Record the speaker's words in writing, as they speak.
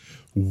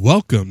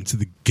Welcome to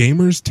the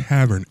Gamers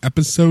Tavern,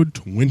 episode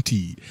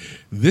 20.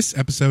 This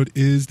episode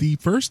is the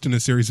first in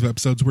a series of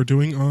episodes we're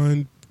doing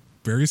on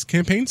various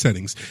campaign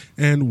settings.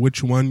 And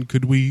which one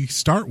could we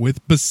start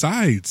with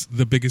besides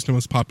the biggest and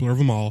most popular of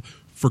them all,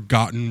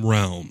 Forgotten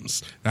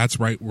Realms? That's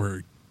right,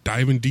 we're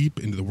diving deep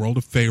into the world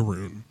of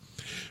Faerun.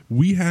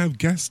 We have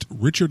guest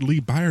Richard Lee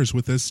Byers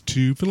with us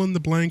to fill in the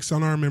blanks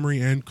on our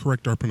memory and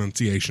correct our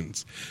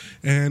pronunciations.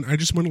 And I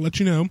just want to let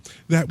you know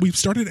that we've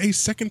started a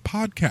second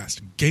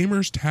podcast,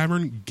 Gamers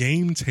Tavern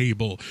Game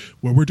Table,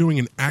 where we're doing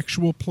an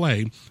actual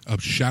play of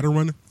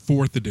Shadowrun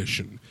 4th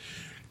Edition.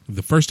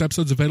 The first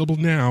episode's available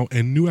now,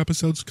 and new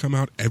episodes come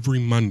out every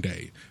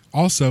Monday.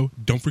 Also,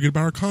 don't forget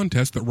about our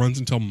contest that runs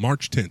until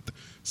March 10th.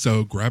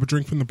 So grab a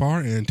drink from the bar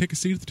and take a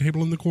seat at the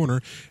table in the corner,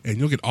 and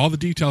you'll get all the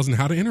details on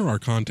how to enter our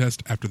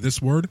contest after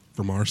this word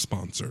from our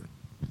sponsor.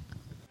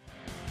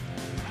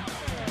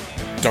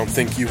 Don't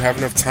think you have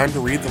enough time to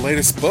read the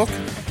latest book?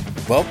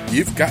 Well,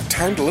 you've got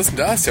time to listen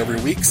to us every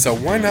week, so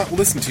why not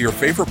listen to your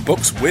favorite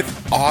books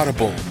with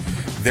Audible?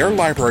 Their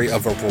library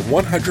of over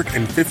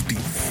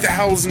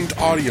 150,000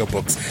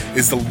 audiobooks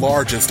is the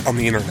largest on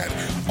the internet,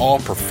 all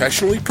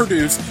professionally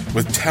produced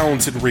with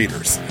talented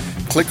readers.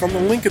 Click on the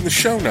link in the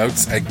show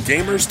notes at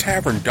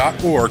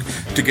gamerstavern.org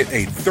to get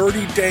a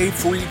 30-day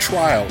free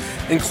trial,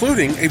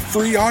 including a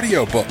free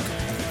audiobook.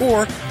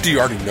 Or, do you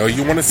already know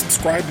you want to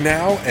subscribe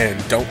now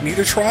and don't need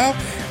a trial?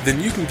 Then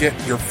you can get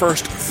your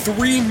first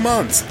 3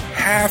 months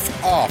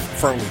half off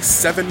for only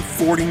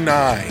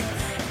 $7.49.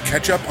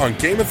 Catch up on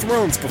Game of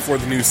Thrones before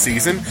the new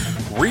season,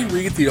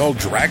 reread the old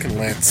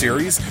Dragonlance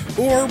series,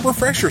 or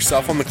refresh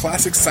yourself on the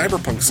classic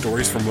cyberpunk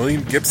stories from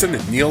William Gibson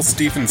and Neil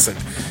Stephenson.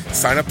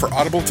 Sign up for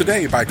Audible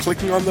today by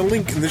clicking on the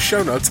link in the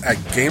show notes at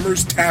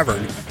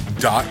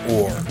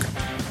gamerstavern.org.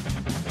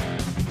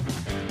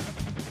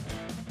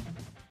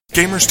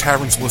 Gamers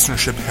Tavern's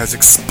listenership has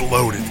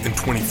exploded in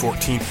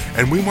 2014,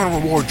 and we want to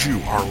reward you,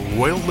 our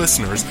loyal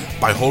listeners,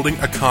 by holding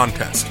a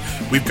contest.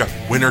 We've got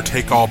a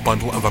winner-take-all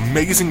bundle of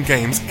amazing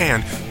games,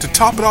 and, to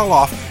top it all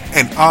off,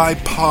 an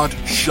iPod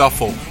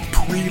Shuffle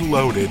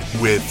preloaded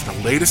with the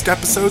latest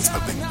episodes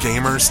of the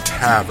Gamers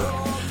Tavern.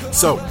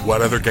 So,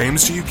 what other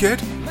games do you get?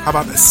 How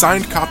about a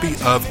signed copy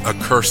of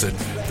Accursed,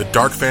 the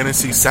dark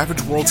fantasy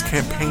Savage Worlds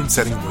campaign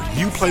setting where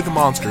you play the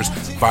monsters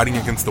fighting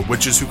against the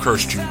witches who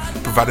cursed you,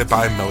 provided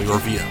by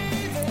Meliorvia.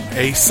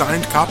 A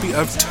signed copy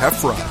of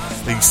Tephra,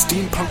 the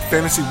steampunk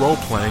fantasy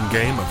role-playing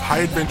game of high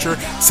adventure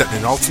set in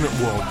an alternate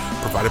world,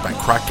 provided by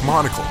Cracked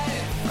Monocle.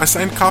 A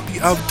signed copy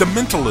of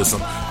Dementalism,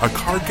 a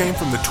card game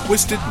from the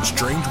twisted and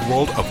strange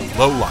world of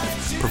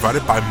Lowlife,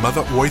 provided by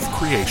Mother Oath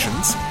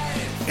Creations.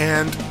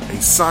 And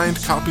a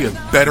signed copy of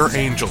Better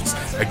Angels,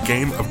 a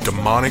game of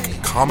demonic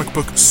comic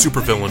book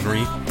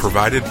supervillainry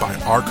provided by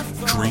Arc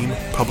Dream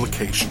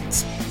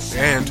Publications.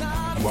 And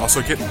you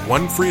also get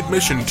one free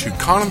admission to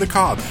Con on the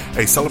Cob,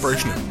 a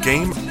celebration of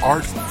game,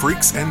 art,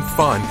 freaks, and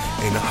fun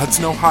in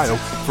Hudson, Ohio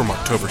from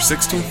October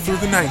 16th through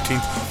the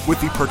 19th with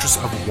the purchase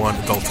of one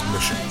adult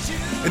admission.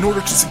 In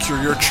order to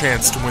secure your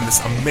chance to win this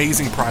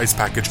amazing prize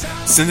package,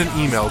 send an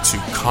email to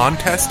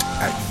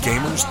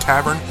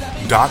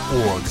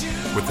contest@gamerstavern.org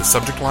with the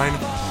subject line,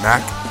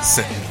 Mac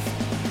sent me.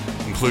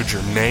 Include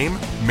your name,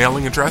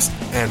 mailing address,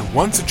 and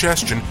one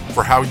suggestion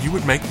for how you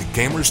would make the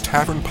Gamers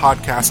Tavern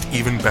podcast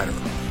even better.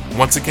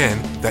 Once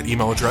again, that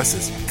email address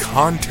is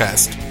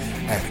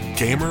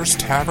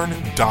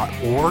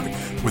contest@gamerstavern.org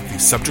with the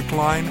subject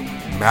line,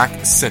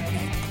 Mac sent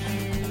me.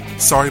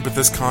 Sorry, but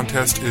this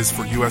contest is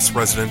for U.S.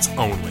 residents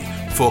only.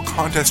 Full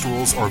contest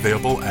rules are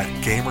available at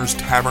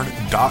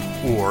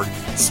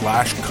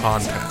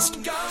gamerstavern.org/contest.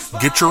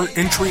 Get your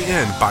entry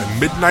in by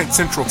midnight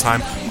Central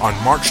Time on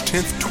March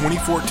 10th,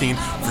 2014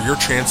 for your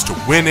chance to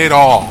win it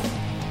all.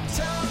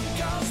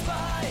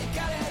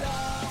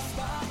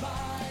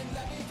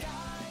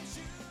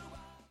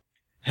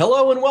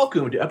 Hello and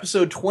welcome to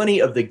episode 20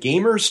 of the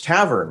Gamers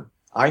Tavern.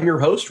 I'm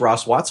your host,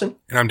 Ross Watson.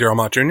 And I'm Daryl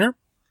Mott Jr.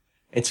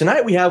 And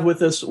tonight we have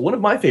with us one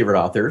of my favorite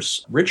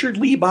authors, Richard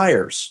Lee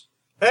Byers.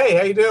 Hey,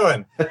 how you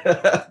doing?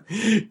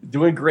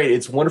 Doing great.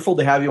 It's wonderful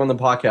to have you on the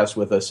podcast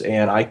with us.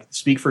 And I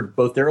speak for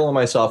both Daryl and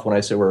myself when I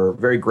say we're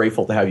very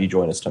grateful to have you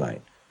join us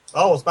tonight.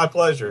 Oh, it's my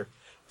pleasure.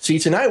 See,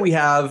 tonight we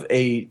have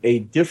a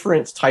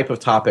different type of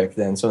topic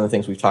than some of the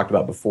things we've talked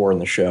about before in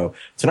the show.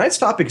 Tonight's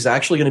topic is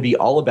actually going to be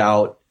all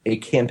about a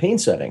campaign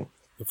setting.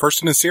 The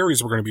first in a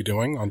series we're going to be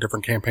doing on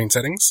different campaign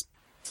settings.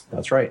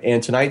 That's right.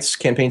 And tonight's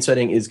campaign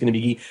setting is going to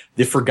be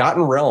the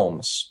Forgotten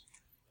Realms,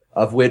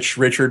 of which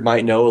Richard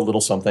might know a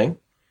little something.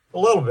 A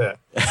little bit.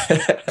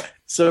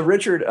 So,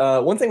 Richard,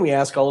 one thing we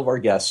ask all of our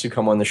guests who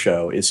come on the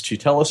show is to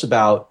tell us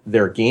about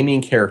their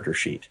gaming character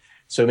sheet.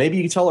 So maybe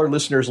you can tell our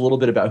listeners a little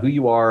bit about who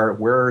you are,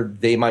 where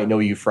they might know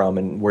you from,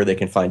 and where they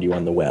can find you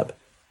on the web.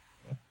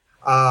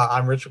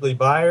 I'm Richard Lee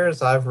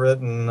Byers. I've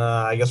written,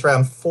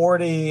 around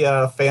 40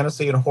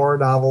 fantasy and horror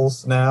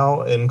novels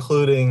now,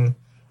 including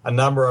a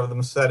number of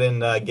them set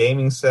in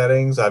gaming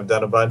settings. I've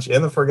done a bunch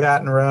in the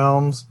Forgotten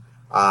Realms.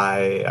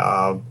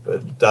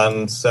 I've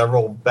done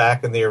several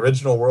back in the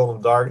original World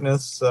of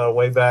Darkness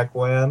way back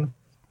when.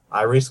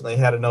 I recently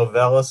had a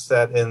novella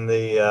set in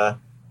the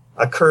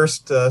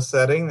accursed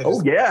setting.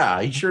 Oh,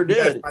 yeah, he sure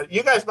did.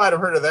 You guys might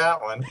have heard of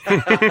that one.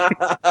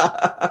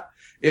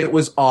 It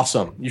was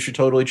awesome. You should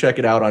totally check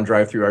it out on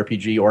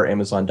DriveThruRPG or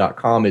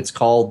Amazon.com. It's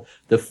called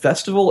The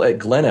Festival at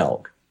Glen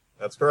Elk.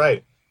 That's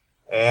right.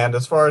 And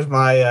as far as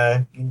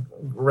my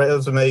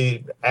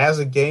resume as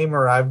a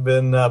gamer, I've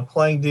been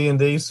playing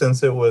D&D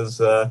since it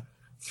was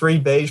 3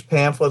 beige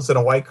pamphlets in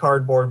a white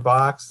cardboard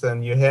box,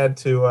 and you had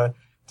to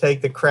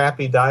take the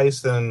crappy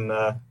dice and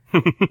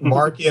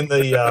mark in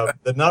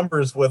the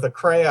numbers with a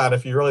crayon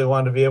if you really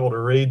wanted to be able to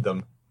read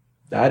them.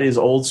 That is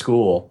old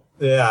school.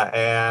 Yeah,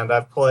 and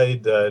I've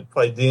played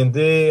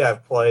D&D,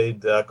 I've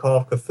played Call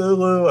of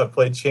Cthulhu, I've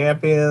played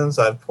Champions,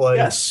 I've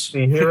played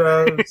Sea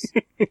Heroes,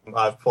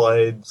 I've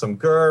played some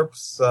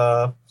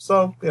GURPS.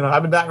 So,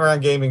 I've been batting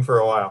around gaming for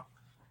a while.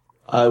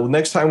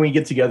 Next time we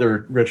get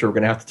together, Richard, we're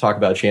going to have to talk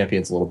about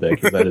Champions a little bit,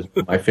 because that is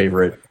my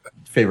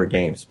favorite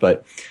games.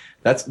 But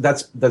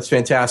that's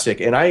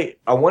fantastic. And I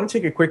want to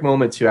take a quick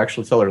moment to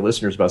actually tell our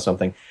listeners about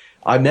something.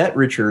 I met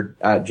Richard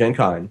at Gen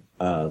Con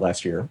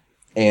last year,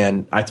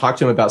 and I talked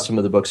to him about some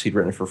of the books he'd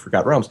written for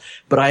Forgotten Realms,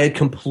 but I had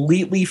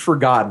completely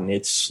forgotten.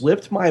 It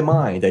slipped my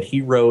mind that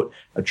he wrote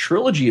a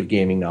trilogy of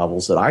gaming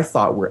novels that I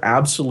thought were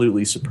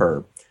absolutely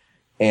superb.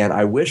 And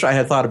I wish I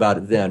had thought about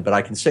it then, but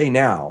I can say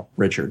now,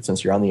 Richard,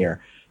 since you're on the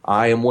air,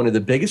 I am one of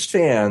the biggest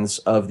fans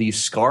of the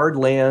Scarred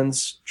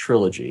Lands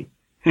trilogy,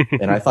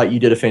 and I thought you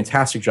did a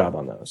fantastic job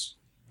on those.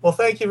 Well,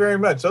 thank you very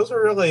much. Those are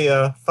really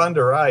fun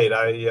to write.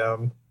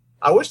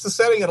 I wish the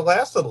setting had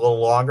lasted a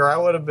little longer. I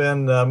would have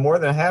been more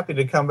than happy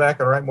to come back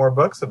and write more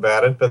books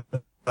about it,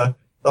 but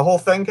the whole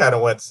thing kind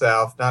of went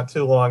south not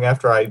too long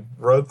after I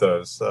wrote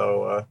those.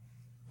 So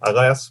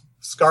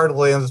Scarred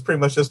Lands is pretty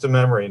much just a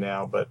memory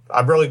now, but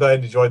I'm really glad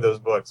you enjoyed those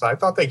books. I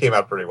thought they came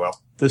out pretty well.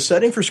 The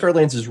setting for Scarred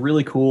Lands is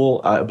really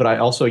cool, but I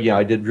also,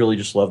 I did really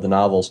just love the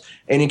novels.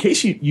 And in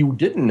case you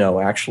didn't know,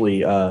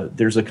 actually,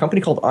 there's a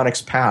company called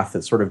Onyx Path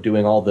that's sort of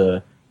doing all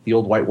the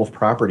old White Wolf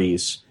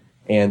properties,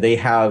 and they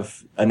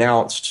have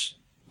announced,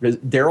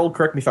 Daryl,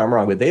 correct me if I'm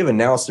wrong, but they've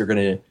announced they're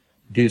going to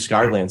do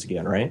Scarred Lands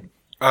again, right?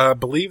 I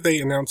believe they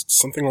announced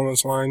something along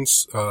those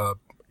lines. I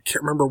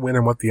can't remember when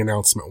and what the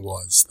announcement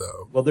was,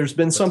 though. Well, there's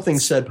been something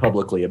said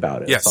publicly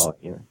about it. Yes. So,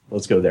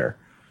 let's go there.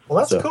 Well,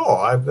 that's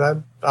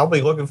cool. I'll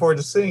be looking forward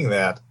to seeing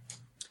that.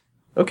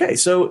 Okay,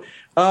 so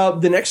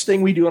the next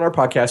thing we do on our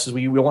podcast is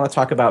we want to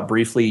talk about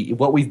briefly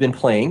what we've been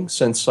playing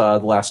since the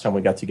last time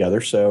we got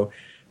together. So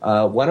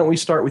why don't we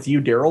start with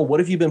you, Daryl?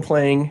 What have you been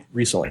playing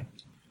recently?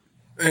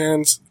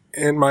 And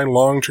in my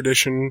long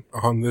tradition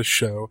on this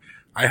show,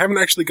 I haven't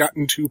actually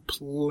gotten to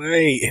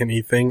play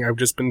anything. I've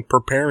just been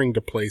preparing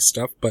to play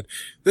stuff, but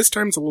this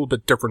time's a little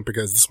bit different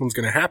because this one's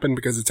going to happen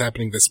because it's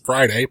happening this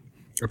Friday.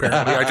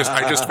 Apparently,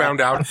 I just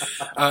found out.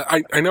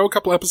 I know a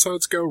couple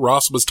episodes ago,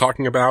 Ross was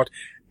talking about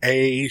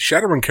a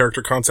Shadowrun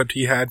character concept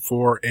he had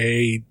for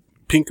a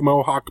pink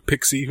mohawk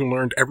pixie who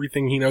learned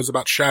everything he knows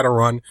about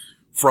Shadowrun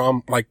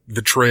from, like,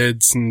 the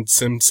Trids and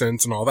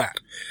SimSense and all that.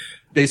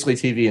 Basically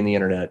TV and the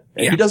internet.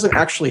 And he doesn't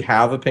actually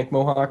have a pink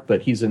mohawk,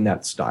 but he's in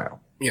that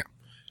style. Yeah.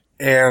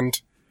 And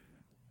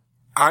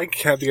I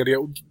had the idea,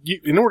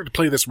 in order to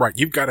play this right,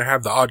 you've got to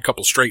have the odd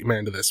couple straight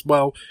man to this.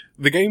 Well,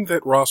 the game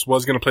that Ross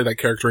was going to play that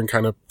character and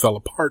kind of fell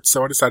apart,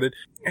 so I decided,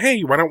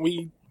 hey, why don't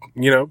we,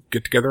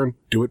 get together and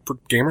do it for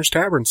Gamers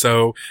Tavern.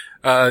 So,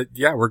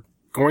 we're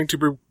going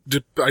to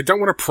I don't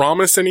want to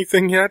promise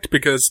anything yet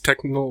because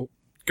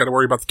got to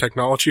worry about the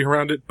technology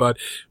around it, but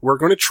we're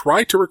going to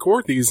try to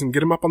record these and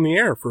get them up on the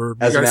air for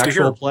as you guys an to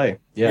hear. Actual play.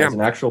 Yeah, as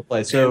an actual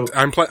play. So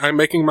I'm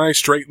making my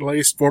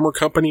straight-laced former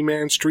company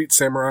man street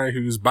samurai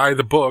who's by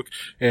the book,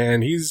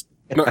 and he's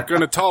not going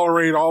to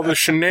tolerate all the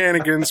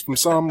shenanigans from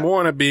some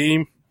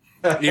wannabe,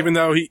 even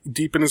though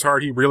deep in his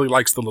heart, he really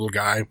likes the little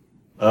guy.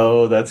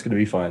 Oh, that's going to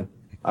be fun.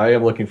 I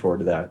am looking forward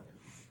to that.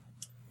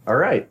 All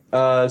right.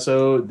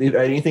 So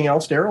anything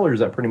else, Daryl, or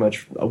is that pretty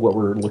much what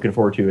we're looking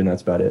forward to, and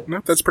that's about it?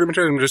 No, that's pretty much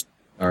it. I'm just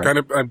I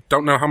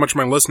don't know how much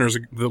the listeners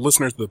of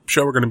the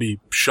show are going to be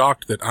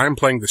shocked that I'm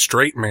playing the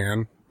straight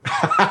man.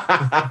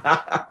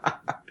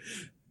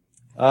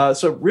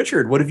 So,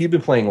 Richard, what have you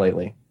been playing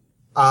lately?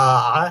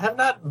 I have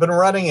not been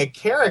running a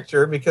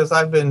character because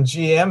I've been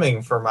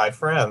GMing for my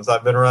friends.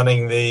 I've been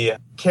running the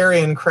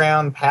Carrion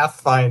Crown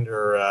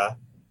Pathfinder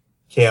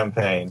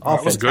campaign. Oh,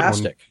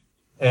 fantastic.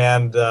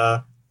 And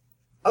other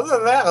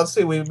than that, let's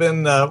see, we've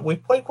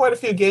played quite a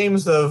few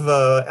games of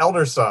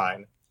Elder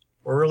Sign.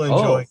 We're really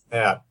enjoying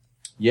that.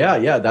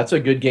 Yeah, that's a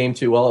good game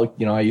too. Well,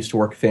 I used to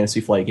work at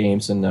Fantasy Flight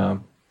Games, and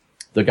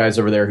the guys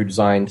over there who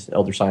designed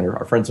Elder Sign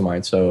are friends of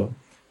mine. So,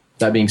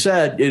 that being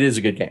said, it is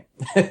a good game.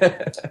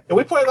 And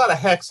we play a lot of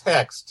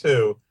Hex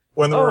too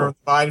when we're in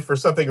mind for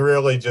something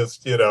really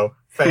just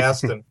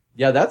fast and.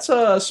 Yeah, that's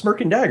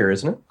Smirk and Dagger,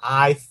 isn't it?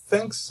 I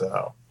think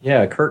so.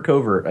 Yeah, Kurt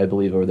Covert, I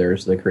believe, over there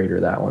is the creator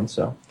of that one.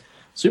 So,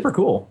 super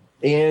cool.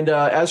 And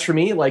as for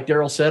me, like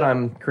Daryl said,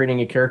 I'm creating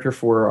a character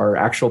for our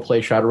actual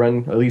play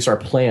Shadowrun, at least our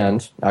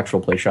planned actual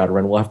play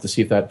Shadowrun. We'll have to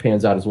see if that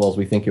pans out as well as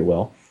we think it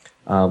will.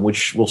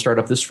 which will start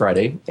up this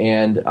Friday.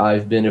 And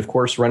I've been, of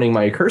course, running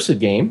my Accursed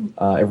game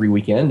every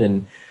weekend.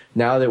 And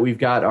now that we've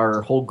got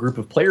our whole group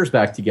of players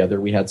back together,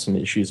 we had some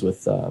issues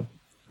with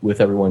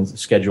everyone's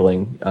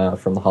scheduling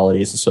from the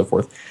holidays and so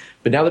forth.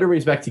 But now that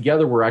everybody's back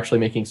together, we're actually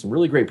making some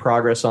really great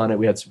progress on it.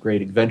 We had some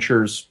great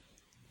adventures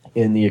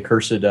in the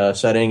Accursed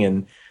setting,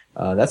 and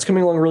that's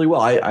coming along really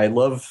well. I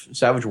love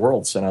Savage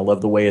Worlds, and I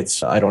love the way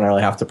I don't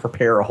really have to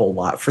prepare a whole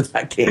lot for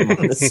that game,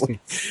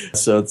 honestly.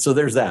 So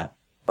there's that.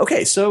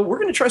 Okay, so we're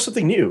going to try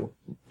something new.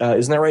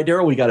 Isn't that right,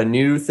 Daryl? We got a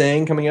new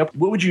thing coming up.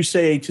 What would you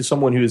say to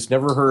someone who's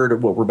never heard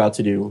of what we're about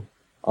to do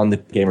on the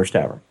Gamers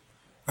Tavern?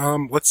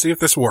 Let's see if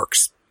this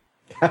works.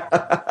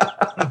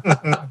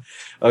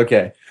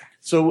 Okay.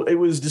 So it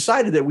was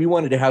decided that we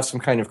wanted to have some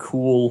kind of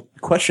cool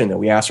question that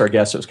we asked our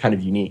guests that was kind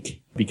of unique,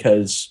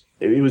 because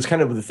it was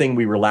kind of the thing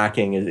we were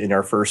lacking in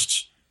our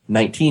first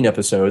 19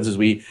 episodes, as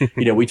we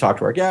talked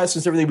to our guests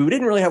and everything, but we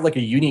didn't really have like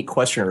a unique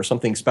question or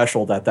something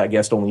special that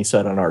guest only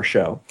said on our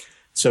show.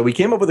 So we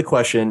came up with a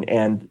question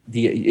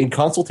in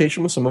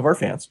consultation with some of our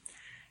fans.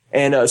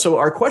 And so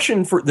our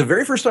question, for the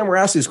very first time we're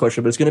asking this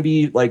question, but it's going to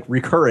be like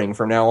recurring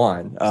from now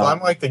on. So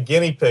I'm like the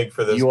guinea pig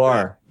for this. You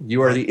are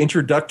the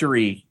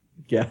introductory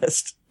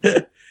guest.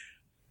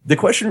 The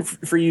question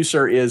for you,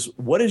 sir, is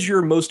what is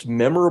your most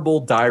memorable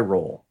die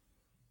roll?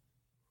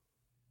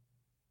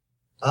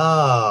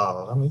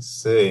 Oh, let me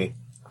see.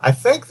 I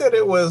think that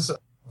it was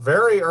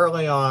very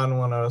early on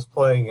when I was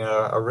playing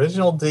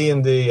original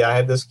D&D. I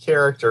had this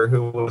character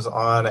who was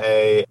on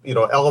a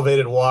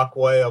elevated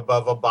walkway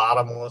above a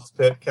bottomless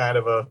pit kind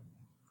of a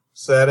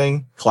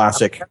setting.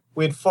 Classic.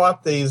 We'd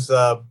fought these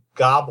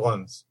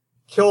goblins,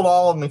 killed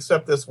all of them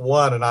except this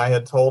one, and I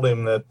had told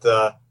him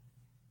that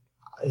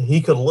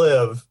he could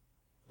live,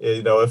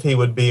 if he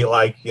would be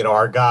like,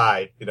 our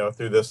guide,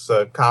 through this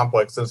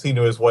complex, since he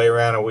knew his way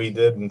around and we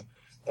didn't.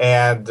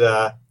 And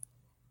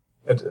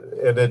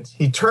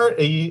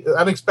he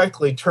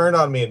unexpectedly turned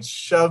on me and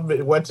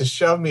went to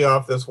shove me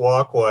off this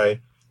walkway.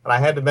 And I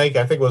had to make,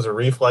 I think it was a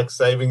reflex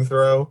saving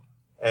throw,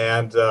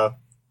 and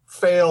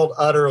failed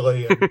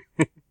utterly. And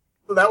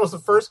that was the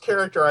first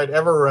character I'd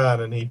ever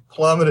run, and he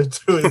plummeted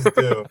to his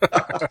doom.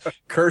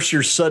 Curse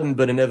your sudden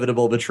but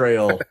inevitable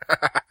betrayal.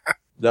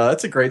 No,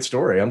 that's a great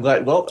story. I'm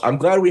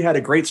glad we had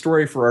a great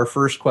story for our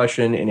first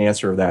question and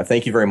answer of that.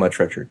 Thank you very much,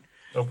 Richard.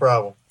 No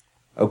problem.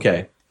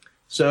 Okay.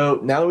 So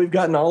now that we've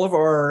gotten all of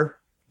our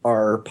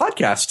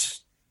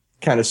podcast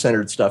kind of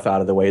centered stuff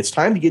out of the way, it's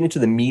time to get into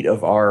the meat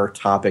of our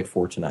topic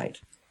for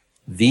tonight,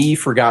 the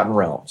Forgotten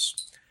Realms.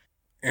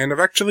 And I've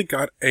actually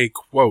got a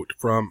quote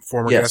from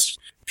former guest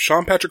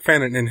Sean Patrick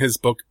Fannin in his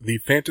book, The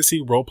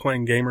Fantasy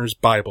Role-Playing Gamer's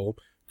Bible,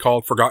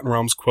 called Forgotten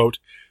Realms, quote,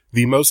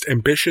 the most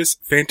ambitious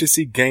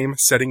fantasy game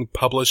setting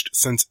published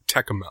since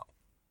Tecumseh.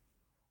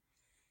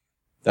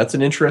 That's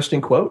an interesting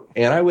quote,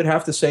 and I would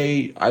have to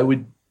say I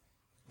would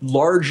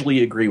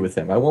largely agree with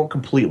him. I won't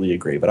completely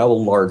agree, but I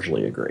will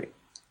largely agree.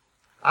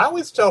 I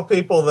always tell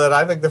people that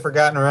I think the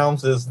Forgotten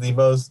Realms is the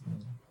most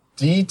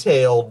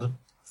detailed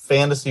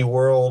fantasy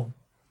world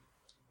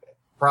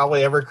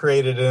probably ever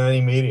created in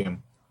any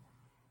medium.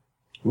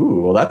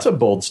 Ooh, well, that's a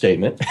bold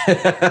statement.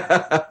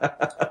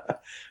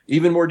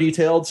 Even more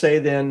detailed, say,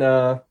 than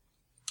the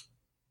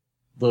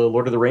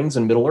Lord of the Rings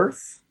and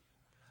Middle-earth?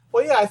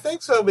 Well, yeah, I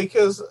think so,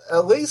 because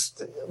at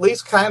least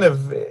kind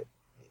of,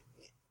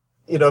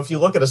 if you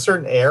look at a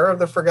certain era of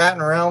the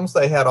Forgotten Realms,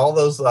 they had all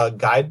those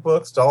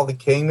guidebooks to all the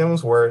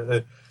kingdoms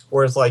where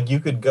it's like you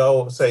could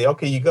go say,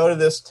 okay, you go to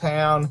this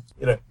town,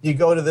 you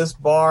go to this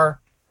bar,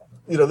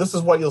 this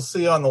is what you'll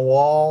see on the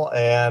wall,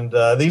 and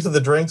these are the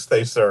drinks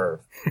they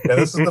serve, and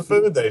this is the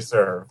food they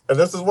serve, and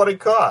this is what it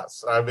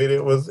costs. I mean,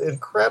 it was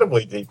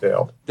incredibly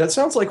detailed. That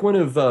sounds like one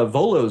of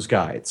Volo's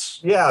guides.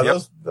 Yeah,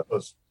 yep.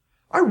 those.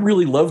 I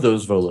really love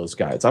those Volo's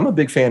guides. I'm a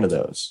big fan of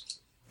those.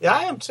 Yeah,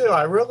 I am too.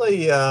 I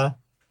really,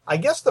 I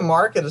guess the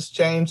market has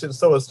changed, and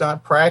so it's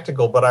not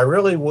practical, but I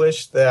really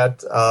wish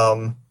that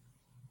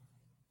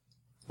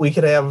we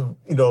could have,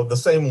 the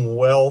same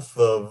wealth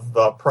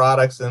of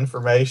products and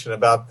information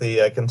about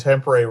the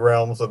contemporary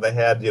realms that they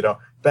had,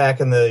 back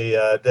in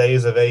the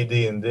days of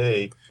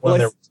AD&D, when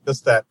there was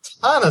just that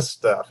ton of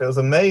stuff. It was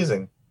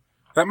amazing.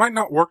 That might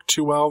not work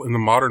too well in the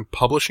modern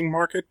publishing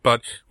market, but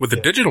with the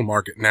digital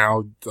market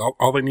now,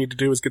 all they need to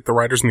do is get the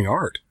writers and the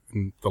art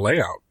and the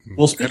layout.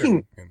 Well,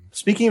 speaking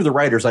of the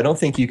writers, I don't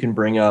think you can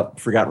bring up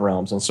Forgotten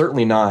Realms, and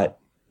certainly not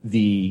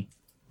the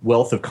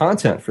wealth of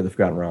content for the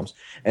Forgotten Realms,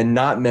 and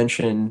not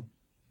mention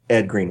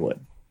Ed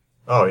Greenwood.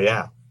 Oh,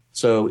 yeah.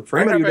 So for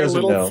anybody who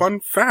doesn't know, a little fun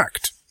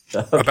fact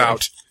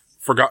about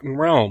Forgotten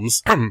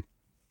Realms.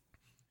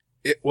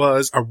 It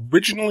was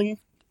originally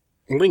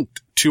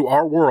linked to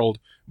our world,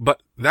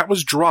 but that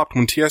was dropped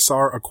when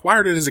TSR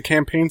acquired it as a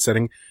campaign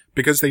setting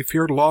because they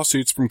feared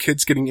lawsuits from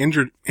kids getting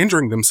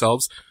injuring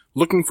themselves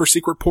looking for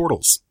secret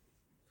portals.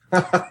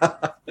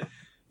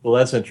 Well,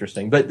 that's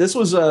interesting. But this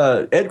was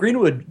Ed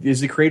Greenwood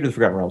is the creator of the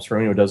Forgotten Realms, for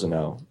anyone who doesn't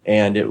know,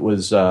 and it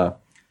was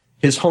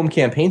his home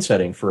campaign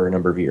setting for a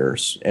number of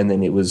years, and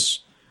then it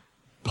was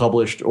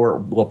published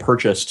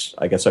purchased,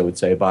 I guess I would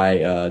say, by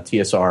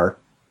TSR,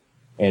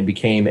 and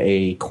became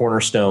a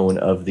cornerstone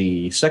of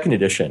the second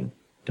edition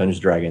Dungeons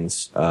 &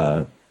 Dragons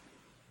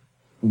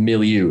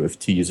milieu, if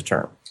to use a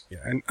term. Yeah,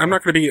 and I'm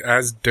not going to be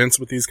as dense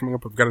with these coming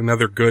up. I've got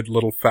another good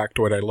little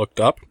factoid I looked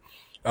up.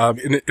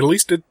 At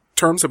least in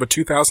terms of a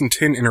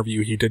 2010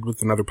 interview he did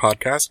with another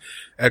podcast,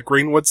 Ed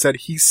Greenwood said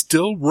he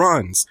still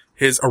runs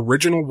his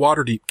original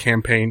Waterdeep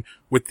campaign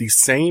with the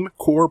same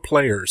core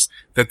players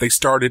that they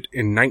started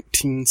in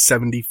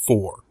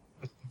 1974.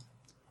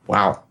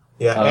 Wow.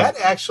 Yeah, Ed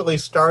actually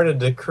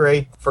started to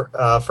create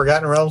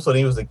Forgotten Realms when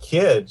he was a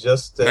kid,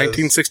 just as,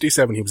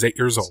 1967. He was 8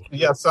 years old.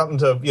 Yeah, something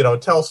to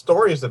tell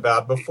stories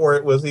about before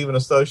it was even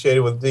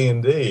associated with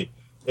D&D.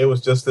 It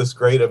was just this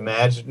great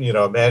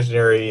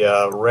imaginary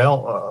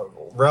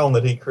realm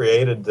that he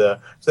created,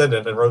 said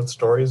and wrote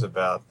stories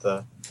about.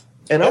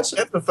 And also,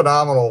 Ed's a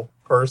phenomenal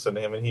person.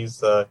 I mean,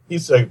 he's a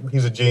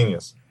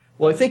genius.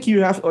 Well, I think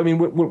you have. I mean,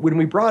 when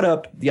we brought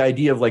up the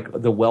idea of like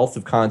the wealth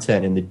of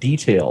content and the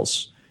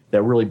details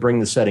that really bring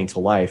the setting to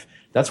life,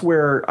 that's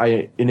where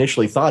I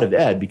initially thought of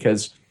Ed,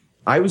 because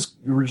I was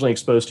originally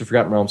exposed to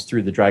Forgotten Realms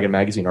through the Dragon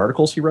Magazine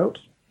articles he wrote,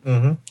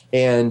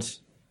 and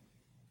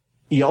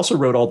he also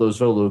wrote all those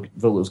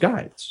Volo's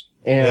guides.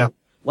 And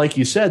like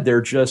you said, they're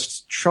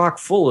just chock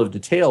full of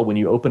detail. When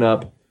you open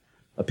up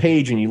a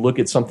page and you look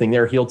at something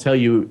there, he'll tell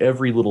you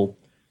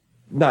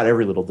not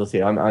every little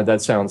detail.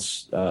 That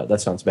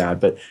sounds bad,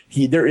 but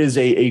there is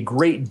a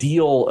great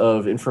deal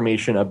of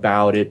information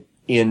about it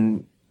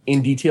in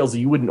details that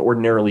you wouldn't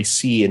ordinarily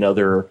see in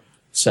other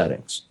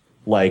settings,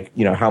 like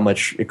how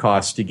much it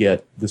costs to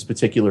get this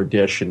particular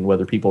dish and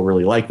whether people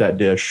really like that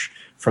dish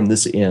from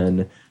this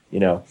inn,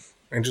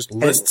 and just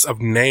lists of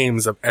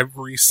names of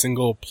every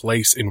single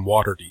place in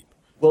Waterdeep.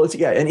 Well,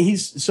 and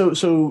he's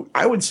so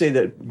I would say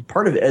that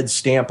part of Ed's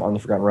stamp on the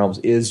Forgotten Realms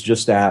is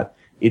just that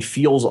it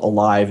feels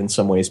alive in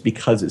some ways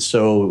because it's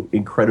so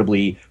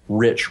incredibly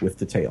rich with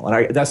detail.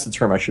 And that's the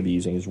term I should be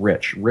using, is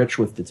rich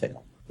with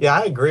detail. Yeah,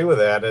 I agree with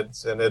that.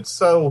 It's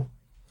so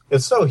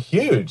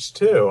huge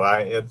too.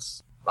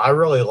 I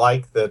really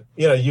like that.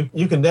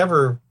 You can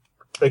never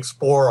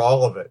explore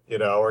all of it,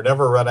 or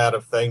never run out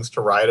of things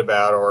to write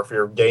about, or if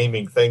you're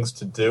gaming, things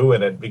to do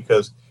in it,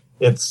 because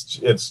it's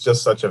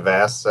just such a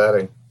vast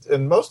setting.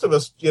 And most of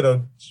us,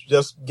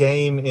 just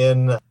game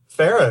in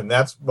Faerun.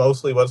 That's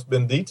mostly what's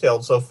been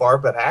detailed so far,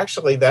 but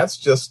actually that's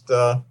just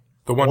the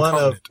one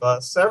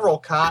of several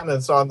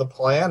continents on the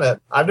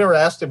planet. I've never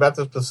asked you about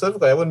this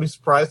specifically. I wouldn't be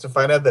surprised to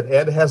find out that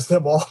Ed has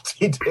them all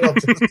detailed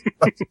just as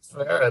much as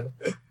Faerun.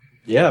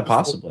 Yeah,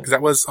 possibly. Because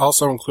that was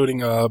also including,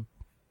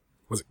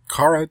 was it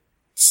Kara?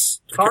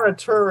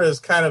 Kara-Tur is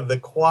kind of the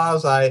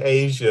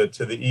quasi-Asia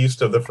to the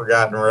east of the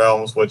Forgotten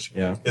Realms, which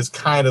is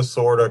kind of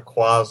sort of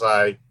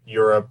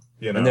quasi-Europe.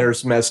 And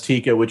there's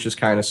Maztica, which is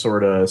kind of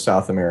sort of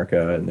South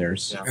America, and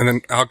there's and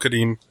then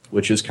Al-Qadim,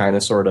 which is kind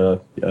of sort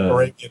of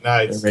Arabian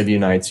Nights.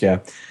 Arabian Nights, yeah.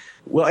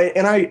 Well,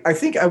 I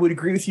think I would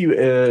agree with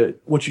you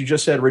what you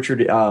just said,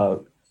 Richard.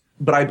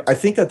 But I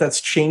think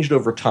that's changed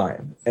over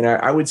time, and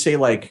I would say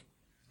like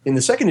in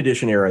the second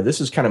edition era,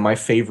 this is kind of my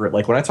favorite.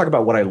 Like when I talk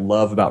about what I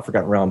love about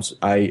Forgotten Realms,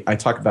 I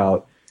talk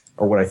about,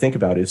 or what I think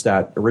about, is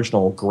that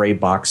original gray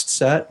boxed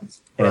set,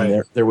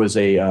 and there was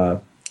a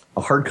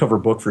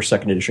hardcover book for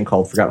second edition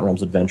called Forgotten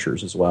Realms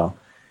Adventures as well.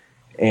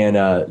 And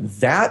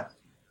that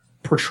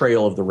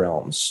portrayal of the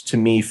realms, to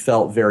me,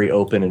 felt very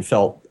open and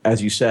felt,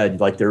 as you said,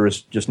 like there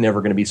was just never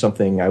going to be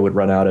something I would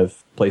run out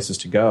of places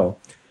to go.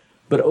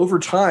 But over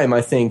time,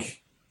 I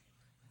think,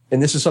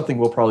 and this is something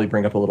we'll probably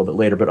bring up a little bit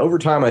later, but over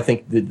time, I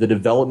think the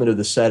development of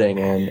the setting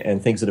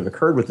and things that have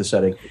occurred with the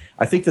setting,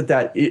 I think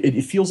that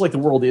it feels like the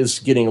world is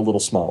getting a little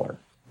smaller,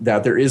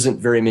 that there isn't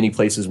very many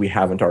places we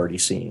haven't already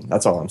seen.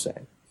 That's all I'm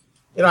saying.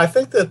 I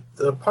think that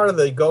part of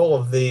the goal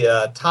of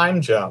the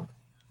time jump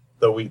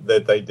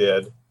that they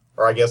did,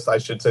 or I guess I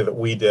should say that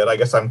we did. I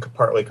guess I'm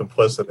partly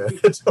complicit in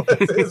it.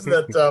 Is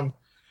that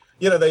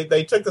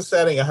they took the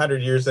setting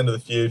 100 years into the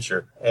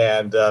future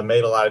and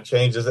made a lot of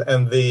changes,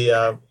 and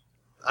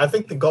I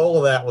think the goal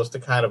of that was to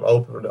kind of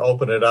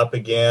open it up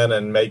again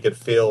and make it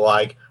feel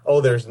like,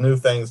 there's new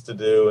things to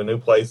do and new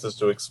places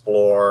to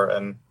explore.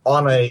 And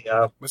on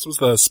this was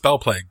the Spell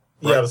Plague.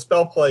 Right. Yeah, the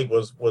Spell Plague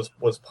was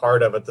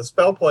part of it. The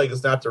Spell Plague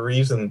is not the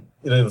reason.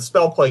 The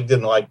Spell Plague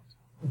didn't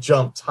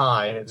jump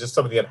time. It's just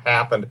something that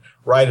happened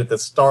right at the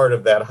start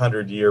of that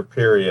 100-year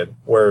period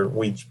where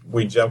we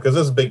jumped, because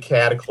this is a big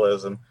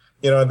cataclysm.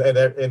 And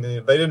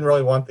they didn't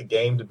really want the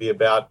game to be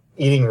about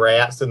eating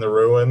rats in the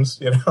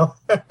ruins.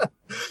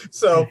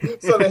 So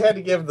they had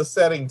to give the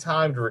setting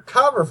time to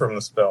recover from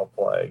the Spell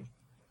Plague.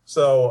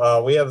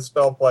 So we have the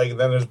Spell Plague, and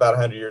then there's about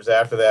 100 years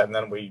after that, and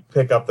then we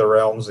pick up the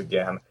realms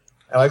again.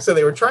 And like I said,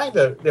 they were trying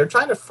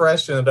to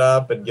freshen it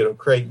up and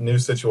create new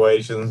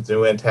situations,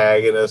 new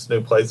antagonists,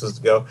 new places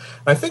to go.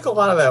 And I think a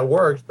lot of that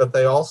worked, but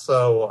they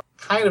also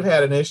kind of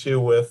had an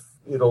issue with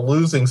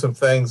losing some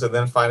things and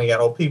then finding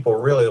out people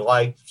really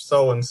like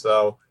so and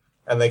so,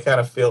 and they kind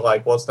of feel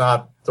like, well, it's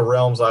not the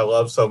realms I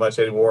love so much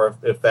anymore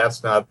if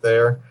that's not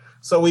there.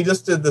 So we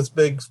just did this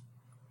big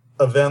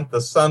event,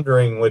 the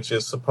Sundering, which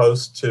is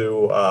supposed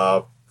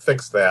to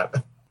fix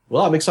that.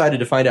 Well, I'm excited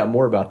to find out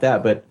more about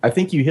that, but I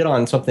think you hit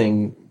on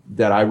something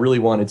that I really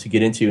wanted to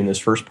get into in this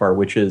first part,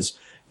 which is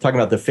talking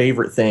about the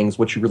favorite things,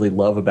 what you really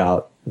love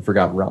about the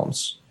Forgotten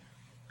Realms.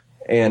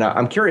 And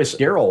I'm curious,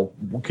 Daryl,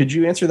 could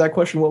you answer that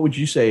question? What would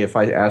you say if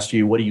I asked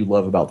you, what do you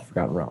love about the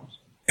Forgotten Realms?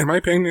 In my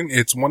opinion,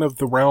 it's one of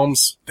the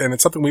realms, and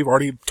it's something we've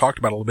already talked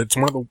about a little bit, it's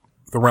one of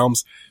the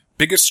realm's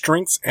biggest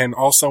strengths, and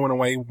also in a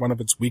way one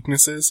of its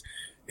weaknesses,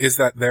 is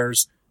that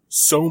there's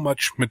so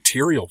much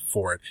material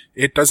for it.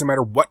 It doesn't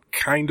matter what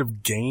kind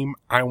of game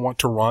I want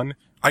to run,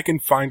 I can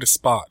find a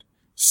spot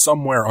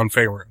somewhere on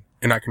Faerun,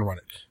 and I can run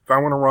it. If I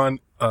want to run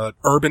an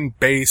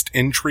urban-based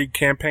intrigue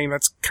campaign,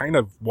 that's kind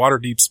of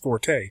Waterdeep's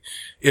forte.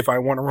 If I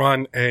want to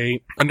run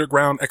a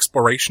underground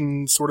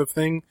exploration sort of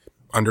thing,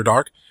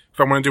 Underdark.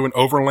 If I want to do an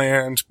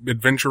overland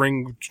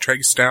adventuring,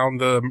 chase down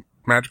the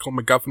magical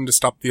MacGuffin to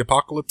stop the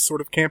apocalypse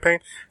sort of campaign,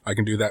 I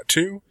can do that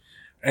too.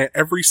 And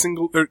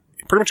pretty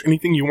much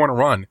anything you want to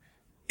run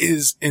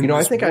is in this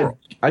world. I think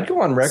I'd go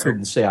on record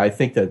and say I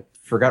think that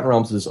Forgotten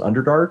Realms'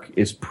 Underdark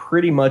is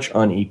pretty much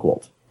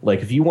unequaled.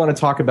 Like, if you want to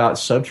talk about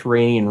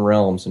subterranean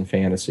realms in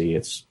fantasy,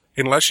 it's...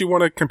 Unless you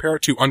want to compare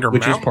it to Undermountain.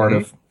 Which is part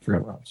of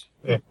Forgotten Realms.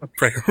 Yeah.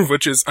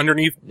 Which is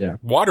underneath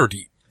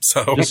Waterdeep.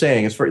 So just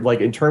saying, it's for,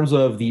 like, in terms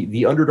of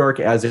the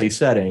Underdark as a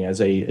setting, as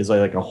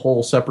like a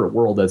whole separate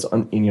world that's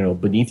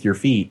beneath your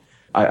feet,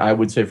 I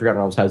would say Forgotten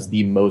Realms has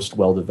the most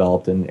well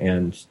developed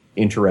and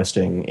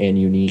interesting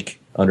and unique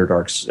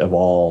Underdarks of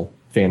all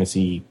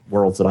fantasy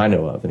worlds that I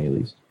know of, at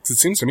least. It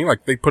seems to me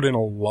like they put in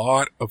a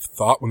lot of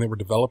thought when they were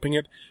developing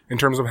it in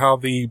terms of how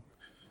the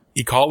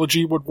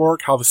ecology would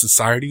work, how the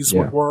societies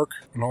would work,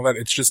 and all that.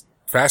 It's just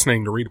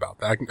fascinating to read about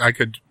that. I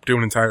could do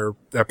an entire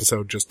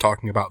episode just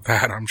talking about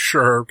that, I'm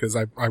sure, because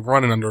I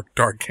run an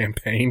Underdark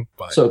campaign.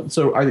 But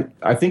so I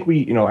think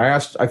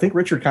I think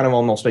Richard kind of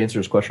almost answered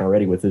his question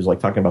already with his like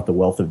talking about the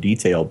wealth of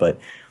detail, but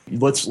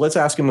let's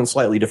ask him in a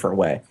slightly different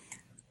way.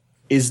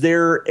 Is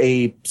there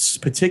a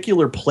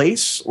particular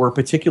place or a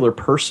particular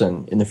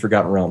person in the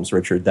Forgotten Realms,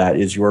 Richard, that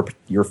is your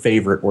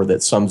favorite or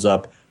that sums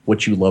up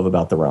what you love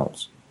about the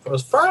realms?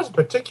 As far as a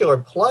particular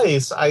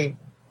place,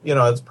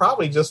 it's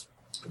probably just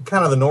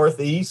kind of the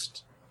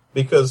Northeast,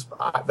 because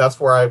that's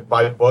where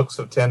my books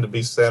have tended to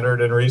be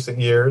centered in recent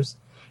years.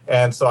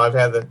 And so I've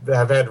had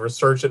to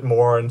research it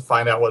more and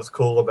find out what's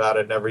cool about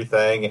it and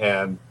everything.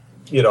 And,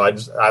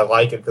 I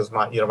like it because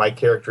my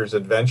character's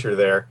adventure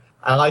there.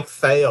 I like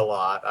Fae a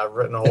lot. I've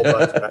written a whole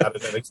bunch about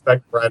it and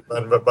expect to write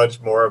a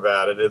bunch more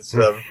about it. It's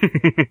a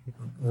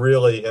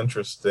really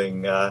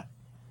interesting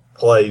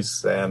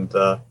place and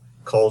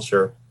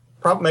culture.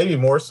 Probably maybe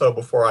more so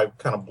before I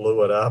kind of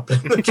blew it up.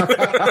 But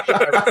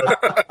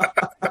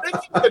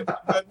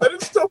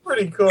it's still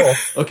pretty cool.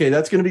 Okay,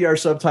 that's going to be our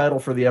subtitle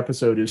for the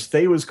episode is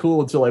Fae was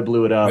cool until I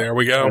blew it up. There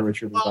we go.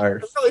 Richard Lee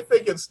Byers. I really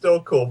think it's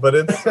still cool, but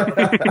it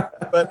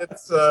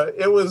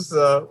was,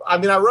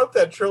 I wrote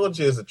that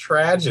trilogy as a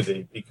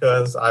tragedy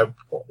because I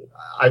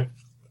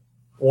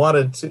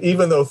wanted to,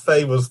 even though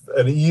Fae was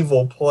an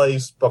evil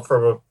place, but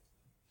from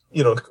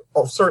a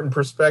certain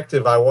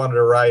perspective, I wanted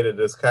to write it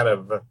as kind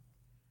of the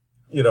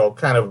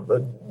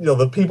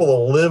people that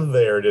live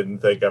there didn't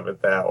think of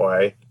it that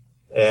way.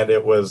 And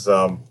it was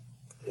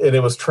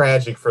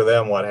tragic for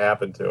them what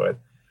happened to it.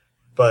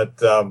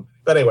 But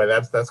anyway,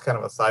 that's kind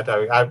of a side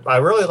topic. I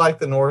really like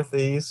the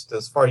Northeast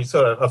as far as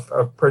sort of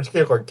a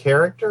particular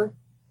character.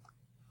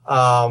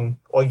 Well,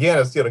 again,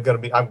 it's going to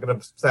be, I'm going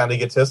to sound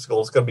egotistical.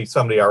 It's going to be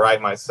somebody I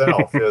write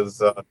myself is,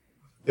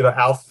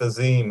 Alf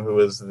Fazim, who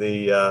is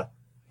the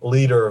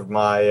leader of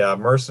my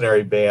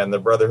mercenary band, the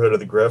Brotherhood of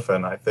the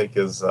Griffin. I think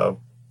he's a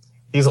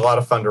lot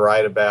of fun to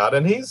write about.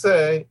 And he's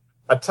a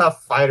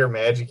tough fighter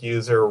magic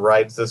user,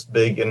 rides this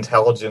big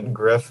intelligent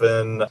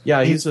griffin.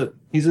 Yeah, he's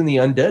in the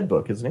Undead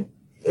book, isn't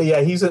he? Yeah,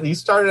 he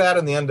started out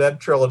in the Undead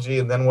trilogy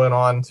and then went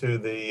on to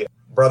the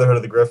Brotherhood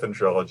of the Griffin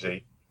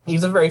trilogy.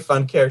 He's a very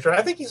fun character.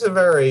 I think he's a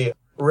very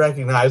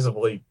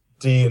recognizably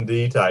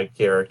D&D type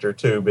character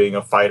too, being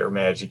a fighter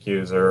magic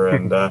user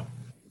and the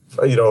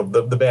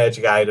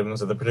magic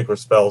items and the particular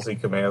spells he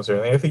commands or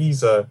anything. I think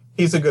he's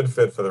a good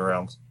fit for the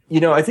realms.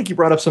 I think you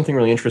brought up something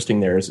really interesting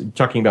there, is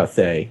talking about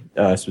Fae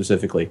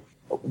specifically.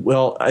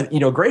 Well,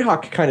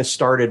 Greyhawk kind of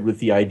started with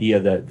the idea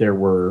that there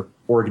were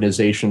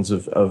organizations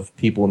of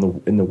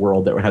people in the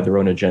world that had their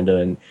own agenda,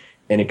 and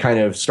it kind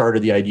of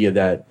started the idea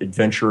that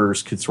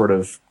adventurers could sort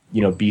of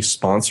be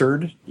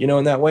sponsored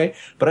in that way.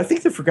 But I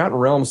think the Forgotten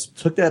Realms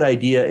took that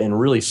idea and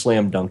really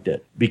slam dunked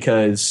it,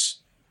 because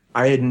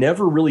I had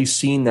never really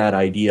seen that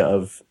idea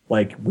of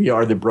like we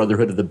are the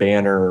Brotherhood of the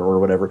Banner or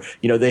whatever.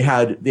 They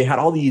had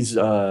all these.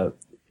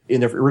 In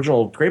the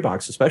original Grey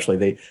Box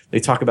especially, they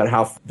talk about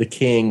how the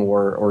king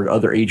or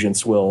other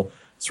agents will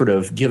sort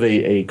of give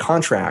a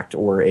contract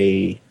or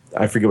I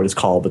forget what it's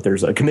called, but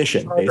there's a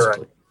commission,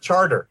 basically.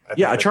 Charter.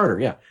 Yeah, a charter,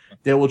 yeah.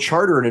 They will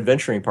charter an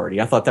adventuring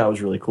party. I thought that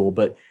was really cool.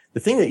 But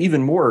the thing that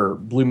even more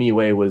blew me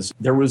away was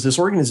there was this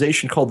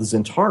organization called the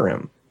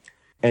Zentarim,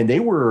 and they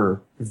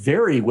were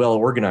very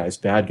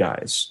well-organized bad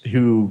guys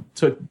who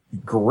took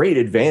great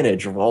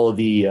advantage of all of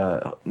the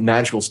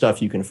magical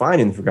stuff you can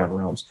find in the Forgotten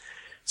Realms.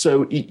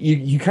 So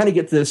you kind of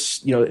get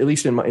this, at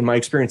least in my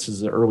experience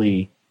as an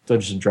early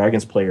Dungeons and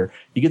Dragons player,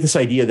 you get this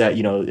idea that,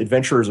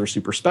 adventurers are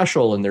super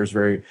special, and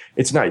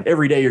it's not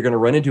every day you're going to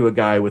run into a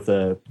guy with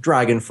a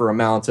dragon for a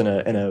mount and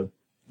a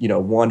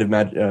wand of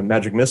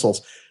magic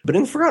missiles. But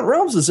in the Forgotten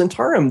Realms, the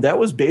Zentarum, that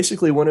was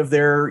basically one of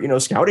their,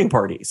 scouting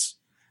parties.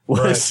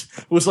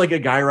 Was like a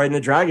guy riding a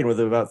dragon with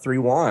about 3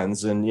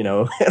 wands, and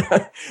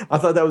I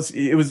thought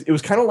it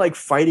was kind of like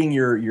fighting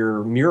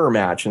your mirror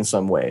match in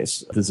some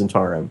ways, the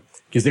Zentarum,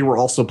 because they were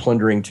also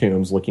plundering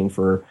tombs looking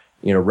for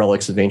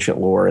relics of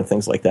ancient lore and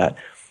things like that.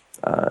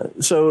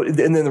 And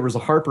then there was the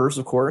Harpers,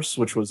 of course,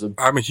 which was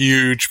I'm a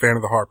huge fan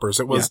of the Harpers.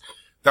 That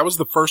was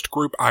the first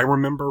group I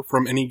remember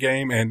from any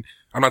game, and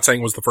I'm not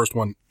saying it was the first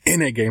one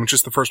in a game, it's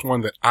just the first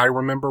one that I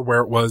remember where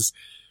it was.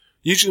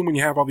 Usually when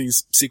you have all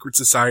these secret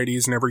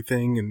societies and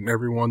everything and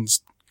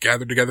everyone's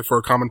gathered together for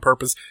a common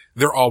purpose,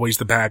 they're always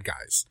the bad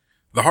guys.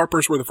 The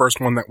Harpers were the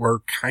first one that were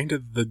kind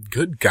of the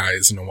good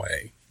guys in a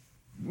way.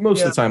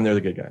 Most of the time they're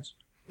the good guys.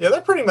 Yeah,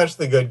 they're pretty much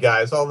the good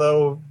guys,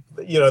 although,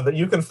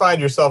 you can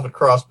find yourself at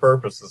cross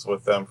purposes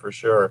with them for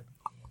sure.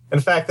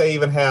 In fact, they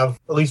even have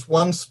at least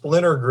one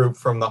splinter group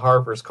from the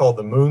Harpers called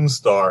the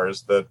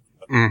Moonstars that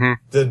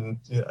didn't,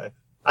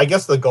 I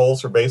guess the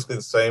goals are basically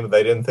the same, but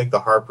they didn't think the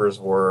Harpers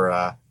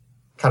were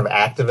kind of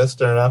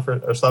activist enough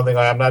or something.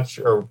 I'm not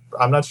sure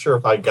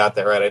if I got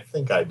that right. I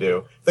think I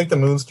do. I think the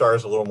Moonstar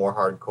is a little more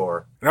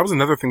hardcore. That was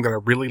another thing that I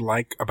really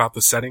like about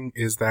the setting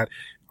is that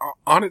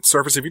on its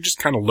surface, if you just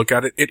kind of look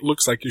at it, it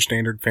looks like your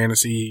standard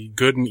fantasy,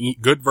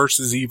 good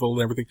versus evil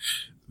and everything.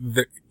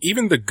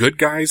 Even the good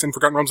guys in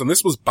Forgotten Realms, and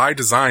this was by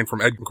design from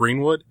Ed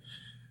Greenwood,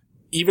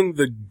 even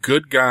the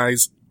good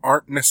guys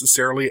aren't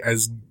necessarily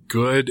as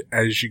good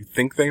as you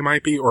think they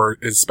might be, or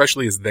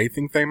especially as they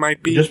think they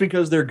might be. Just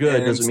because they're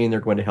good doesn't mean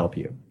they're going to help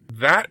you.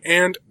 That,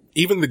 and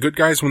even the good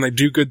guys, when they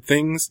do good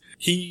things,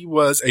 he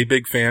was a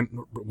big fan,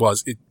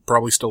 it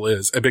probably still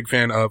is, a big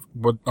fan of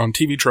what on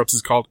TV tropes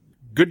is called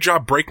good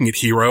job breaking it,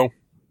 hero.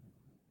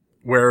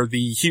 Where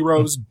the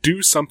heroes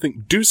do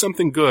something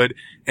good,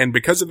 and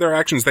because of their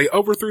actions, they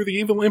overthrew the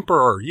evil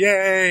emperor.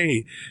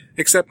 Yay!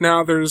 Except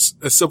now there's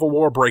a civil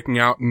war breaking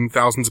out and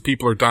thousands of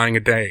people are dying a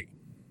day.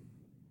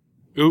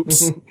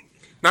 Oops.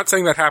 Not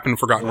saying that happened in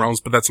Forgotten Realms,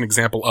 but that's an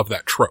example of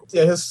that trope.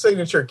 Yeah, his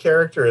signature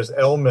character is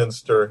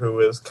Elminster, who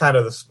is kind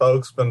of the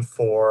spokesman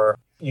for,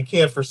 you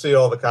can't foresee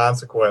all the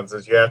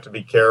consequences. You have to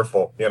be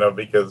careful,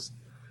 because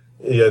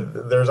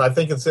I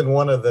think it's in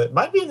one of it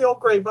might be in the Old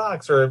Grey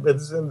Box, or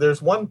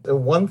there's one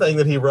thing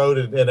that he wrote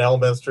in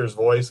Elminster's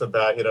voice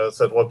about,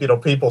 said, well,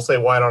 people say,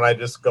 why don't I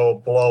just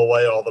go blow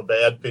away all the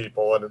bad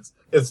people? And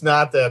it's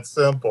not that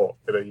simple.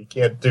 You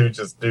can't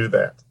just do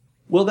that.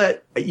 Well,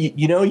 that,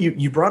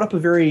 you brought up a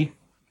very,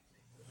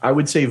 I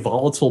would say,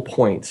 volatile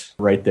point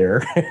right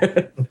there.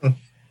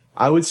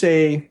 I would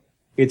say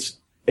it's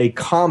a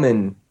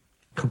common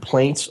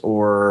complaint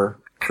or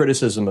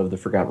criticism of the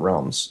Forgotten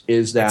Realms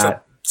is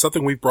that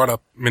something we've brought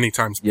up many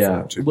times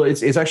before, too. Well,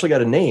 it's actually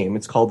got a name.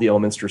 It's called the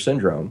Elminster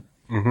Syndrome,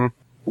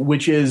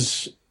 which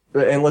is,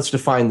 and let's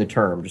define the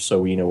term just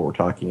so we know what we're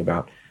talking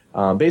about.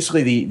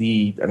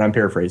 Basically, and I'm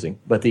paraphrasing,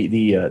 but the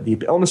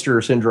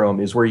Elminster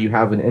Syndrome is where you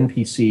have an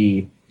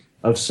NPC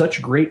of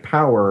such great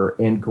power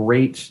and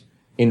great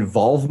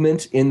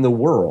involvement in the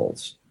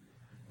world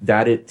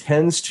that it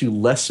tends to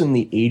lessen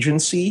the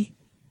agency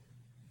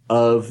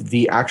of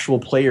the actual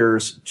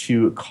players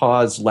to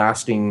cause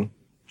lasting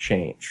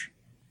change.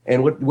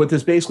 And what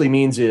this basically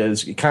means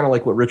is kind of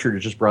like what Richard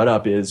just brought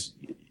up is,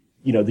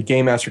 the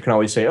game master can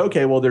always say,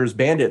 okay, well, there's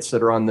bandits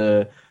that are on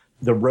the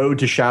road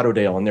to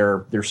Shadowdale, and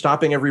they're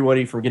stopping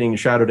everybody from getting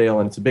to Shadowdale,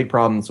 and it's a big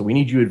problem, so we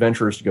need you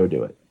adventurers to go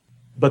do it.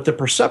 But the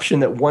perception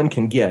that one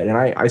can get, and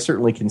I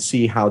certainly can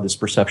see how this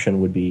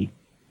perception would be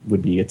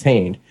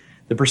attained,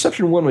 the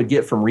perception one would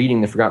get from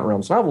reading the Forgotten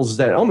Realms novels is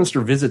that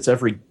Elminster visits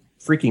every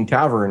freaking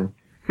tavern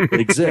that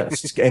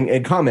exists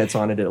and comments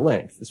on it at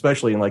length,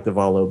 especially in like the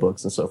Valo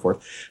books and so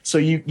forth. So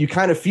you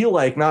kind of feel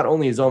like not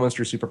only is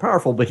Elminster super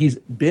powerful, but he's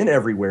been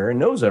everywhere and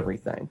knows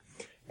everything.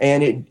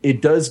 And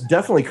it does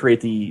definitely create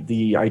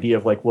the idea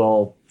of like,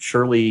 well,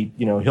 surely,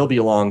 he'll be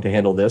along to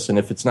handle this. And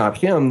if it's not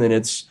him, then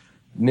it's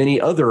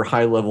many other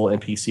high-level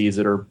NPCs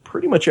that are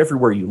pretty much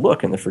everywhere you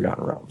look in the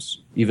Forgotten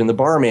Realms. Even the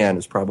barman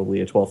is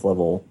probably a 12th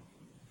level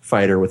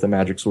fighter with a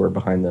magic sword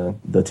behind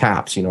the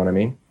taps, you know what I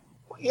mean?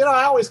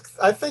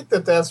 I think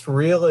that's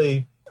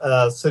really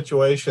a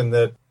situation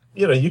that,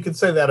 you could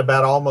say that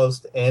about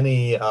almost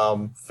any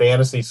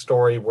fantasy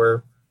story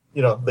where,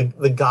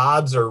 the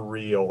gods are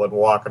real and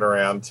walking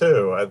around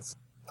too. It's,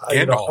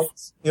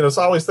 it's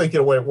always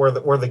thinking where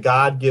the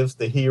god gives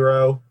the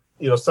hero,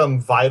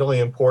 some vitally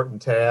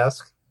important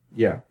task.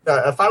 Yeah.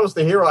 If I was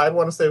the hero, I'd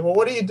want to say, well,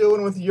 what are you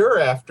doing with your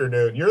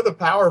afternoon? You're the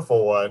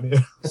powerful one.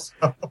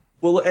 So.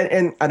 Well,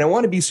 and I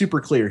want to be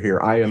super clear here.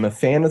 I am a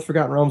fan of the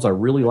Forgotten Realms. I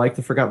really like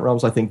the Forgotten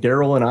Realms. I think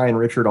Daryl and I and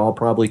Richard all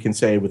probably can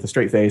say with a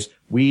straight face,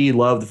 we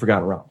love the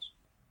Forgotten Realms.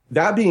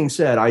 That being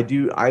said,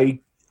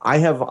 I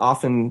have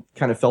often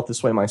kind of felt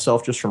this way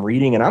myself just from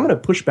reading, and I'm going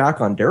to push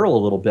back on Daryl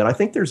a little bit. I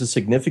think there's a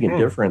significant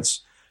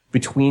difference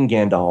between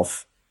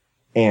Gandalf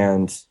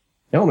and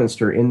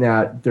Elminster, in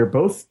that they're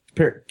both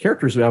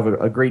characters who have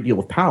a great deal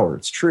of power.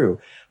 It's true.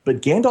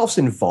 But Gandalf's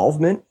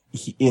involvement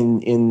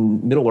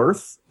in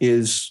Middle-earth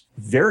is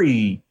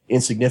very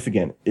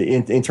insignificant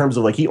in terms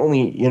of, like, he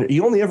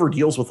only ever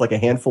deals with, like, a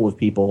handful of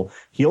people.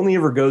 He only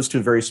ever goes to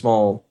a very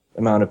small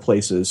amount of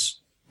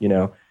places, you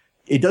know.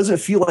 It doesn't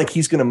feel like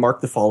he's going to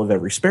mark the fall of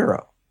every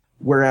sparrow.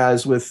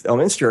 Whereas with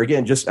Elminster,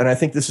 again, and I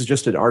think this is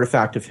just an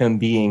artifact of him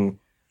being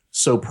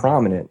so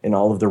prominent in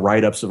all of the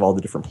write-ups of all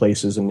the different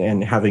places,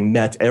 and having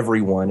met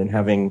everyone, and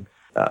having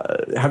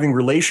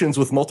relations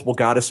with multiple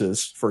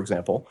goddesses, for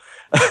example,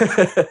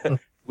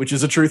 which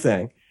is a true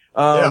thing.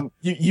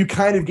 You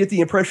kind of get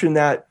the impression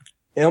that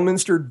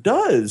Elminster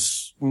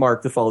does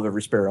mark the fall of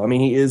every sparrow. I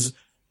mean, he is,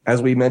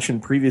 as we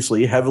mentioned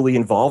previously, heavily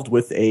involved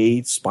with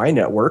a spy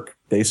network,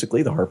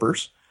 basically the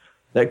Harpers,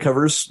 that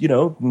covers, you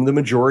know, the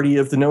majority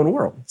of the known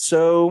world.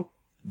 So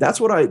that's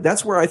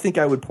where I think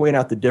I would point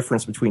out the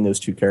difference between those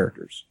two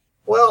characters.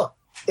 Well,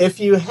 if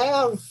you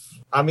have,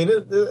 I mean,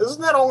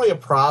 isn't that only a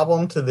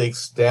problem to the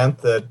extent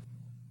that,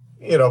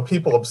 you know,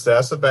 people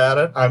obsess about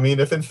it? I mean,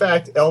 if in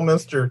fact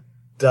Elminster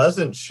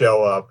doesn't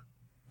show up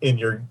in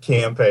your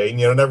campaign,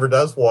 you know, never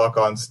does walk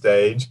on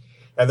stage,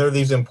 and there are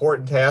these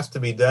important tasks to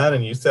be done,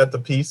 and you set the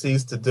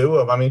PCs to do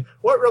them, I mean,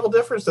 what real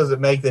difference does it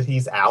make that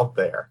he's out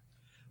there?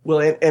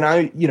 Well, and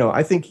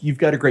I think you've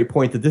got a great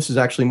point that this is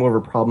actually more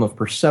of a problem of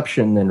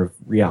perception than of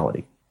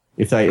reality,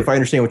 if I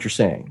understand what you're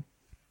saying.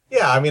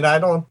 Yeah, I mean,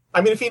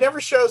 if he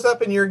never shows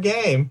up in your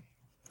game,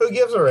 who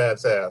gives a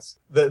rat's ass?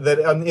 That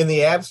in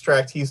the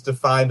abstract, he's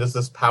defined as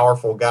this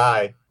powerful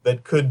guy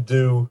that could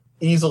do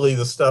easily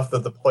the stuff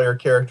that the player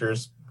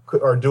characters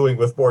are doing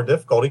with more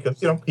difficulty,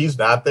 because, you know, he's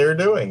not there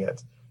doing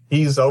it.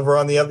 He's over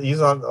on the other. He's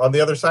on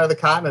the other side of the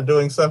continent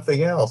doing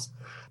something else.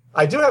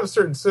 I do have a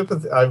certain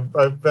sympathy. I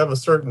have a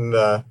certain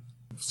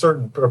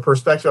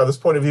perspective on this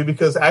point of view,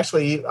 because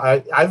actually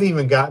I've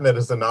even gotten it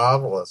as a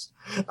novelist.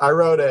 I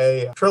wrote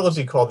a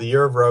trilogy called The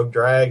Year of Rogue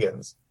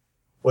Dragons,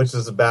 which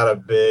is about a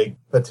big,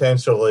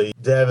 potentially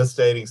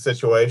devastating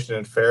situation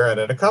in Faerun.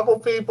 And a couple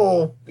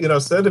people, you know,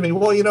 said to me,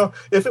 well, you know,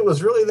 if it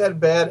was really that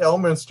bad,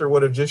 Elminster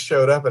would have just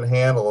showed up and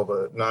handled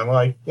it. And I'm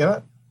like, you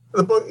know,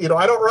 the book, you know,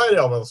 I don't write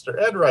Elminster.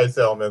 Ed writes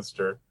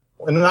Elminster.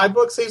 And in my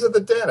books, he's at the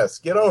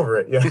dentist. Get over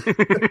it.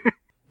 Yeah.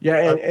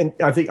 Yeah, and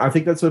I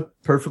think that's a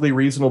perfectly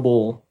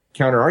reasonable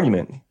counter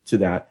argument to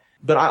that.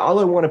 But all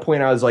I want to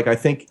point out is, like, I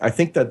think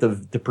that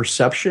the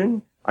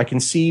perception, I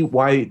can see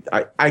why.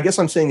 I guess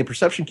I'm saying the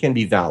perception can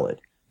be valid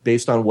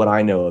based on what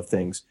I know of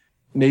things.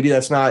 Maybe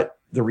that's not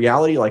the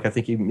reality. Like, I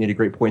think you made a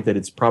great point that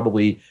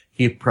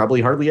he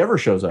probably hardly ever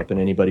shows up in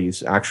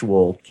anybody's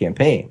actual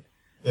campaign.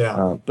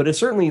 Yeah. But it's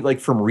certainly,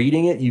 like, from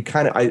reading it, you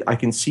kind of I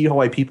can see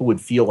why people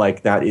would feel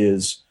like that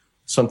is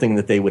something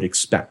that they would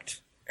expect.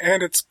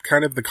 And it's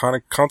kind of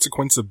the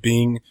consequence of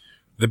being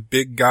the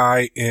big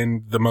guy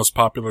in the most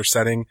popular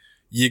setting.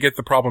 You get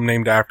the problem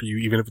named after you,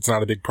 even if it's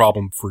not a big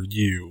problem for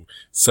you.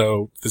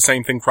 So the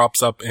same thing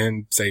crops up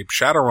in, say,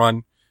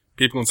 Shadowrun.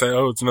 People can say,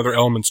 oh, it's another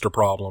Elminster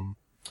problem.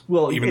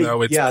 Well, even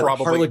though it's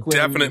probably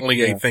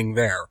definitely a thing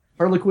there.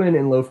 Harlequin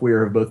and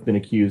Lothweir have both been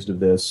accused of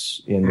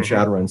this in the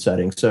Shadowrun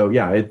setting. So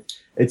yeah,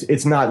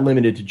 it's not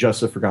limited to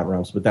just the Forgotten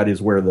Realms, but that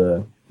is where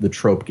the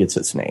trope gets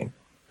its name.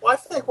 Well, I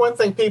think one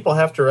thing people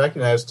have to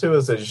recognize, too,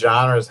 is that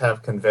genres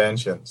have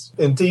conventions.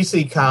 In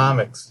DC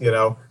Comics, you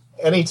know,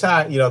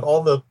 anytime, you know,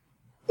 all the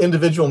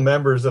individual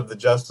members of the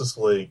Justice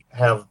League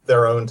have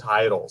their own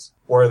titles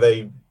where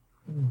they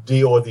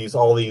deal with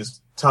all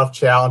these tough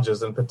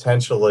challenges and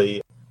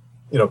potentially,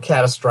 you know,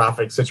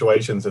 catastrophic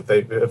situations if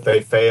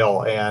they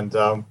fail. And,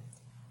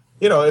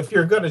 you know, if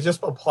you're going to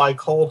just apply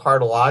cold,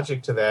 hard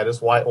logic to that, is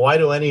why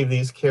do any of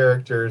these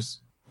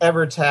characters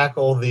ever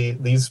tackle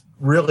these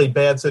really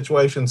bad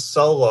situations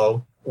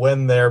solo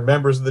when they're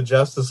members of the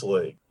Justice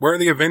League? Where are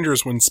the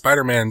Avengers when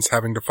Spider-Man's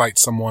having to fight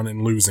someone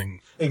and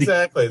losing?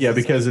 Exactly. Yeah,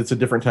 because it's a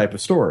different type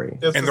of story.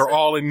 And they're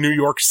all in New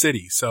York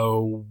City,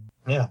 so...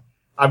 Yeah.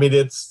 I mean,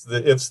 it's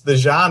the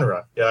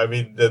genre. Yeah, I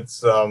mean,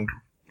 it's...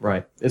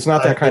 Right. It's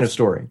not that kind of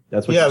story.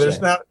 That's what you're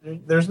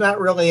saying. There's not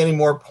really any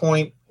more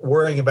point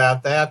worrying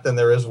about that than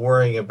there is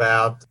worrying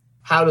about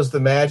how does the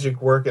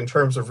magic work in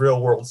terms of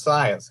real-world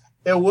science.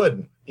 It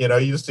wouldn't. You know,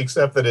 you just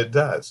accept that it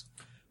does.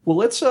 Well,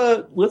 let's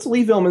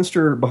leave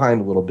Elminster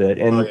behind a little bit,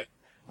 and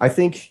I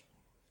think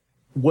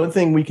one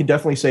thing we can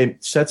definitely say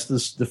sets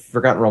the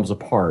Forgotten Realms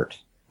apart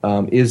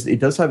is it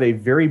does have a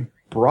very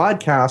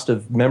broad cast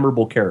of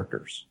memorable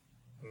characters.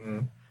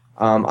 Mm-hmm.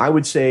 I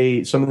would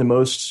say some of the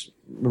most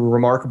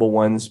remarkable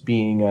ones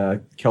being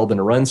Keldon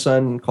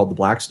Arunsun, called the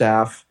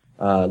Blackstaff,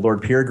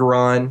 Lord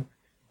Pirgaron,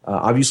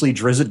 obviously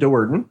Drizzt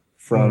Do'Urden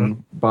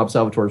from Bob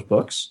Salvatore's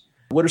books.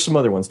 What are some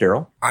other ones,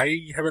 Daryl?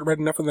 I haven't read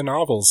enough of the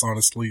novels,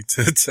 honestly,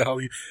 to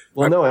tell you.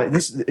 Well,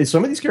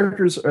 some of these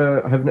characters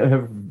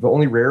have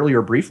only rarely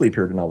or briefly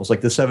appeared in novels, like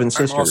the Seven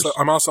Sisters.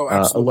 I'm also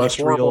absolutely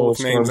horrible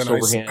with names, and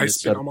Silverhand, I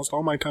spend almost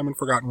all my time in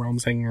Forgotten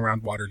Realms hanging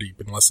around Waterdeep,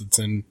 unless it's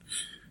in...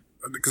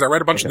 Because I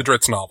read a bunch of the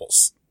Drizzt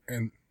novels.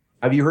 And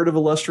have you heard of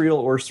Illustrial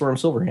or Storm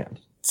Silverhand?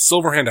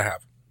 Silverhand I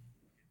have.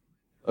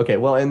 Okay,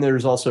 well, and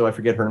there's also, I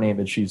forget her name,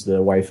 but she's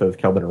the wife of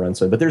Kelvin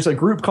Arensa. But there's a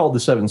group called the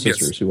Seven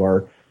Sisters who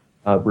are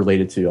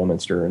related to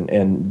Elminster,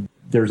 and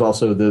there's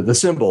also the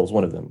Symbols,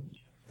 one of them.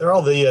 They're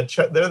all they're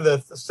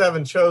the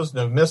seven chosen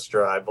of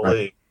Mystra, I believe.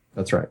 Right.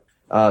 That's right.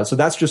 So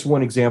that's just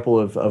one example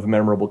of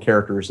memorable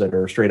characters that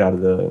are straight out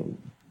of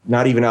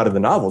not even out of the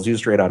novels, just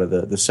straight out of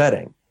the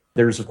setting.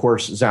 There's, of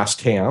course,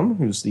 Zastam,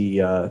 who's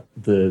the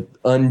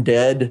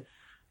undead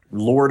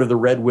Lord of the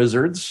Red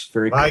Wizards.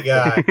 My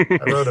guy. I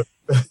wrote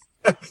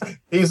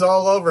he's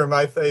all over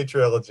my Thay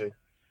trilogy.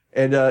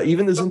 And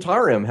even the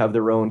Zentarim have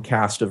their own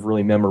cast of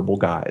really memorable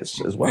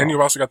guys as well. And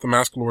you've also got the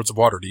Masked Lords of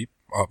Waterdeep,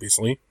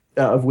 obviously.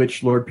 Of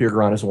which Lord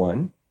Pirgron is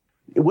one.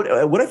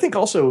 What I think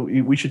also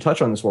we should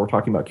touch on this while we're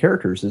talking about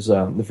characters is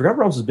the Forgotten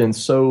Realms has been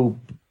so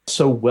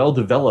well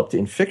developed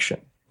in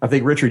fiction. I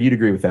think, Richard, you'd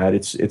agree with that.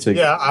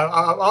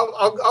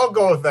 I'll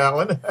go with that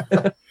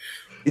one.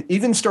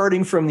 Even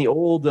starting from the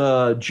old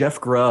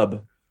Jeff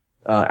Grubb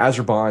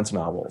Azure Bonds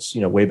novels,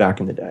 way back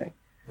in the day.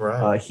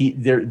 Right.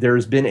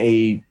 There's been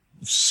a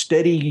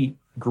steady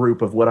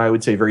group of what I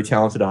would say very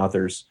talented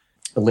authors.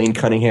 Elaine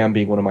Cunningham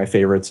being one of my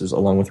favorites,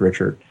 along with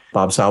Richard.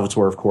 Bob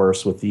Salvatore, of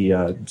course, with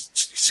the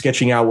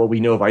sketching out what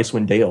we know of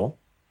Icewind Dale.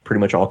 Pretty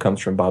much all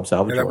comes from Bob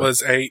Salvatore. And that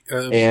was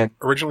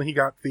originally he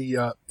got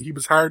he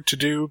was hired to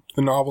do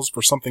the novels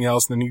for something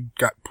else, and then he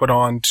got put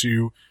on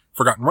to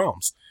Forgotten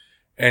Realms.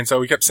 And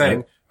so he kept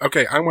saying,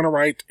 okay, I want to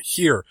write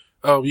here.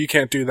 Oh, you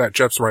can't do that.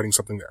 Jeff's writing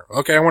something there.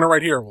 Okay, I want to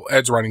write here. Well,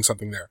 Ed's writing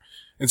something there.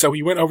 And so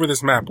he went over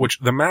this map, which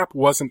the map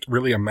wasn't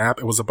really a map.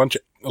 It was a bunch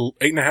of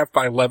 8.5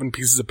 by 11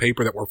 pieces of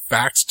paper that were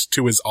faxed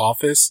to his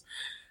office.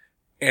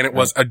 And it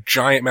was a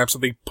giant map. So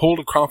they pulled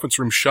a conference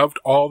room, shoved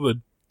all the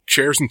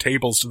chairs and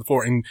tables to the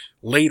floor, and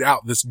laid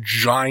out this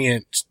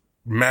giant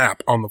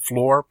map on the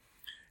floor.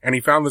 And he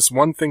found this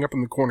one thing up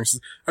in the corner. He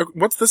says,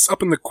 what's this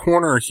up in the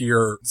corner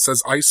here? It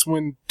says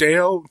Icewind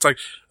Dale. It's like,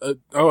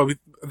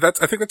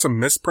 I think that's a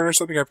misprint or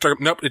something. I have to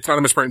nope, it's not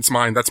a misprint. It's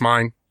mine. That's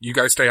mine. You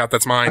guys stay out.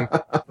 That's mine.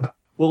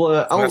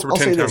 Well, I'll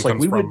say this: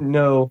 we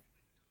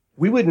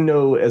wouldn't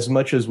know as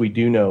much as we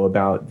do know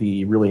about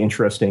the really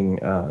interesting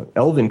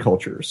elven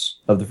cultures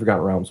of the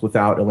Forgotten Realms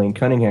without Elaine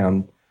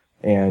Cunningham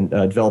and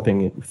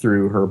developing it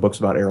through her books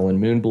about Erlen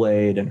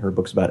Moonblade and her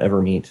books about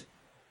Evermeet,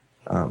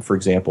 for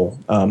example.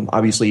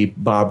 Obviously,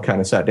 Bob kind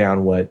of sat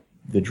down what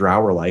the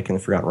Drow were like in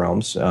the Forgotten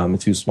Realms,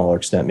 to a smaller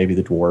extent, maybe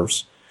the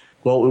dwarves.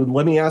 Well,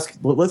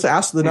 let's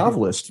ask the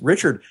novelist.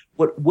 Richard,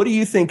 what do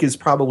you think is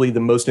probably the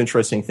most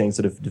interesting things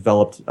that have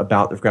developed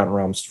about the Forgotten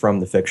Realms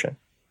from the fiction?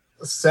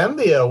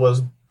 Sembia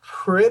was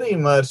pretty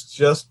much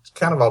just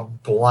kind of a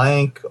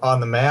blank on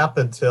the map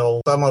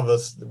until some of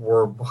us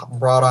were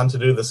brought on to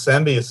do the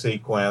Sembia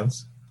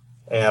sequence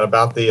and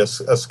about the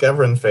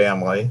Askevrin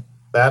family.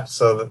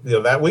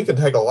 That we could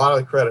take a lot of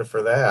the credit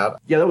for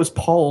that. Yeah, that was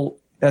Paul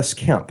S.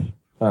 Kemp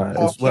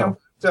as well. Kemp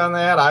on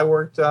that. I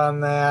worked on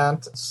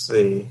that. Let's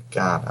see.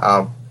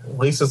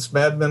 Lisa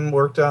Smedman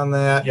worked on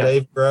that. Yeah.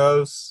 Dave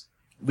Gross.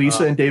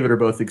 Lisa and David are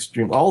both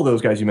extreme. All of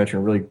those guys you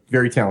mentioned are really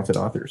very talented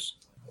authors.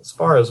 As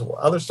far as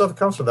other stuff that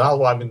comes from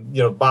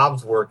that,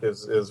 Bob's work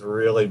is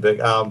really big.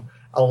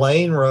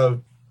 Elaine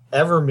wrote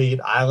Evermeet,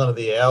 Island of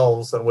the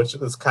Elves, and which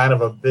is kind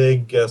of a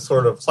big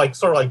sort of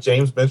like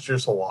James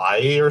Minster's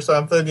Hawaii or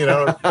something,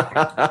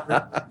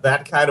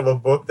 that kind of a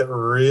book that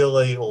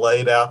really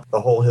laid out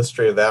the whole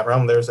history of that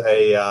realm. There's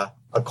a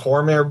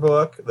Cormyr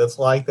book that's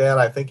like that.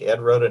 I think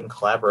Ed wrote it in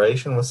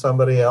collaboration with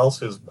somebody else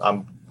who's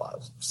I'm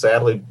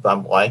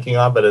blanking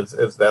on, but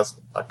that's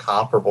a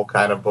comparable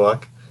kind of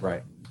book.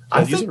 Right.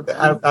 I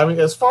mean,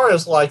 as far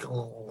as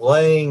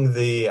laying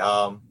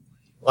down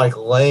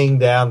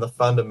the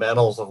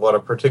fundamentals of what a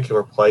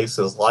particular place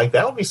is like,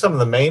 that would be some of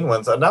the main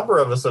ones. A number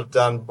of us have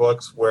done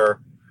books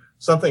where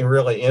something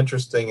really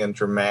interesting and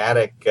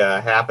dramatic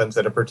happens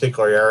in a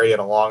particular area,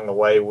 and along the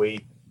way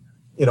we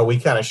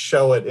kind of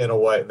show it in a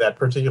way, that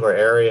particular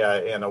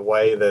area in a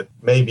way that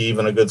maybe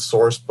even a good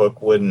source book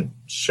wouldn't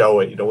show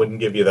it. Wouldn't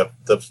give you the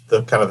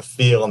kind of the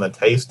feel and the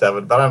taste of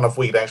it. But I don't know if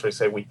we could actually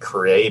say we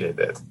created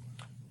it.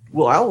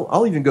 Well,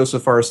 I'll even go so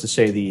far as to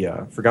say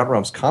the Forgotten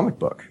Realms comic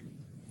book.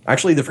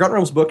 Actually, the Forgotten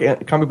Realms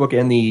comic book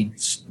and the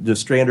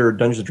standard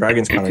Dungeons and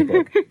Dragons comic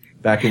book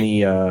back in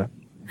the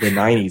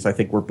 90s, I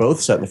think, were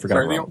both set in the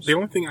Forgotten Realms. The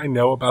only thing I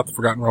know about the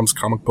Forgotten Realms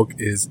comic book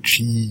is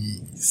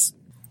cheese.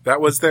 That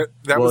was their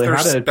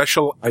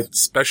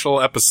special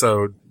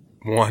episode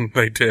one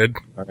they did.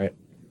 All right.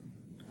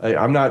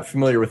 I'm not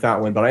familiar with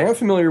that one, but I am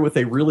familiar with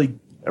a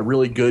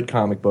really good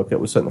comic book that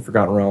was set in the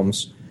Forgotten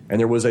Realms. And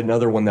there was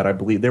another one that I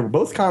believe they were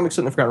both comics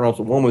set in the Forgotten Realms,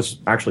 but one was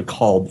actually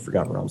called the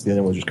Forgotten Realms. The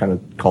other one was just kind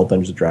of called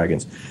Dungeons and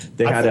Dragons.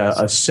 They had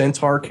a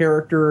centaur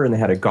character and they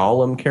had a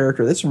golem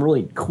character. There's some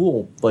really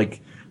cool,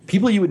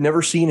 people you would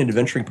never see in an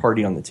adventuring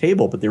party on the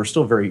table, but they were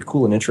still very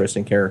cool and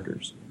interesting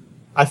characters.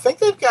 I think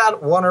they've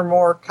got one or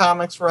more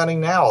comics running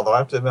now, although I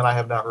have to admit I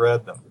have not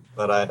read them.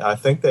 But I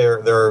think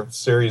there are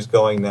series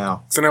going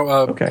now. So now,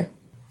 okay.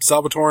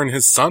 Salvatore and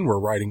his son were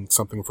writing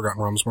something in Forgotten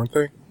Realms, weren't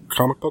they?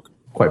 Comic book?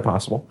 Quite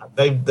possible.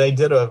 They've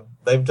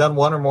done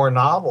one or more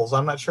novels.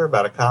 I'm not sure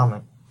about a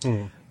comic.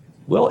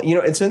 Well,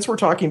 and since we're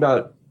talking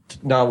about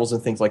novels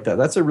and things like that,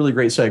 that's a really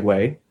great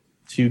segue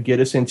to get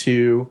us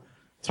into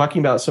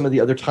talking about some of the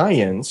other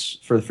tie-ins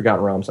for the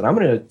Forgotten Realms. And I'm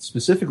going to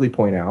specifically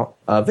point out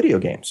video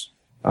games.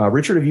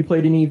 Richard, have you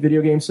played any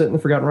video games set in the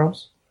Forgotten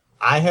Realms?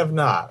 I have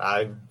not.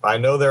 I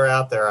know they're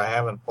out there. I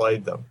haven't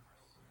played them.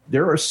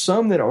 There are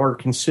some that are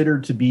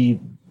considered to be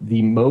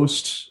the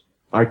most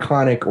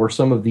iconic or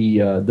some of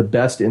the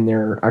best in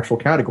their actual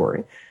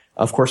category.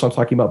 Of course, I'm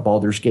talking about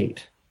Baldur's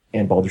Gate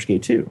and Baldur's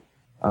Gate 2.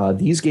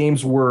 These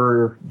games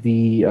were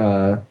the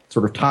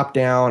sort of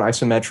top-down,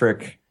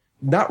 isometric,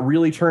 not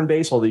really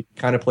turn-based, although you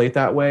kind of play it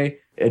that way,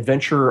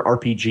 adventure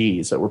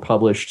RPGs that were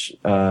published,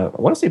 I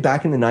want to say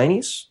back in the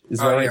 90s. Is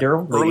that right,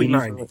 Daryl? Early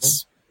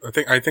 90s.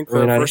 I think the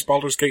first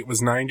Baldur's Gate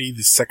was 90,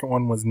 the second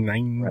one was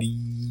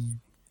 92,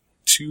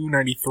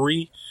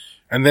 93,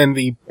 and then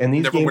the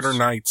Neverwinter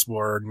Nights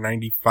were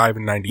 95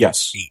 and 98,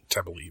 yes.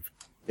 I believe.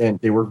 And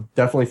they were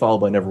definitely followed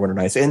by Neverwinter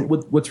Nights. And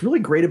what's really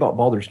great about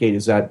Baldur's Gate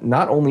is that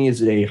not only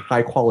is it a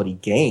high-quality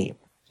game,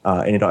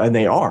 and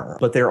they are,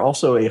 but they're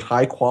also a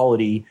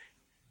high-quality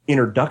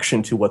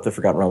introduction to what the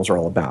Forgotten Realms are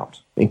all about.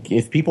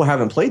 If people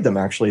haven't played them,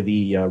 actually,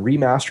 the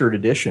remastered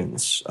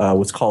editions,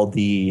 what's called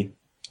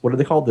what are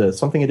they called? The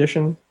something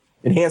edition?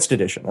 Enhanced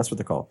edition. That's what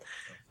they're called.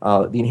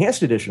 The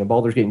enhanced edition of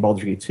Baldur's Gate and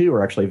Baldur's Gate 2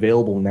 are actually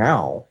available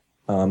now,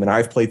 and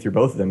I've played through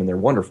both of them, and they're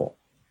wonderful.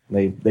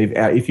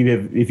 If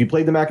you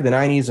played them back in the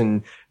 90s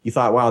and you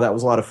thought, wow, that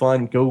was a lot of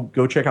fun,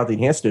 go check out the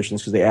enhanced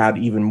editions because they add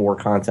even more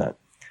content.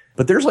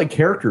 But there's like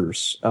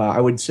characters.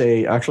 I would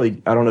say,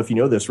 actually, I don't know if you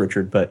know this,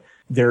 Richard, but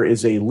there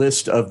is a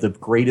list of the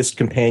greatest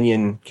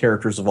companion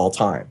characters of all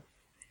time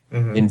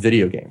in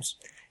video games.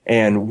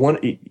 And one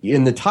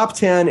in the top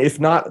 10, if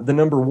not the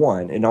number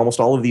one in almost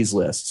all of these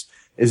lists,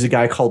 is a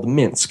guy called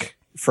Minsk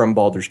from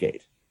Baldur's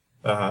Gate.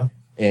 Uh-huh.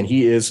 And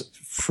he is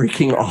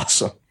freaking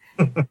awesome.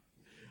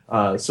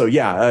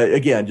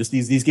 Again, just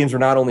these games are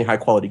not only high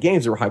quality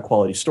games, they were high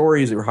quality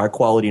stories, they were high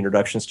quality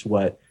introductions to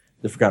what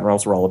the Forgotten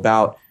Realms were all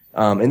about.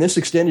 And this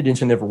extended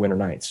into Neverwinter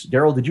Nights.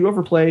 Daryl, did you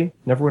ever play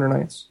Neverwinter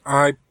Nights?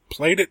 I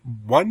played it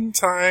one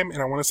time,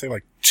 and I want to say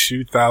like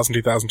 2000,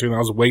 2002, and that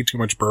was way too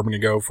much bourbon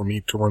ago for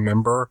me to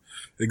remember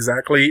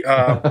exactly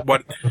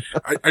what.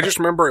 I just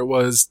remember it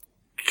was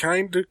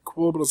kind of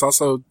cool, but it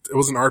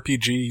was an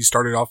RPG. You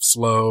started off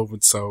slow,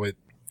 and so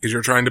because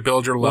you're trying to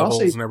build your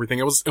levels and everything.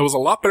 It was a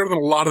lot better than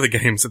a lot of the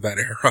games at that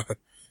era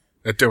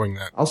at doing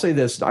that. I'll say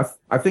this.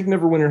 I think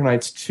Neverwinter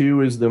Nights 2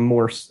 is the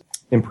more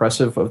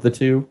impressive of the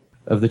two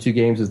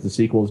games. As the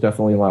sequel is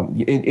definitely a lot.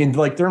 In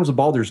like terms of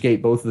Baldur's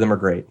Gate, both of them are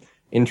great.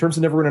 In terms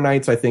of Neverwinter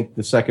Nights, I think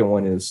the second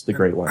one is the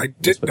great one. I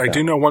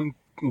do know one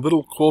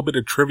little cool bit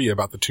of trivia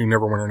about the two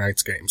Neverwinter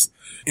Nights games.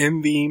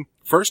 In the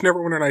first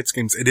Neverwinter Nights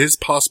games, it is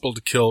possible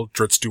to kill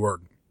Drizzt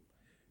Do'Urden.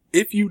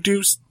 If you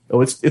do... Oh,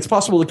 it's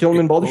possible to kill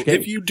him in Baldur's Gate?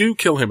 If you do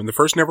kill him in the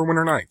first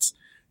Neverwinter Nights,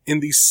 in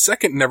the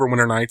second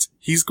Neverwinter Nights,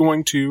 he's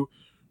going to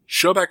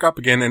show back up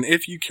again, and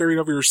if you carried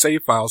over your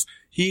save files,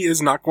 he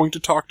is not going to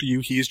talk to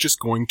you, he is just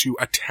going to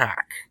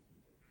attack.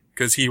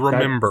 Because he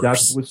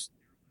remembers.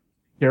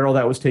 Daryl,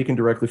 that was taken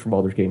directly from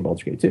Baldur's Gate and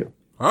Baldur's Gate 2.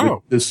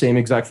 Oh. The same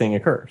exact thing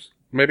occurs.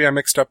 Maybe I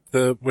mixed up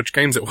which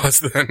games it was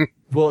then.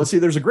 Well, see,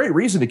 there's a great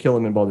reason to kill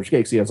him in Baldur's Gate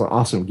because he has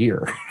awesome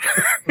gear.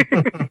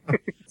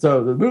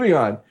 So, moving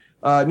on.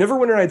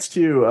 Neverwinter Nights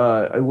 2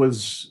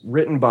 was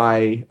written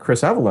by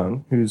Chris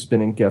Avellone, who's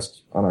been a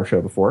guest on our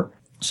show before.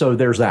 So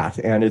there's that.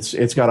 And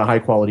it's got a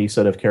high-quality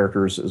set of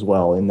characters as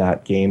well in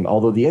that game.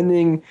 Although the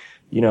ending,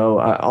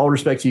 all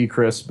respect to you,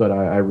 Chris, but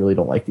I really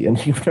don't like the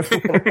ending of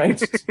Neverwinter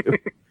Nights 2.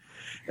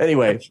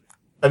 Anyway.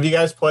 Have you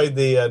guys played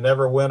the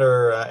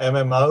Neverwinter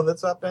MMO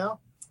that's up now?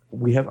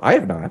 I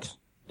have not.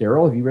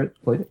 Daryl, have you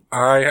played it?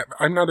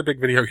 I'm not a big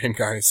video game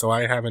guy, so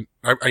I haven't.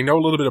 I know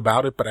a little bit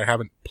about it, but I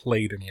haven't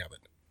played any of it.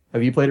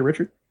 Have you played it,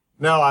 Richard?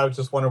 No, I was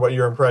just wondering what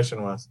your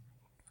impression was.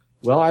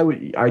 Well,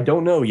 I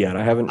don't know yet.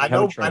 I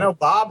know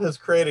Bob has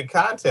created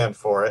content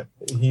for it.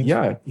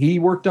 He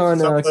worked on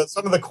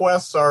some of the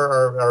quests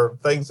are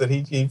things that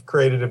he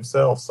created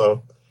himself.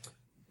 So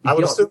I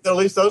would assume that at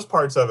least those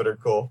parts of it are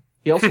cool.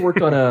 He also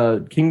worked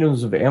on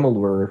Kingdoms of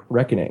Amalur: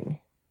 Reckoning,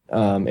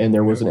 and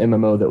there was an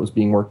MMO that was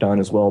being worked on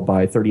as well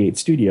by 38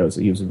 Studios.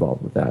 That he was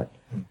involved with that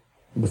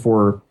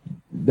before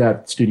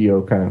that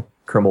studio kind of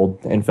crumbled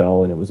and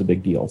fell, and it was a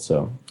big deal.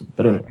 So,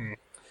 but anyway,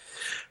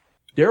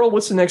 Daryl,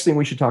 what's the next thing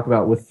we should talk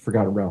about with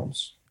Forgotten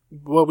Realms?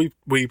 Well,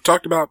 we've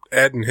talked about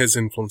Ed and his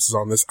influences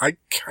on this. I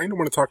kind of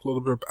want to talk a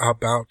little bit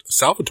about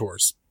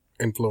Salvatore's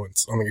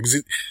influence on the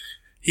game.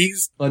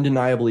 He's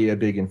undeniably a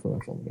big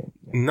influence on the game.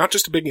 Yeah. Not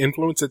just a big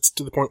influence, it's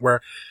to the point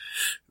where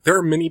there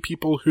are many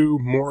people who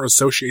more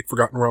associate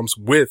Forgotten Realms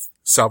with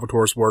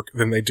Salvatore's work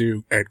than they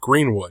do Ed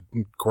Greenwood.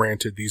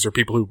 Granted, these are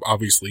people who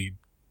obviously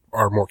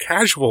are more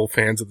casual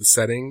fans of the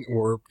setting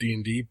or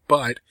D&D,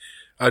 but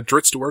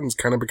Drizzt Do'Urden's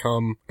kind of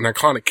become an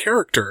iconic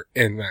character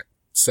in that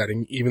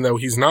setting, even though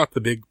he's not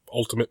the big,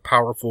 ultimate,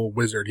 powerful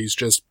wizard. He's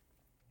just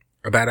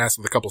a badass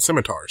with a couple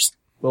scimitars.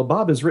 Well,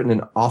 Bob has written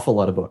an awful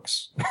lot of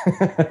books.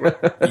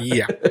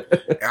 Yeah.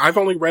 I've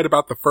only read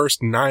about the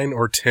first 9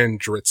 or 10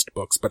 Drizzt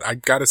books, but I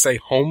gotta say,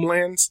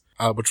 Homelands,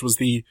 which was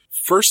the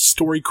first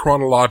story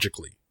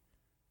chronologically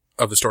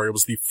of the story. It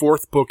was the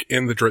fourth book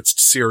in the Drizzt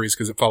series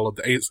because it followed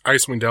the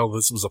Icewind Dale.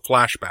 This was a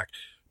flashback,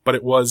 but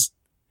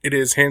it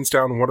is hands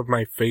down one of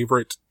my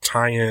favorite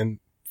tie-in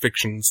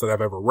fictions that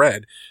I've ever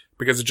read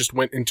because it just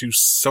went into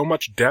so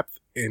much depth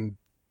in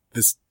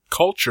this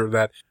culture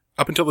that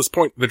up until this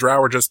point, the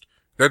Drow are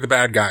they're the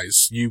bad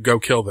guys. You go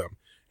kill them.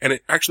 And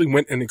it actually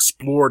went and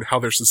explored how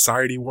their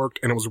society worked,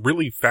 and it was a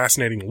really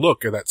fascinating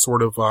look at that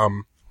sort of,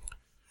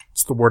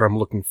 what's the word I'm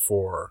looking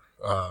for?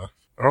 I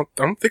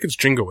don't think it's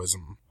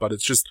jingoism, but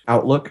it's just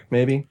outlook,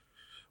 maybe.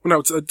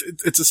 Well, no,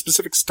 it's a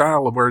specific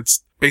style of where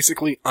it's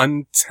basically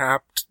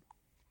untapped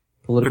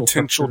political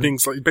potential structure.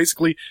 things, like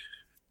basically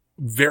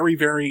very,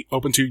 very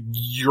open to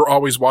you're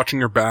always watching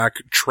your back,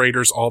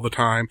 traitors all the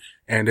time,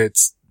 and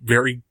it's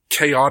very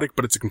chaotic,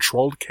 but it's a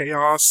controlled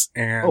chaos.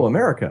 And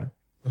America.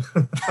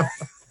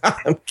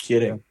 I'm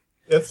kidding.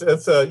 It's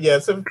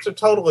a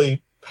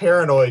totally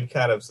paranoid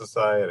kind of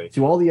society.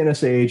 To all the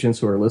NSA agents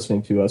who are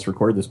listening to us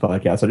record this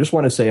podcast, I just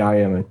want to say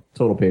I am a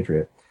total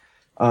patriot.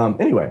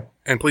 Anyway.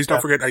 And please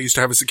don't forget, I used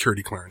to have a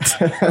security clearance.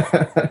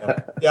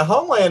 Yeah,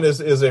 Homeland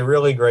is a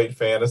really great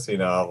fantasy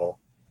novel.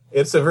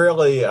 It's a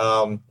really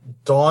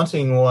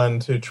daunting one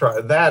to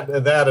try. That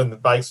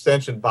and by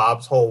extension,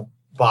 Bob's whole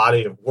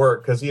body of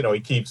work, because he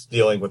keeps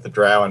dealing with the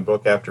Drow in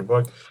book after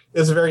book,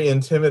 is a very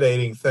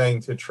intimidating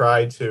thing to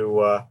try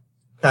to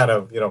kind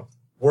of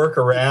work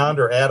around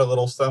or add a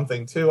little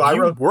something to.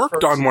 You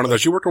worked on one of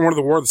those. You worked on one of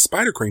the War of the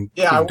Spider Queen.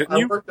 Yeah, didn't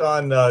you?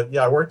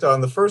 I worked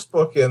on the first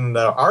book in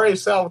R.A.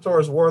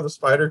 Salvatore's War of the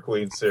Spider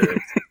Queen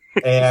series,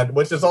 and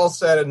which is all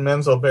set in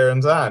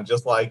Menzoberranzan,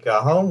 just like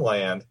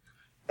Homeland.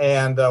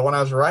 And when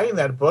I was writing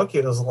that book,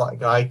 it was like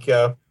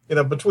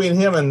between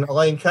him and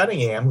Elaine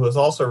Cunningham, who has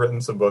also written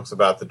some books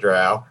about the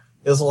Drow,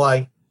 is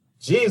like,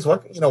 geez,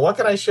 what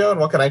can I show and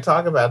what can I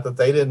talk about that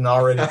they didn't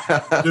already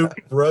do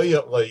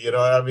brilliantly?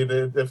 I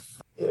mean,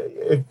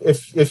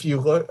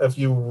 if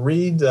you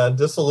read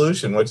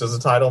Dissolution, which is the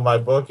title of my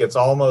book, it's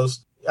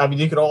almost, I mean,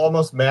 you could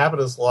almost map it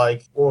as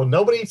like, well,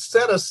 nobody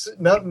said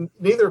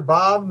neither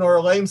Bob nor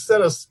Elaine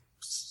said a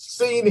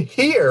scene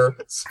here,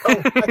 so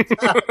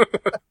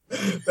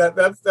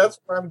that's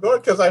where I'm going,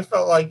 because I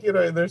felt like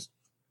there's.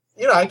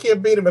 I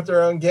can't beat them at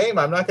their own game.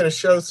 I'm not going to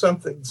show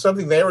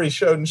something they already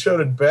showed and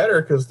showed it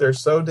better because they're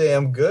so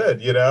damn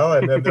good,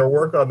 and then their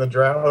work on the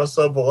Drow is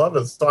so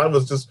beloved. So I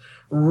was just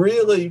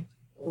really,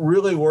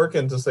 really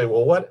working to say,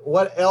 well,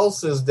 what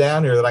else is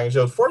down here that I can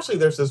show? Fortunately,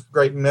 there's this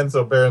great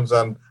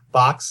Menzoberranzan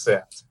box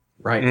set,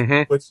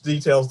 right, which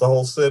details the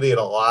whole city in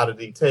a lot of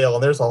detail,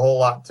 and there's a whole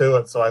lot to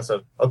it. So I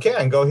said, okay, I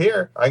can go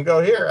here, I can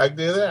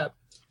do that,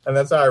 and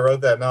that's how I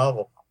wrote that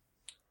novel.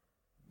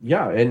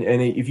 Yeah, and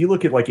if you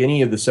look at like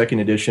any of the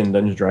second edition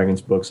Dungeons &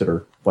 Dragons books that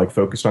are like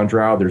focused on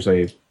Drow, there's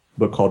a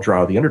book called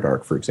Drow the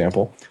Underdark, for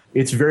example.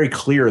 It's very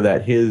clear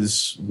that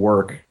his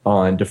work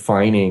on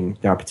defining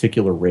that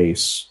particular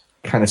race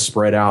kind of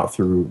spread out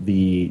through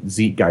the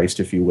zeitgeist,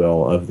 if you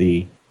will, of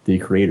the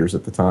creators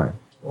at the time.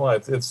 Well,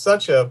 it's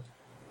such a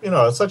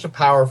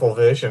powerful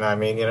vision. I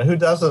mean, who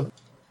doesn't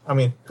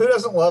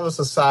love a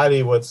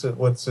society which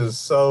is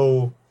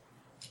so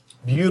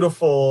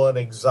beautiful and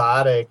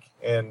exotic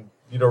and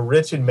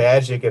rich in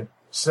magic and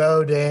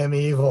so damn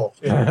evil.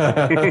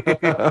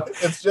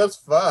 It's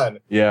just fun.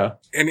 Yeah.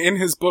 And in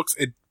his books,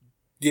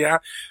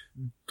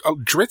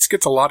 Drizzt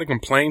gets a lot of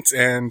complaints,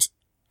 and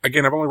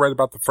again, I've only read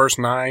about the first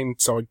 9,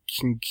 so I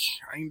can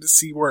kind of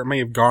see where it may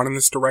have gone in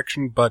this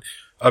direction, but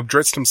of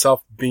Drizzt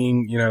himself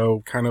being,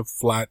 kind of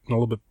flat and a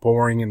little bit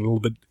boring and a little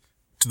bit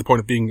to the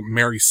point of being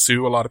Mary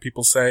Sue, a lot of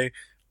people say.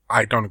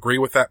 I don't agree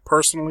with that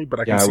personally, but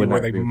I can see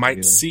where they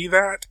might see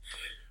that.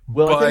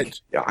 Well,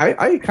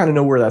 I kind of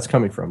know where that's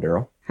coming from,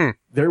 Daryl.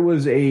 There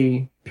was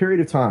a period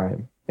of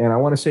time, and I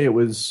want to say it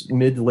was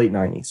mid to late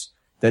 90s,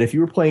 that if you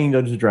were playing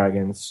Dungeons &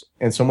 Dragons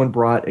and someone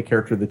brought a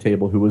character to the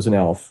table who was an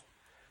elf,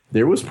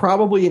 there was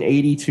probably an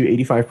 80 to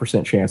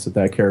 85% chance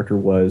that character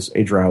was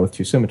a drow with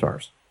 2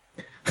 scimitars.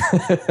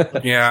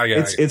 Yeah.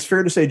 It's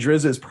fair to say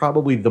Drizzt is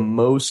probably the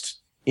most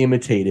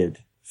imitated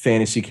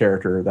fantasy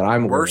character that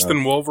I'm aware of. Worse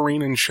than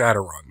Wolverine and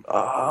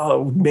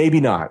Shadowrun.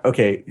 Maybe not.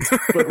 Okay,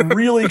 but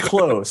really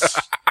close.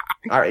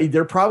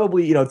 They're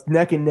probably,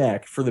 neck and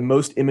neck for the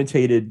most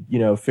imitated,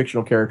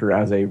 fictional character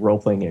as a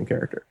role-playing game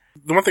character.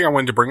 The one thing I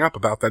wanted to bring up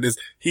about that is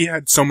he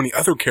had so many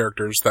other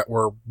characters that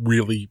were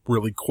really,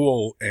 really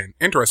cool and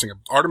interesting.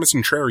 Artemis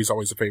Entreri is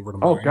always a favorite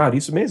of mine. Oh, God,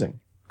 he's amazing.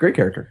 Great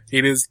character.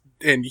 It is,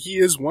 and he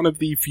is one of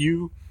the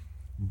few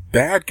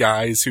bad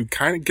guys who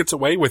kind of gets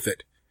away with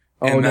it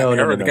in that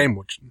era of the game.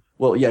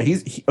 Well, yeah,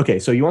 okay,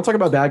 so you want to talk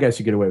about bad guys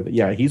who get away with it.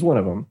 Yeah, he's one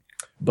of them.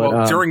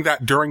 But during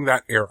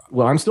that era.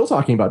 Well, I'm still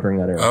talking about during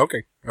that era.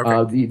 Okay.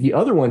 The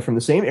other one from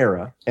the same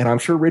era, and I'm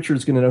sure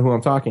Richard's going to know who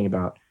I'm talking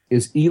about,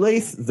 is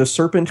Elaith the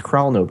Serpent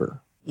Kralnober.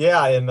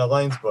 Yeah, in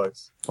Elaine's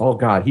books. Oh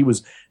God,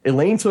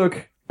 Elaine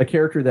took a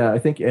character that I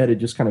think Ed had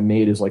just kind of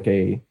made as like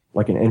an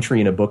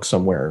entry in a book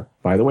somewhere.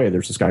 By the way,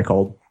 there's this guy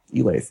called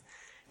Elaith,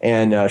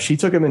 and she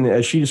took him, and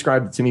as she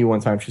described it to me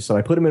one time, she said,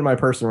 "I put him in my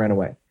purse and ran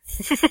away."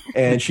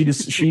 And she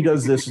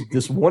does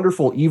this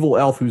wonderful evil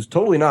elf who's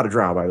totally not a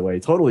drow, by the way,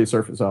 totally a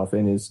surface elf,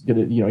 and is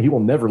gonna, he will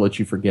never let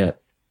you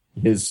forget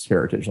his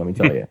heritage, let me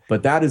tell you.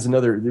 But that is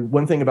another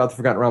one thing about the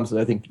Forgotten Realms that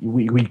I think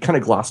we kind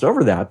of glossed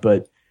over that,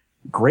 but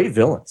great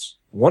villains,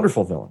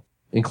 wonderful villain,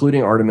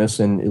 including Artemis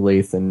and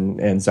Elaith and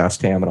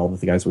Zastam and all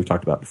the guys we've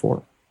talked about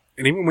before.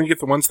 And even when you get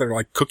the ones that are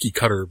like cookie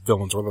cutter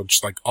villains, or they're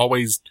just like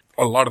always,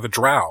 a lot of the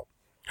drow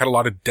had a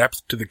lot of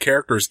depth to the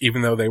characters,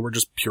 even though they were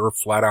just pure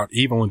flat out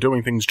evil and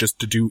doing things just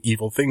to do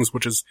evil things,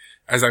 which is,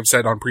 as I've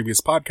said on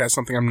previous podcasts,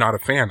 something I'm not a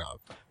fan of.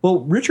 Well,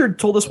 Richard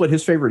told us what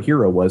his favorite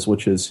hero was,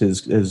 which is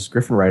his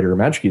Griffin Rider,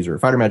 Magic User,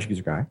 Fighter Magic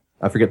User guy.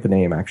 I forget the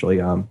name, actually.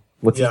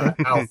 What's his name?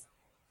 Alf.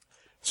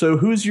 So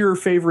who's your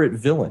favorite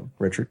villain,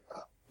 Richard?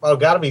 Oh,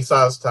 gotta be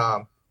Saz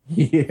Tom.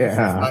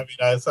 Yeah. I mean,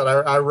 I said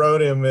I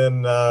wrote him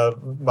in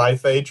my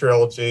Fae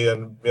trilogy,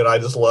 and I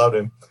just loved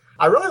him.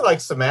 I really like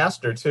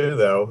Samaster too,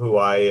 though, who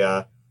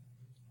I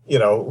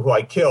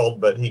killed,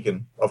 but he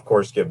can, of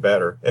course, get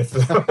better if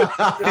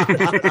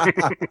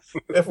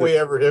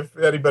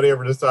anybody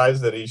ever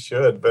decides that he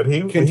should. But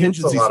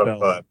he's a lot of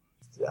fun.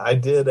 I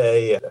did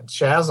a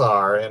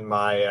Chazar in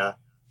my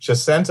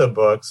Chesenta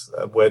books,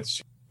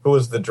 who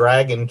was the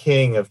Dragon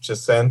King of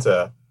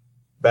Chesenta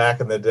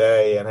back in the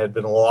day and had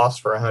been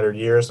lost for 100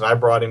 years, and I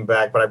brought him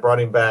back, but I brought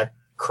him back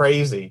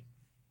crazy.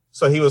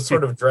 So he was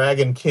sort of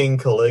Dragon King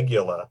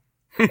Caligula.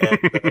 And,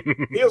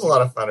 he was a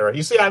lot of fun to write.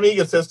 You see, I'm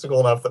egotistical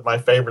enough that my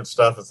favorite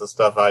stuff is the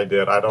stuff I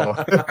did. I don't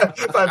know.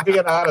 If I'm being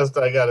honest,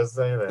 I got to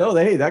say that. No,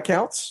 hey, that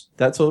counts.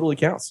 That totally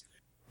counts.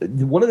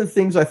 One of the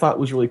things I thought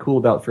was really cool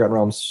about Forgotten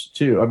Realms,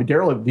 too. I mean,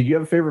 Daryl, did you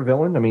have a favorite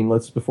villain? I mean,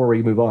 before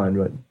we move on.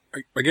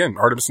 But again,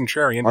 Artemis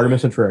Entreri.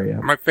 Artemis Entreri, yeah.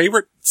 My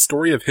favorite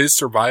story of his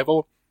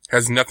survival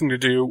has nothing to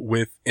do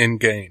with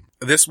in-game.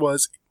 This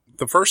was,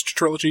 the first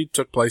trilogy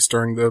took place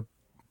during the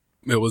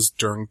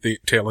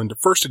tail end of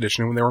first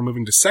edition. When they were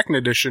moving to second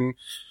edition,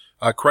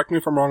 correct me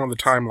if I'm wrong on the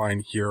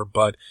timeline here,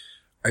 but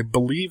I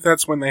believe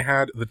that's when they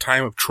had the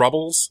Time of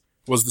Troubles,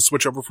 was the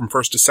switch over from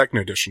first to second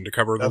edition to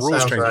cover the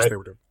rules changes they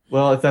were doing.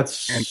 Well,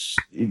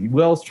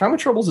 Time of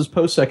Troubles is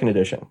post second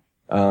edition.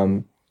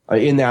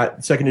 In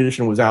that second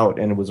edition was out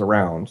and it was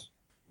around.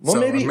 Well, so,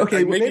 maybe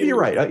you're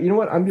right. You know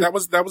what? That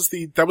was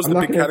the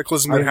big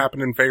cataclysm that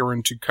happened in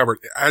Faerun to cover it.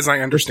 As I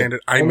understand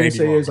it, I may be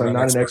wrong. I'm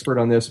not an expert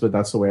on this, but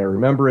that's the way I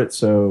remember it.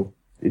 So,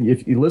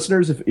 if you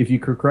listeners, if you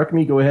could correct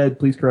me, go ahead.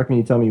 Please correct me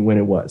and tell me when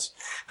it was.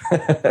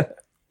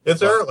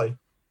 It's early.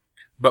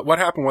 But what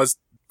happened was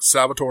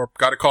Salvatore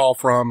got a call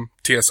from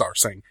TSR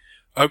saying,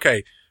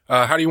 "Okay,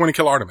 how do you want to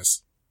kill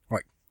Artemis?" I'm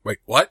like, wait,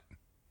 what?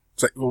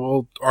 It's like,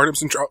 well,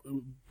 Artemis and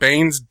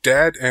Bane's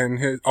dead,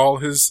 and all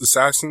his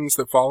assassins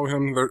that follow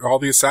him, all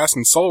the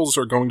assassin souls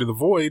are going to the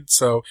void,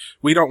 so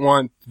we don't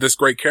want this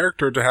great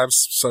character to have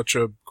such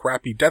a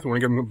crappy death. We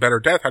want to give him a better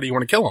death. How do you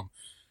want to kill him?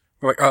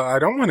 I'm like, I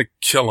don't want to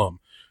kill him.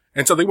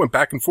 And so they went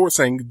back and forth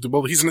saying,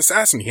 well, he's an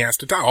assassin. He has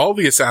to die. All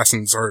the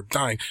assassins are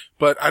dying,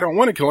 but I don't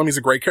want to kill him. He's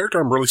a great character.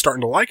 I'm really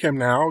starting to like him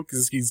now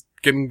because he's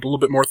getting a little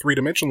bit more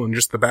three-dimensional than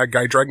just the bad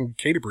guy dragging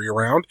Canterbury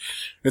around.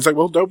 And it's like,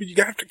 well, Dobie,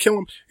 you have to kill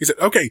him. He said,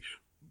 okay,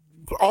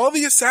 all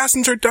the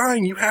assassins are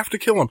dying. You have to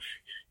kill him.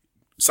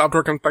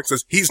 Salvatore comes back and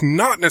says, he's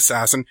not an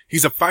assassin.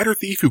 He's a fighter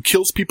thief who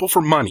kills people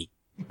for money.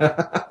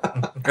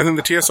 And then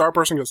the TSR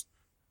person goes,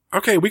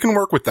 okay, we can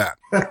work with that.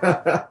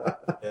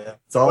 Yeah.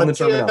 It's all in the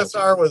terminology.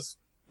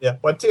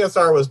 What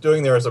TSR was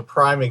doing there is a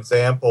prime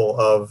example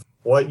of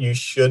what you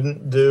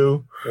shouldn't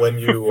do when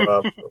you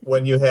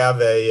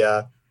have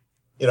a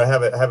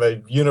have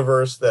a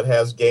universe that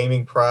has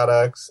gaming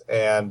products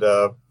and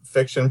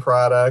fiction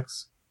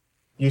products.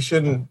 You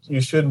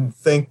shouldn't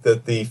think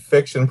that the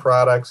fiction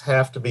products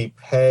have to be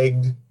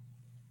pegged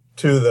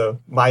to the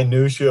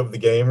minutia of the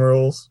game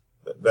rules.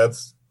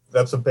 That's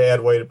a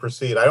bad way to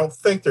proceed. I don't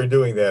think they're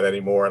doing that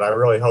anymore, and I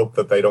really hope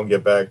that they don't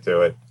get back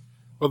to it.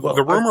 Well,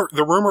 the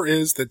rumor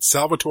is that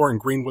Salvatore and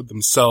Greenwood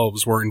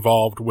themselves were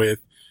involved with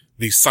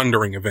the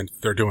Sundering event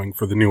that they're doing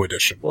for the new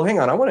edition. Well, hang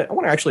on. I want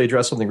to actually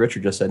address something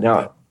Richard just said.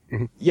 Now,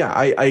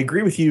 I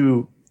agree with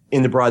you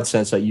in the broad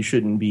sense that you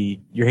shouldn't be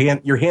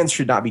your hands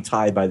should not be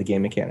tied by the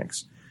game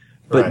mechanics.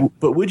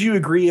 But would you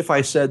agree if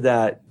I said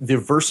that the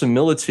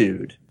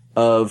verisimilitude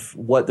of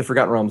what the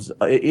Forgotten Realms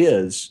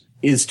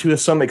is to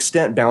some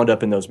extent bound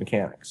up in those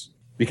mechanics?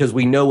 Because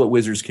we know what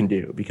wizards can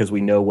do, because we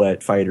know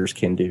what fighters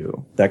can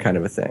do, that kind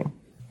of a thing.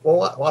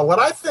 Well, what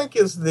I think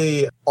is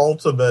the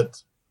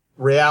ultimate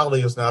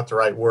reality is not the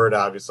right word,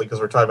 obviously, because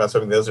we're talking about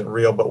something that isn't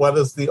real, but what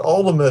is the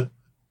ultimate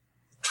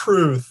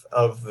truth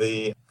of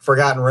the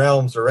Forgotten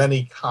Realms or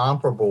any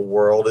comparable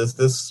world is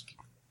this,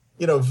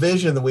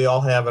 vision that we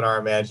all have in our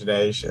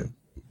imagination.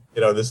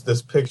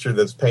 This picture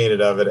that's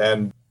painted of it.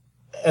 And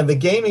the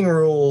gaming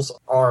rules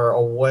are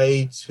a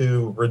way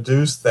to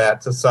reduce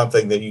that to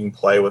something that you can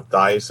play with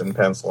dice and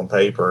pencil and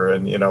paper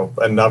and,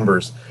 and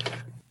numbers.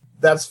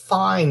 That's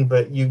fine,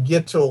 but you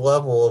get to a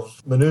level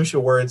of minutia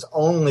where it's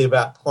only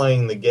about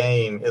playing the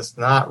game. It's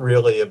not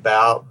really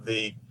about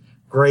the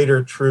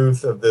greater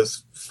truth of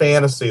this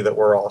fantasy that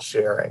we're all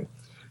sharing.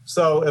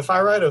 So if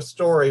I write a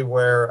story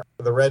where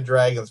the red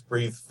dragons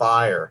breathe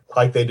fire,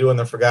 like they do in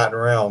the Forgotten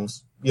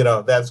Realms,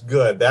 that's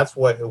good. That's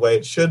the way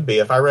it should be.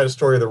 If I read a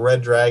story of the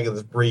red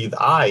dragons breathe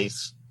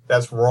ice,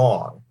 that's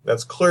wrong.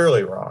 That's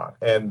clearly wrong.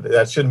 And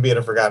that shouldn't be in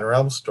a Forgotten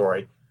Realms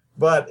story.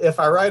 But if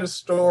I write a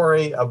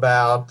story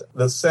about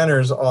that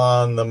centers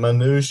on the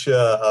minutia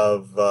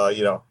of,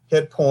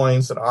 hit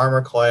points and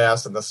armor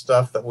class and the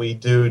stuff that we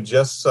do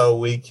just so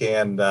we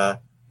can, like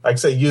I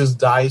say, use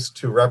dice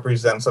to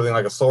represent something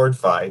like a sword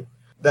fight,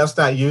 that's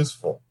not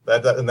useful.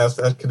 That's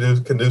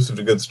conducive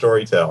to good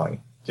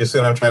storytelling. Do you see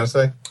what I'm trying to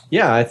say?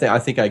 Yeah, I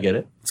think I get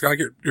it. It's like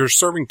you're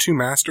serving two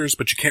masters,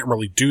 but you can't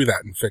really do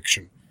that in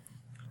fiction.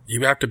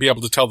 You have to be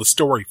able to tell the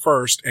story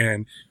first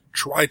and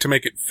try to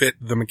make it fit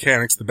the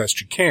mechanics the best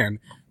you can,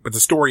 but the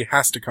story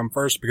has to come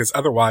first, because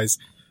otherwise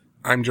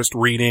I'm just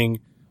reading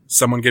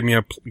someone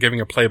giving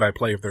a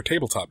play-by-play of their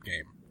tabletop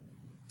game.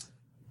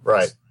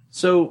 Right.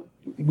 So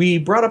we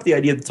brought up the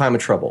idea of the Time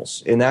of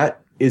Troubles, and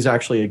that is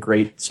actually a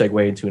great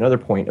segue into another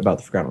point about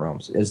the Forgotten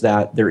Realms, is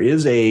that there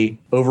is a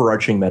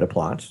overarching meta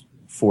plot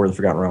for the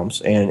Forgotten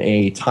Realms and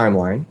a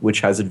timeline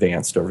which has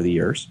advanced over the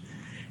years.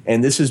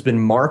 And this has been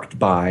marked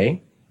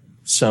by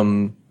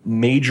some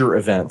major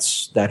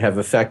events that have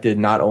affected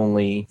not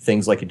only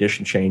things like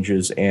edition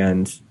changes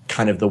and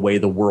kind of the way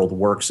the world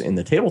works in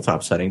the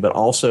tabletop setting, but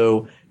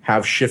also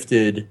have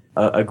shifted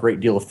a great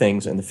deal of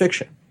things in the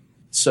fiction.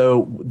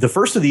 So the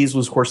first of these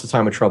was, of course, the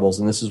Time of Troubles,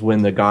 and this is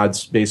when the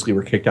gods basically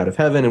were kicked out of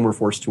heaven and were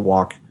forced to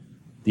walk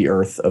the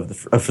earth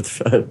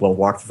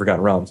walk the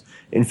Forgotten Realms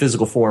in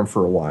physical form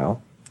for a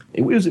while.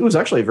 It was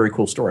actually a very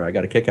cool story. I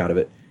got a kick out of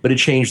it, but it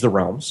changed the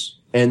realms.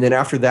 And then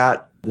after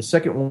that, the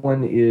second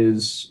one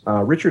is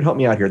Richard, help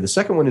me out here. The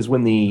second one is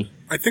when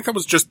I think that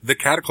was just the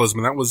Cataclysm,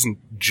 and that wasn't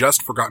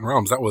just Forgotten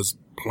Realms. That was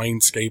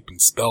Planescape and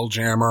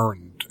Spelljammer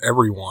and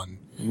everyone.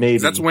 Maybe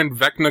that's when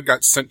Vecna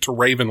got sent to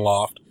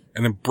Ravenloft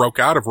and then broke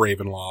out of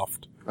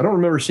Ravenloft. I don't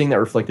remember seeing that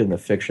reflected in the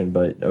fiction,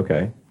 but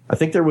okay. I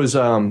think there was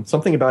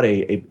something about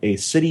a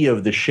city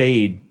of the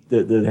shade,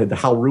 the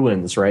Hal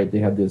ruins, right? They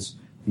had these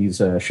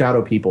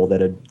shadow people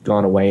that had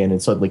gone away and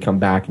had suddenly come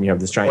back, and you have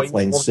this giant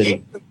flame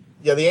city.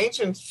 The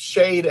ancient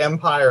Shade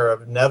Empire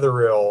of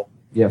Netheril.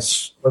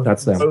 Yes,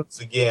 that's them.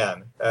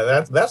 Again,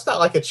 that's not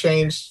like a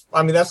change.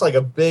 I mean, that's like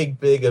a big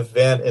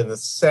event in the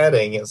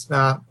setting. It's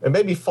not. It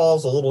maybe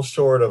falls a little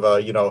short of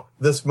a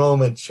this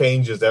moment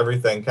changes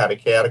everything kind of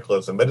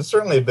cataclysm, but it's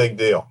certainly a big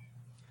deal.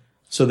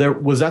 So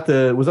was that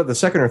the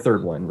second or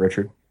third one,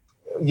 Richard?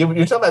 You're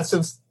talking about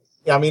since.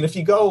 I mean, if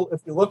you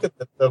look at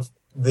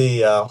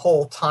the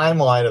whole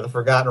timeline of the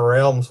Forgotten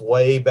Realms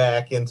way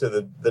back into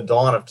the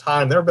dawn of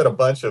time, there have been a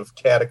bunch of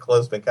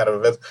cataclysmic kind of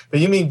events.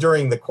 But you mean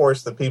during the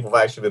course that people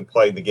have actually been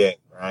playing the game,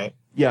 right?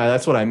 Yeah,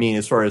 that's what I mean.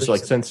 As far as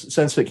like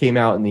since it came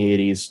out in the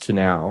 80s to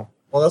now.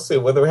 Well, let's see.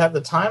 Whether we have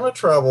the Time of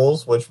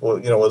Troubles, which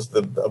was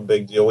a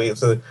big deal.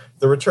 So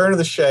the Return of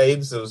the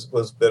Shades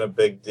was been a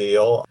big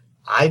deal.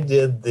 I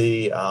did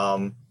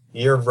the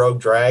Year of Rogue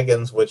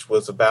Dragons, which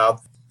was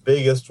about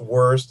biggest,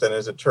 worst, and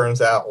as it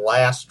turns out,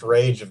 last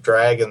rage of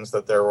dragons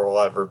that there will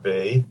ever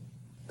be.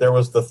 There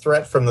was the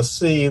Threat from the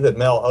Sea that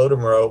Mel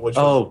Odom wrote, which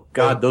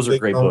those are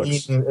great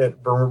books.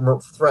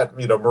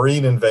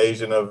 Marine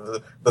invasion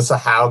of the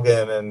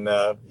Sahaugen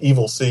and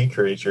evil sea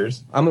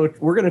creatures. We're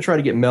going to try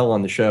to get Mel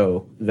on the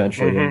show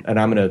eventually,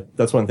 and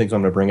that's one of the things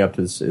I'm going to bring up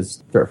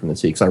is Threat from the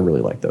Sea, because I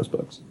really like those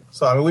books.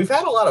 So I mean, we've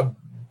had a lot of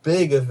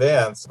big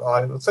events.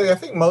 I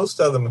think most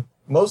of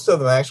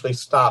them actually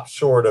stopped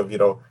short of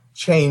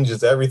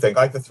changes everything.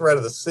 Like the Threat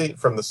of the Sea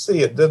from the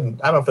Sea, it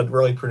didn't. I don't know if it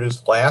really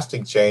produced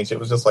lasting change. It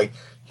was just like,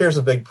 here's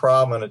a big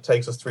problem, and it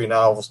takes us 3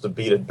 novels to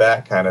beat it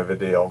back, kind of a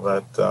deal.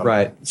 But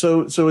right.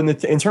 So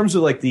in terms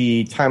of like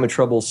the Time of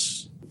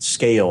Troubles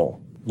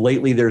scale,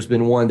 lately there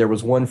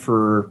was one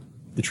for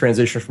the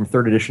transition from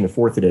 3rd edition to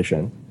 4th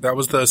edition. That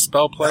was the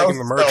Spell Plague and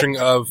the merging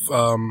of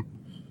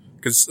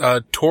because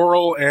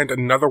Toril and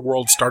Another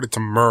World started to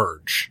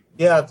merge.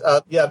 Yeah,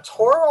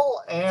 Toril,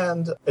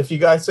 and if you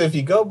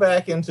go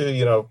back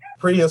into,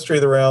 prehistory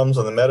of the realms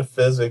and the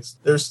metaphysics,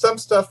 there's some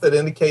stuff that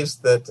indicates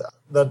that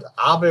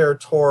Aber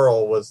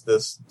Toril was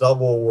this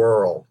double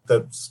world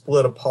that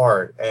split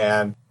apart,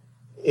 and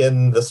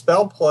in the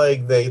Spell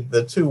Plague,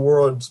 the two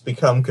worlds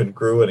become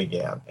congruent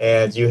again,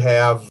 and you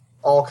have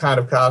all kind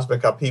of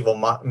cosmic upheaval.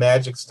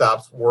 Magic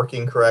stops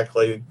working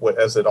correctly,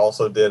 as it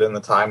also did in the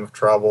Time of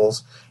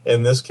Troubles.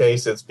 In this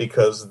case, it's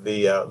because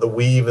the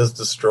weave is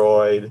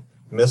destroyed.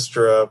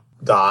 Mistra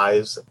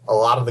dies. A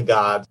lot of the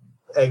gods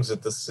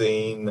exit the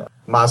scene.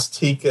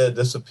 Maztica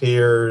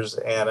disappears,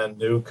 and a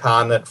new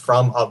continent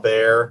from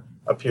Aber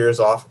appears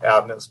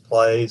out in its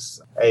place.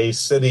 A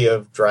city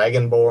of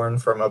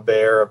Dragonborn from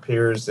Aber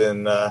appears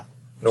in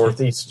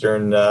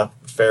northeastern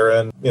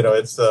Farron.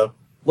 It's then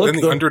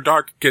the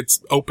Underdark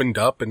gets opened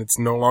up, and it's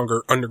no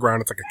longer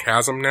underground. It's like a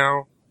chasm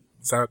now.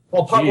 Is that?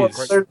 Well,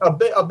 there's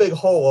a big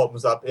hole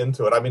opens up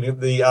into it. I mean,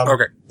 the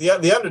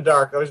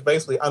Underdark, which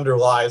basically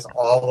underlies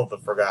all of the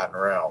Forgotten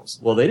Realms.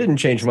 Well, they didn't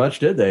change much,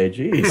 did they?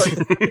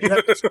 Jeez. You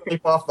have to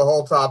scrape off the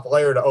whole top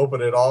layer to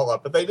open it all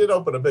up, but they did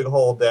open a big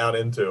hole down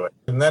into it.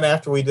 And then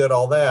after we did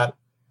all that,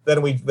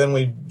 then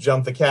we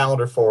jumped the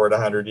calendar forward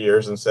 100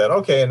 years and said,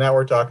 okay, and now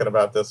we're talking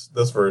about this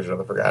version of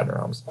the Forgotten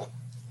Realms.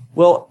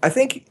 Well, I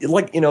think,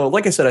 like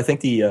I said, I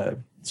think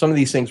some of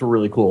these things were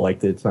really cool. Like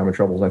the Time of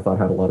Troubles, I thought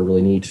had a lot of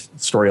really neat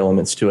story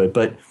elements to it.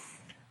 But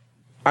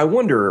I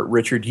wonder,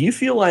 Richard, do you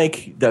feel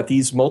like that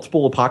these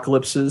multiple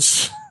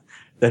apocalypses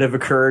that have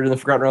occurred in the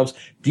Forgotten Realms,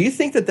 do you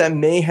think that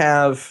may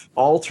have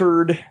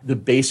altered the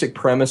basic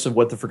premise of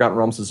what the Forgotten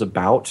Realms is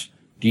about?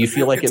 Do you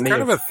feel like it's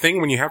kind of a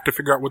thing when you have to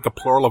figure out what the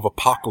plural of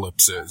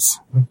apocalypse is?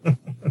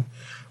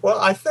 Well,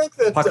 I think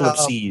that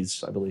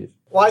apocalypses, I believe.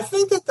 Well, I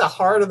think that the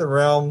heart of the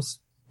realms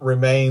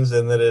remains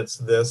in that it's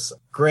this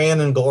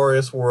grand and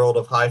glorious world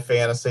of high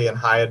fantasy and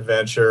high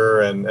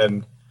adventure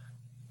and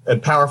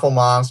powerful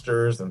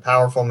monsters and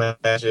powerful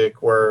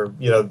magic where,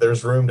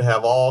 there's room to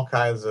have all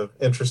kinds of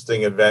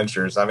interesting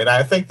adventures. I mean,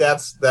 I think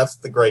that's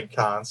the great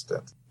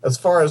constant. As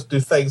far as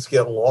do things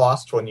get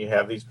lost when you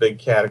have these big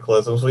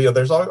cataclysms,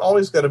 there's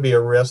always going to be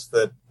a risk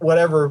that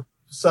whatever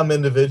some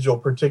individual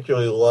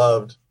particularly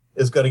loved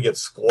is going to get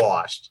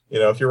squashed.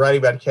 If you're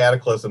writing about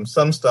cataclysm,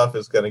 some stuff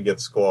is going to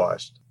get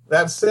squashed.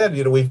 That said,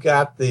 we've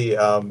got the,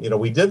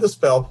 we did the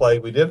Spell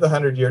Plague, we did the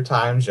 100-Year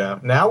Time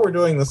Jump. Now we're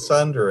doing the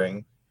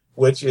Sundering,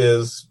 which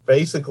is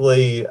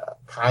basically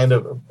kind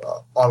of,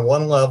 on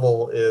one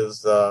level,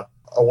 is a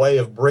way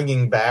of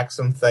bringing back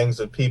some things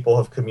that people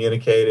have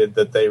communicated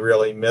that they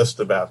really missed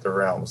about the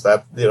realms.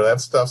 That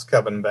stuff's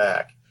coming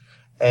back.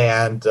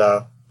 And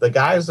the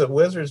guys at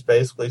Wizards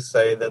basically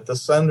say that the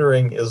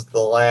Sundering is the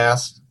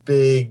last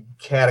big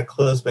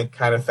cataclysmic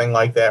kind of thing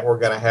like that we're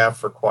going to have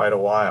for quite a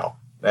while.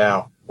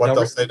 Now, what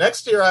they'll say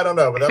next year, I don't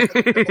know. But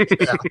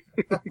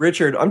that's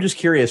Richard, I'm just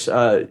curious.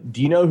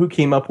 Do you know who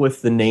came up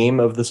with the name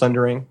of the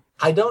Sundering?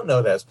 I don't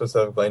know that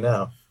specifically,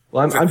 no.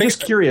 Well, I'm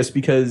just curious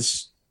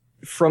because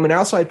from an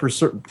outside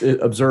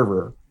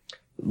observer,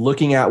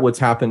 looking at what's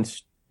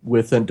happened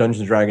with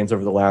Dungeons & Dragons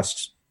over the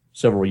last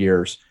several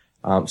years,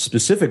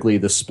 specifically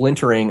the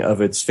splintering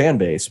of its fan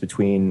base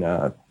between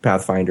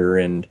Pathfinder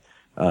and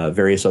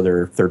various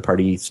other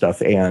third-party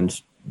stuff and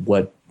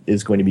what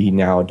is going to be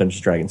now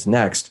Dungeons & Dragons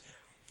Next,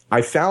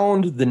 I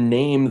found the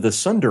name The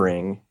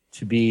Sundering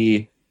to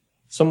be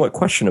somewhat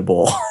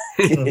questionable,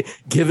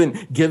 given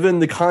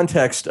the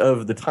context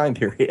of the time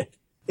period.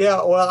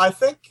 Yeah, well, I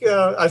think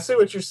I see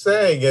what you're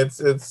saying.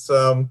 It's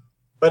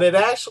but it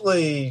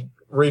actually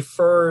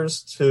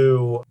refers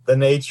to the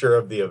nature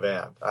of the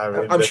event. I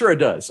mean, I'm sure it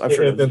does. I'm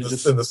sure in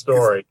the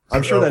story.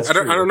 I'm sure that's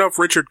true. I don't know if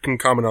Richard can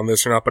comment on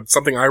this or not, but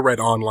something I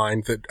read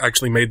online that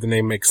actually made the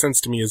name make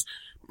sense to me is,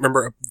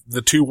 remember,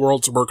 the two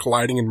worlds were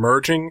colliding and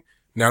merging.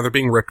 Now they're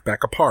being ripped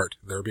back apart.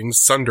 They're being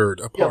sundered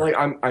apart. Yeah,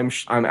 like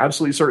I'm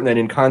absolutely certain that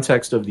in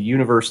context of the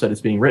universe that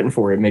it's being written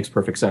for, it makes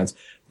perfect sense.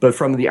 But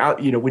from the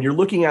out, when you're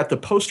looking at the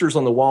posters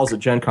on the walls at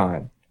Gen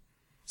Con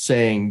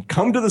saying,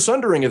 "Come to the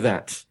Sundering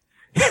event,"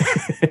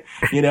 and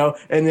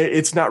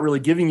it's not really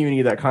giving you any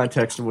of that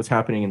context of what's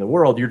happening in the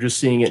world. You're just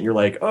seeing it and you're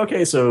like,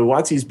 okay, so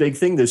WotC's big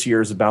thing this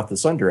year is about the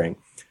Sundering.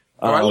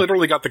 I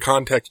literally got the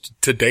context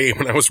today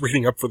when I was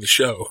reading up for the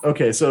show.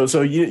 Okay, so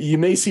you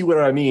may see what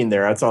I mean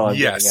there. That's all I'm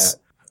getting at.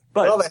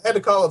 But, well, they had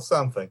to call it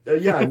something.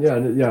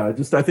 Yeah.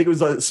 Just I think it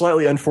was a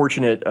slightly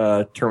unfortunate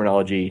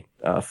terminology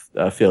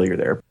failure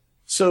there.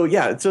 So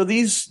yeah, so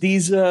these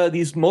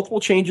multiple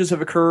changes have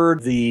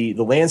occurred. The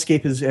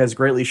landscape has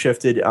greatly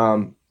shifted.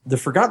 The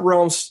Forgotten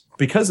Realms,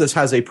 because this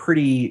has a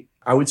pretty,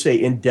 I would say,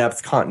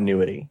 in-depth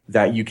continuity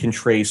that you can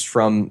trace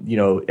from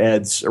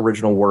Ed's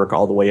original work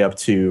all the way up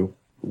to.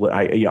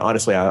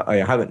 Honestly, I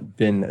haven't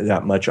been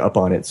that much up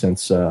on it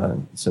since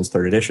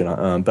third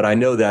edition, but I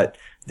know that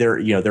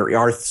there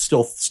are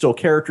still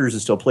characters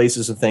and still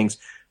places and things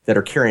that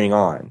are carrying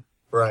on.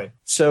 Right.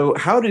 So,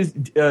 how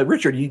did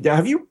Richard?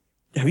 Have you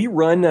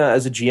run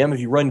as a GM? Have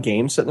you run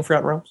games set in the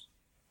Forgotten Realms?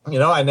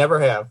 I never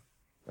have.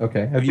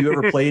 Okay. Have you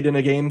ever played in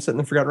a game set in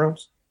the Forgotten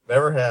Realms?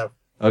 Never have.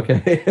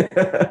 Okay.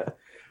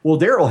 Well,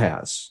 Daryl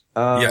has.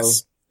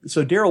 Yes.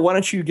 So, Daryl, why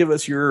don't you give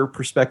us your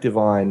perspective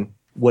on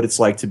what it's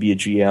like to be a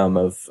GM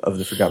of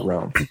the Forgotten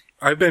Realm?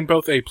 I've been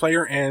both a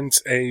player and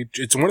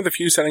it's one of the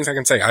few settings I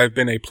can say I've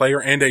been a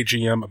player and a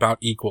GM about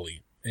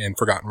equally in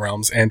Forgotten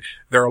Realms, and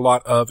there are a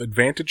lot of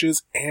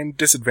advantages and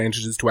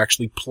disadvantages to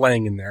actually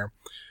playing in there.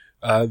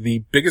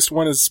 The biggest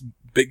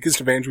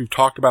advantage we've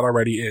talked about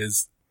already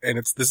is, and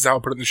this is how I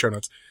put it in the show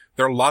notes,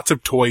 there are lots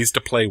of toys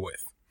to play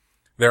with.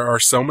 There are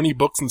so many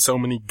books and so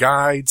many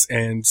guides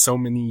and so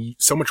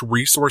much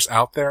resource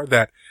out there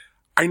that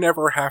I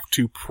never have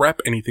to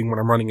prep anything when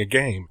I'm running a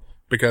game.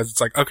 Because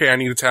it's like, okay, I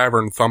need a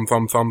tavern, thumb.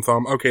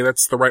 Okay,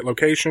 that's the right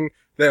location.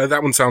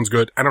 That one sounds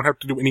good. I don't have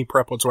to do any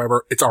prep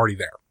whatsoever. It's already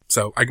there.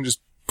 So I can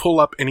just pull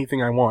up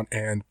anything I want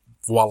and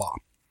voila.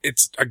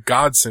 It's a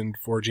godsend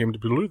for a GM to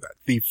be able to do that.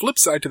 The flip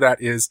side to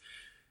that is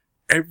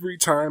every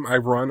time I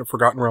run a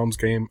Forgotten Realms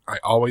game, I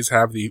always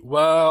have the,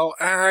 well,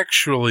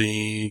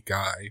 actually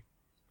guy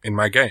in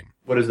my game.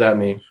 What does that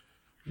mean?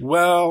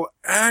 Well,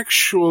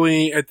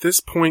 actually, at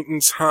this point in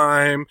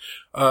time,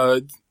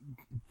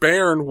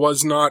 Bairn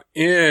was not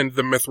in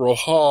the Mithril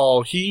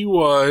Hall. He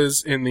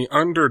was in the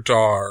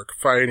Underdark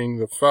fighting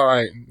the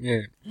fight.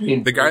 Yeah.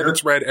 The guy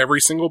that's read every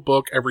single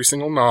book, every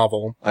single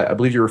novel. I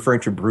believe you're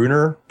referring to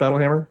Bruner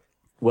Battlehammer?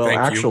 Well,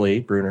 actually,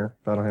 Bruner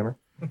Battlehammer.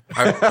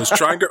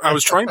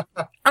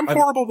 I'm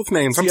horrible with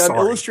names. I'm sorry.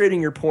 I'm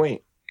illustrating your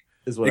point,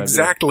 is what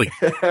exactly.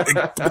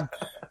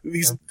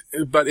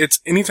 But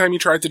it's anytime you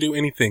try to do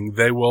anything,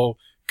 they will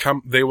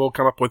come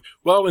up with,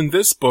 well, in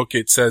this book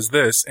it says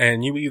this,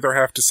 and you either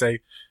have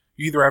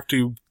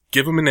to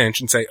give them an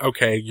inch and say,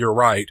 okay, you're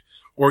right,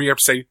 or you have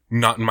to say,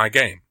 not in my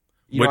game.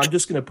 I'm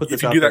just going to put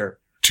this out there. If you do that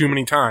too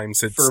many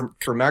times, it's...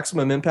 For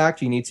maximum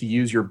impact, you need to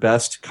use your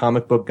best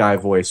comic book guy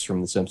voice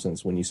from The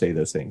Simpsons when you say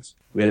those things.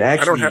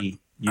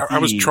 I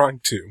was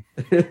trying to.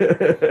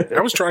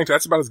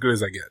 That's about as good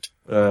as I get,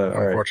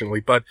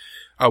 unfortunately. Right. But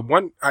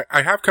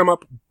I have come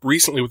up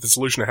recently with a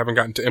solution I haven't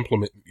gotten to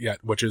implement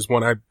yet, which is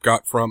one I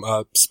got from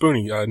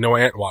Spoonie,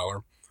 Noah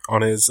Antweiler,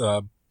 on his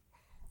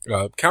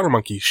Counter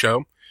Monkey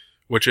show,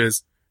 which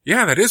is,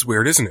 yeah, that is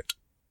weird, isn't it?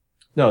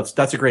 No,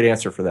 that's a great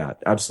answer for that.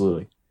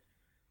 Absolutely.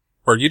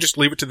 Or you just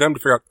leave it to them to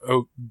figure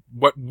out,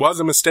 what was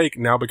a mistake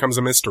now becomes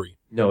a mystery.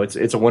 No,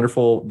 it's a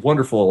wonderful,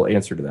 wonderful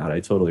answer to that. I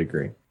totally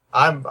agree.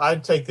 I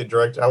would take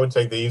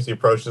the easy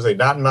approach to say,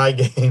 not in my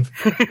game.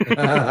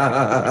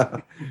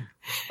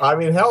 I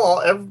mean,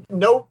 hell,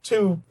 no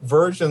two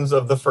versions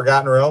of the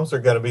Forgotten Realms are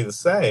going to be the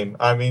same.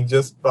 I mean,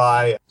 just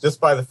by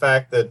the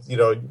fact that,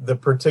 the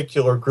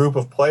particular group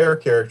of player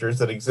characters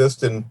that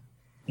exist in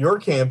your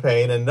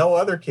campaign and no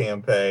other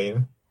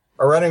campaign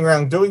are running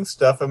around doing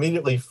stuff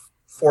immediately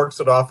forks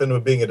it off into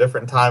being a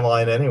different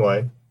timeline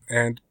anyway.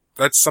 And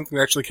that's something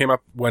that actually came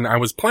up when I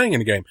was playing in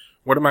the game.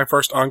 One of my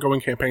first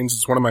ongoing campaigns,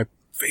 it's one of my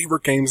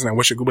favorite games, and I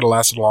wish it would have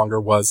lasted longer,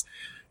 was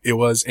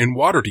in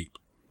Waterdeep,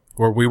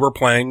 where we were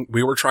trying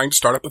to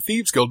start up a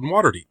Thieves Guild in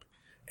Waterdeep.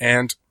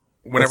 And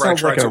whenever I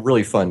tried a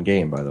really fun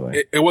game, by the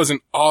way. It was an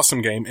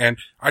awesome game, and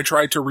I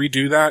tried to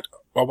redo that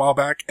a while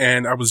back,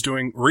 and I was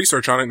doing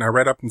research on it, and I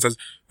read up and says,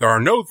 there are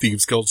no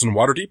Thieves Guilds in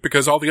Waterdeep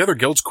because all the other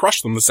guilds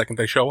crush them the second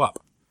they show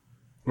up.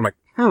 I'm like,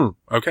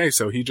 okay,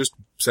 so he just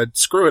said,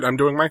 screw it, I'm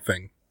doing my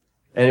thing.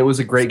 And it was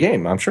a great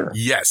game, I'm sure.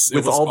 Yes, it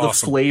was all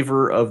awesome. The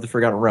flavor of the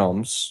Forgotten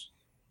Realms,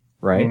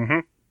 right? Mm-hmm.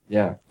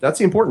 Yeah, that's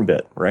the important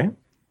bit, right?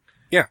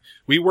 Yeah,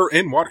 we were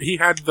in water. He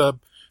had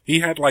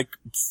like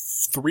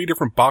 3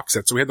 different box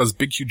sets, so we had those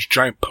big, huge,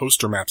 giant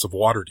poster maps of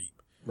Waterdeep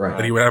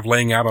that he would have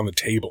laying out on the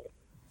table.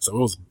 So it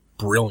was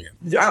brilliant.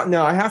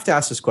 Now, I have to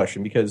ask this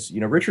question because,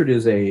 Richard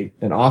is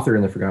an author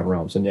in the Forgotten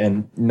Realms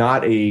and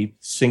not a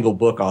single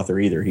book author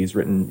either. He's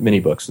written many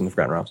books in the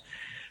Forgotten Realms.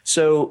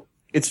 So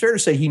it's fair to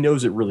say he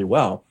knows it really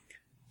well.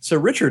 So,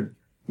 Richard,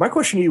 my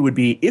question to you would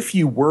be, if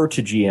you were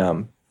to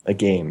GM a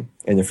game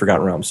in the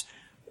Forgotten Realms,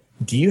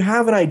 do you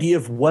have an idea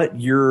of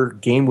what your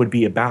game would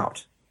be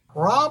about?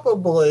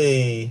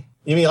 Probably.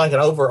 You mean like an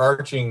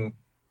overarching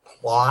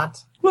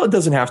plot? Well, it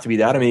doesn't have to be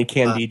that. I mean, it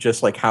can be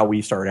just like how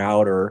we start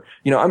out, or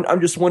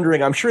I'm just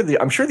wondering. I'm sure the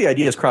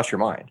ideas cross your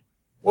mind.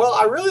 Well,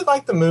 I really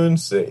like the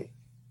Moonsea.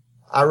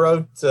 I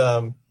wrote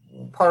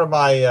part of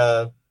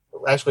my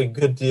actually a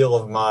good deal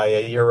of my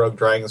Year Rogue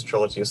Dragons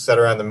trilogy is set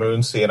around the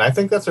Moonsea, and I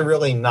think that's a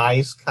really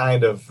nice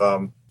kind of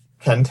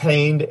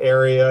contained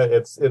area.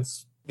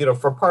 It's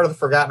for part of the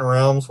Forgotten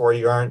Realms where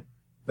you aren't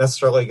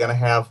necessarily going to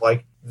have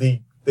like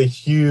the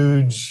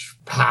huge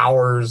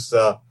powers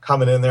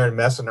coming in there and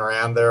messing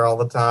around there all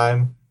the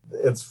time.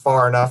 It's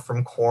far enough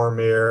from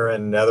Cormyr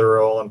and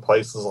Netheril and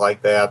places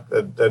like that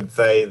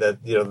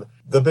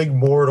the big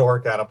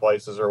Mordor kind of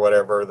places or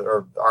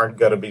whatever aren't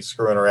going to be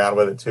screwing around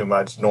with it too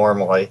much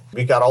normally.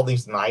 We got all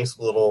these nice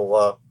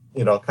little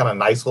kind of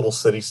nice little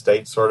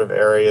city-state sort of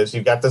areas.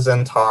 You've got the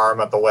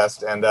Zentarum at the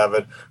west end of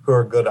it, who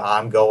are a good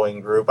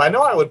ongoing group. I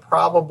know I would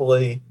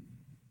probably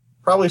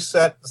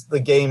set the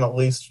game at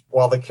least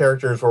while the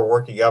characters were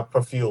working up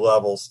a few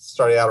levels,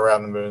 starting out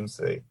around the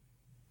Moonsea.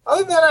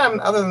 Other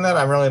than that,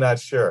 I'm really not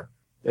sure.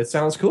 It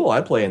sounds cool.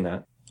 I'd play in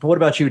that. What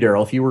about you,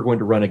 Daryl? If you were going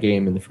to run a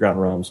game in the Forgotten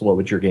Realms, what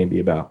would your game be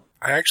about?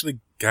 I actually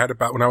got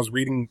about when I was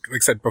reading,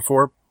 like I said,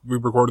 before we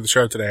recorded the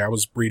show today, I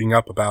was reading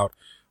up about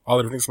all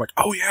the different things. I'm like,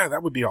 oh yeah,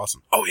 that would be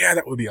awesome. Oh yeah,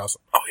 that would be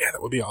awesome. Oh yeah,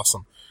 that would be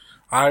awesome.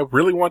 I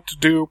really want to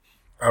do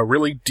a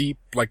really deep,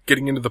 like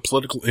getting into the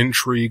political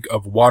intrigue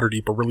of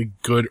Waterdeep, a really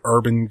good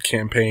urban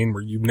campaign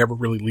where you never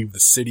really leave the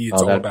city.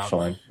 It's all about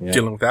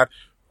dealing with that.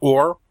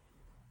 Or,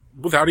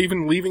 without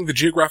even leaving the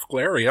geographical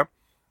area,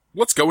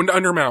 let's go into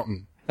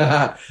Undermountain.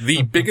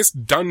 The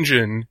biggest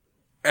dungeon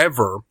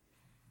ever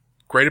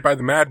created by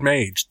the Mad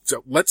Mage.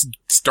 So let's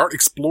start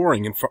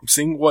exploring and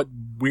seeing what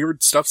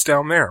weird stuff's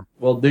down there.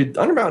 Well, the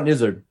Undermountain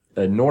is an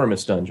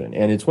enormous dungeon,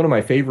 and it's one of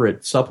my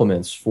favorite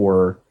supplements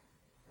for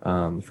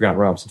Forgotten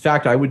Realms. In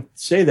fact, I would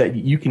say that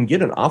you can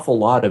get an awful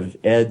lot of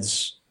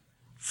Ed's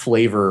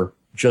flavor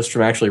just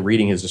from actually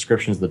reading his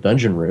descriptions of the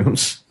dungeon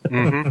rooms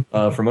from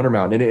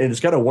Undermountain. And it's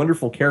got a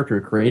wonderful character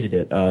who created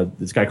it.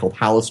 This guy called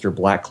Hallister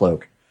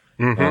Blackcloak.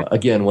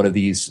 Again, one of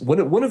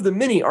the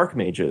many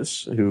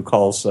archmages who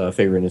calls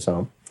Faerun his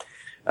home.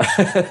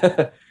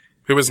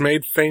 Who was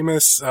made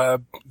famous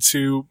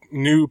to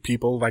new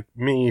people like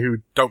me who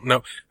don't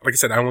know. Like I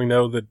said, I only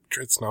know the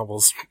Drizzt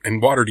novels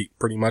and Waterdeep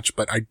pretty much,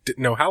 but I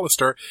didn't know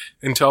Hallister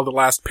until the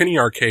last Penny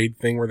Arcade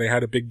thing where they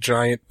had a big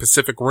giant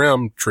Pacific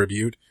Rim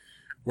tribute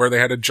where they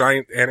had a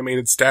giant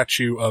animated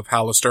statue of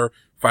Hallister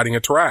fighting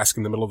a Tarrasque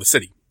in the middle of the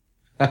city.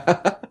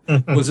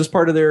 Was this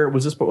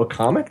a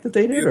comic that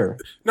they did, or?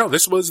 No,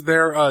 this was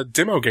their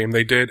demo game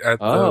they did at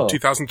the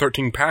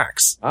 2013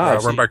 PAX,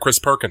 run by Chris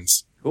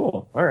Perkins.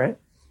 Cool. All right.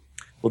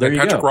 Well, there you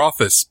go. Patrick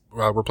Rothfuss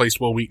replaced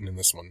Will Wheaton in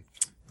this one.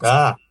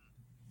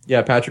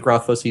 Yeah, Patrick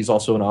Rothfuss. He's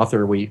also an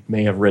author we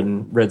may have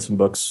read some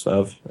books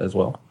of as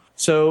well.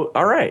 So,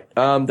 all right,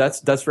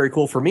 that's very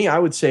cool. For me, I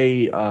would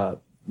say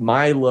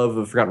my love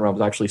of Forgotten Realms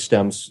actually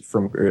stems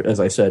from, as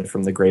I said,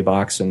 from the Gray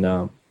Box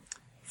and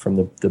from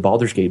the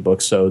Baldur's Gate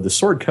books. So, the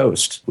Sword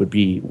Coast would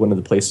be one of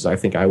the places I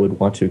think I would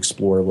want to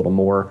explore a little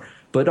more.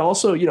 But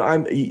also,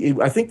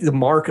 I think the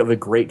mark of a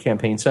great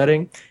campaign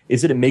setting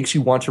is that it makes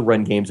you want to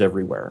run games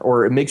everywhere,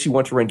 or it makes you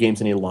want to run games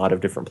in a lot of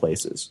different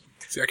places.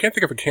 See, I can't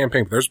think of a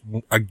campaign, but there's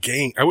a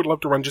game. I would love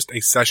to run just a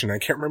session. I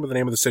can't remember the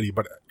name of the city,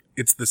 but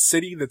it's the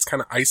city that's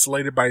kind of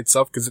isolated by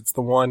itself because it's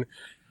the one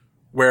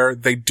where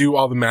they do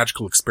all the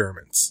magical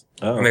experiments.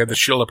 And they have the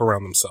shield up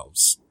around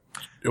themselves.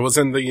 It was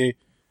in the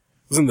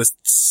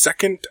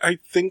second, I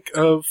think,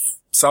 of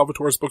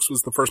Salvatore's books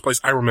was the first place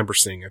I remember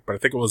seeing it, but I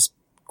think it was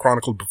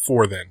chronicled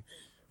before then.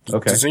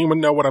 Okay. Does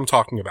anyone know what I'm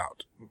talking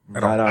about?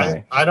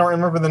 I don't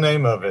remember the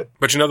name of it.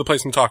 But you know the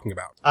place I'm talking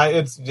about.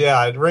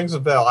 It rings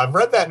a bell. I've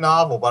read that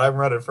novel, but I haven't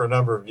read it for a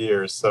number of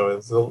years, so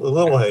it's a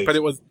little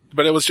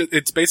hazy.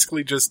 It's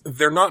basically just,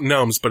 they're not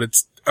gnomes, but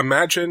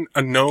imagine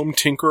a gnome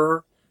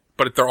tinkerer,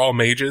 but they're all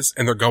mages,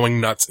 and they're going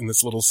nuts in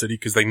this little city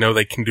because they know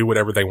they can do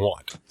whatever they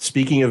want.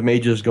 Speaking of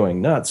mages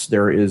going nuts,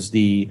 there is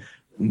the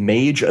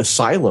mage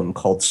asylum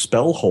called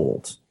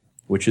Spellhold,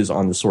 which is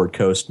on the Sword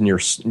Coast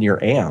near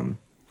Am.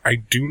 I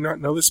do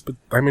not know this, but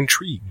I'm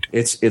intrigued.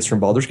 It's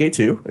from Baldur's Gate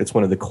 2. It's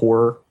one of the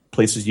core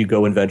places you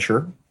go and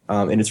venture,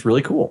 and it's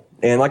really cool.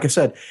 And like I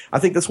said, I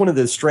think that's one of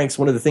the strengths,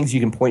 one of the things you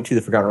can point to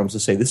the Forgotten Realms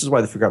to say, this is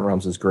why the Forgotten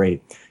Realms is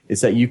great,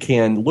 is that you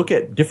can look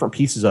at different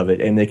pieces of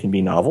it, and they can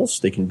be novels,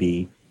 they can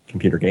be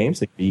computer games,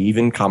 they can be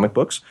even comic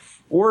books,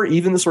 or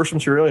even the source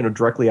material,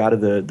 directly out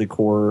of the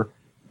core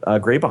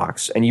Gray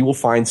Box, and you will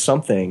find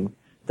something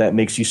that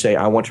makes you say,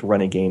 I want to run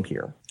a game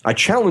here. I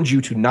challenge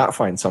you to not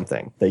find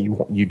something that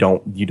you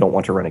don't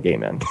want to run a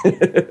game in.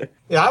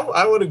 Yeah,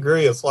 I would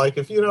agree. It's like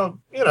if you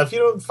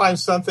don't find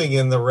something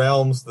in the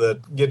realms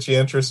that gets you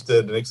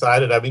interested and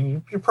excited, I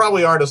mean, you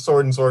probably aren't a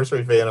sword and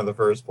sorcery fan in the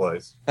first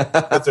place.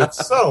 Because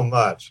there's so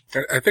much.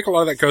 I think a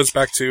lot of that goes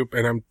back to,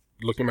 and I'm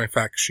looking at my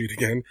fact sheet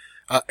again,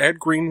 Ed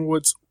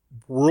Greenwood's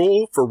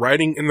rule for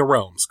writing in the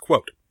realms.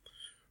 Quote,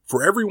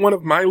 "For every one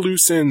of my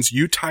loose ends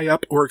you tie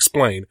up or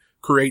explain,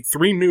 create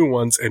 3 new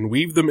ones and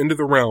weave them into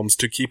the realms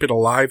to keep it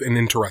alive and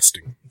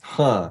interesting."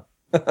 Huh.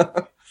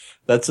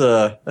 That's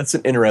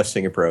an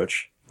interesting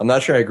approach. I'm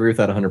not sure I agree with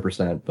that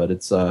 100%, but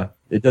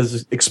it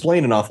does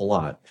explain an awful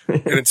lot.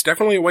 And it's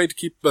definitely a way to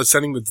keep a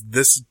setting that's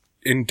this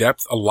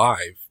in-depth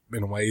alive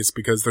in ways,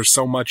 because there's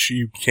so much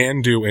you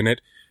can do in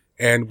it.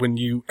 And when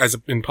you,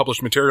 in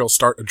published material,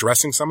 start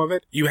addressing some of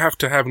it, you have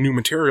to have new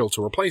material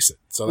to replace it.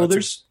 So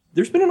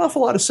there's been an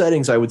awful lot of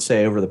settings, I would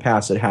say, over the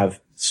past that have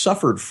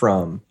suffered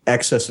from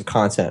excess of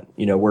content,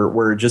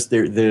 where just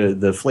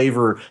the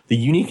flavor, the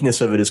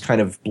uniqueness of it is kind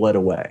of bled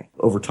away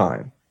over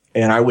time.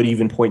 And I would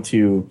even point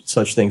to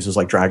such things as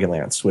like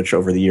Dragonlance, which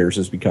over the years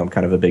has become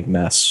kind of a big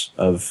mess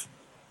of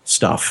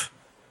stuff.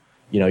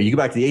 You go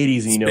back to the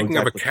 80s and Speaking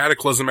of a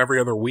cataclysm every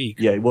other week.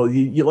 Yeah, well,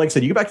 you like I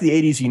said, you go back to the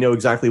 80s, you know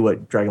exactly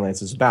what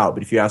Dragonlance is about.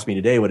 But if you ask me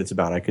today what it's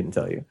about, I couldn't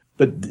tell you.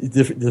 But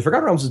the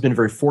Forgotten Realms has been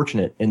very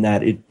fortunate in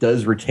that it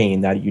does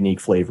retain that unique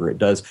flavor. It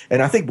does.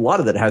 And I think a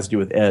lot of that has to do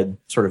with Ed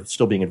sort of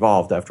still being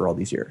involved after all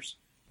these years.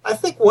 I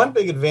think one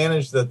big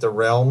advantage that the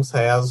Realms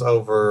has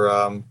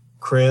over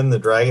Krynn, the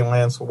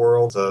Dragonlance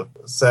world, a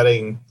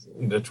setting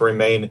to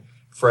remain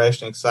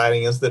fresh and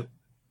exciting, is that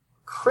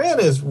Krynn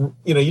is,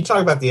 you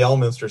talk about the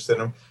Elminster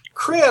syndrome.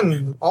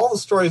 Krynn, all the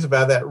stories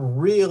about that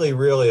really,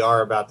 really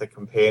are about the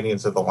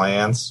companions of the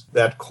Lance,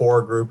 that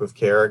core group of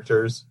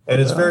characters.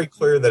 And it's very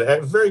clear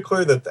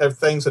that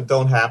things that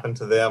don't happen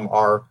to them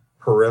are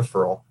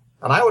peripheral.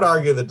 And I would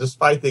argue that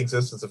despite the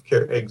existence of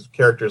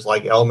characters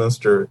like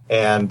Elminster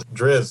and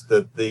Drizzt,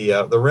 that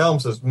the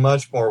Realms is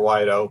much more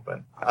wide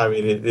open. I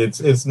mean,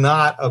 it's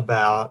not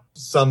about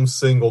some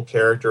single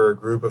character or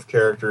group of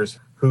characters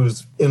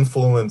whose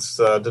influence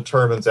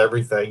determines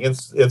everything.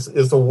 It's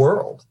the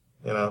world,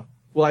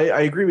 Well,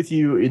 I agree with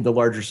you in the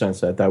larger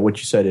sense that what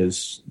you said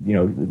is,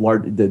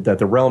 that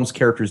the Realms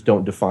characters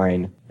don't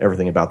define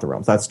everything about the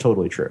Realms. That's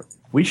totally true.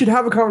 We should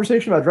have a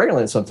conversation about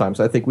Dragonlance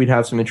sometimes. I think we'd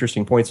have some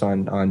interesting points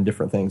on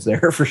different things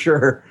there for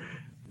sure.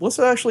 let's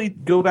actually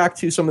go back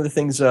to some of the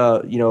things,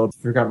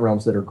 Forgotten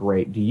Realms that are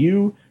great. Do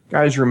you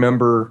guys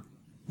remember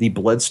the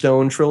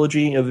Bloodstone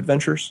trilogy of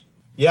adventures?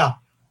 Yeah.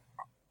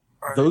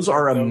 Those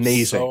are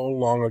amazing. So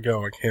long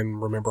ago, I can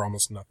remember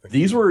almost nothing.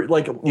 These were one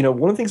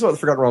of the things about the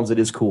Forgotten Realms that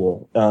is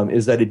cool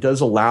is that it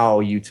does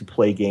allow you to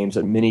play games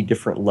at many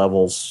different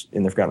levels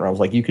in the Forgotten Realms.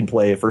 Like you can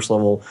play a first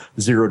level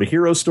 0 to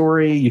hero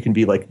story. You can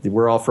be like,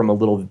 we're all from a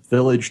little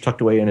village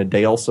tucked away in a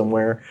dale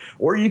somewhere.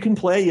 Or you can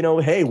play,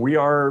 hey, we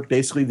are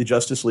basically the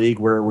Justice League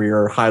where we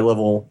are high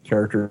level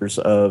characters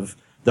of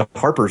the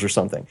Harpers or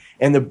something.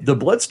 And the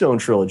Bloodstone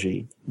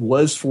trilogy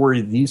was for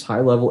these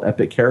high-level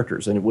epic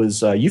characters. And it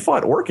was, you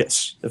fought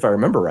Orcus, if I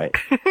remember right.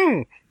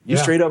 You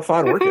straight up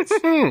fought Orcus.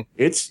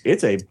 It's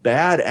a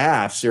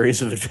badass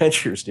series of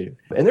adventures, dude.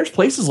 And there's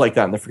places like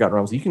that in the Forgotten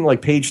Realms. You can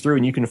page through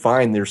and you can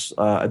find there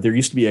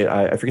used to be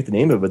I forget the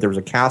name of it, but there was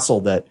a castle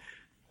that,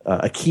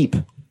 a keep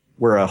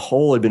where a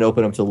hole had been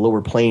opened up to the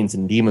lower planes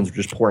and demons were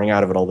just pouring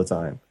out of it all the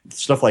time.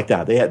 Stuff like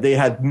that. They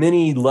had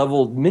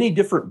many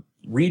different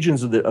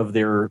regions of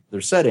their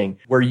setting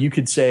where you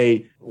could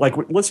say, like,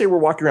 let's say we're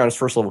walking around as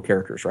first level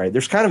characters, right?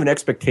 There's kind of an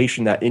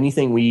expectation that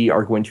anything we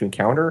are going to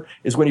encounter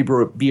is going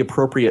to be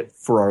appropriate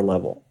for our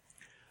level.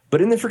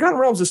 But in the Forgotten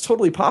Realms, it's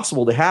totally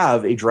possible to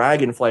have a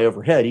dragon fly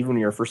overhead, even when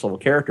you're a first level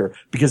character,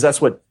 because that's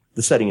what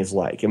the setting is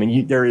like. I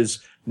mean, there is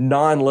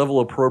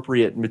non-level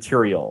appropriate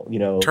material,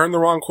 Turn the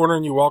wrong corner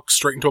and you walk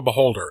straight into a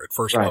beholder at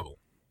first level.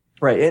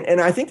 Right. And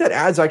I think that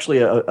adds actually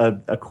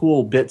a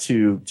cool bit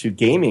to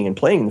gaming and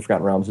playing in the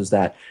Forgotten Realms is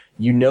that,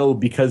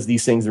 because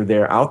these things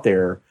are out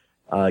there,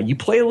 you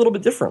play a little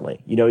bit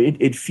differently.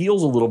 It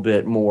feels a little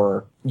bit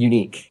more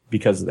unique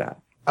because of that.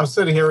 I'm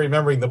sitting here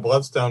remembering the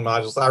Bloodstone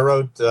modules. I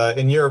wrote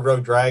in Year of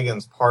Rogue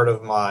Dragons. Part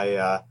of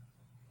my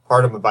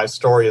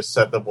story is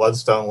set in the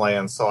Bloodstone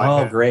lands. So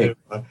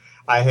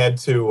I had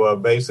to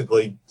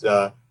basically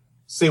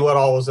see what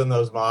all was in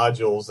those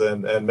modules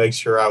and make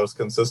sure I was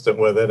consistent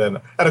with it,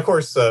 and of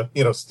course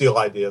steal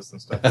ideas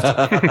and stuff.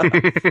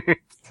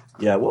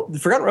 Yeah, well, the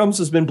Forgotten Realms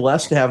has been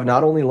blessed to have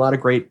not only a lot of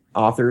great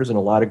authors and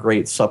a lot of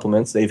great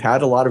supplements, they've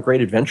had a lot of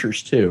great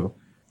adventures too.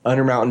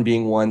 Undermountain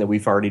being one that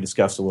we've already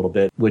discussed a little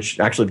bit, which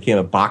actually became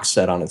a box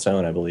set on its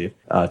own, I believe.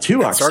 Two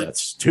box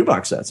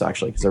sets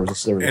actually, because there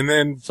was and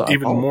then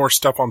more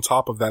stuff on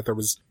top of that. There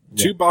was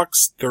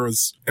there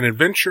was an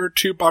adventure,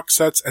 2 box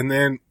sets, and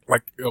then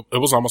it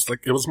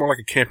was more like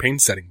a campaign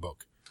setting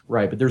book.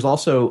 Right, but there's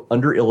also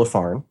Under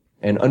Illifarn,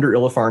 and Under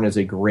Illifarn is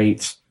a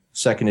great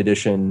second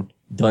edition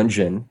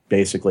dungeon,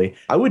 basically.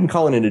 I wouldn't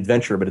call it an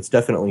adventure, but it's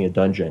definitely a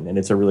dungeon, and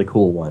it's a really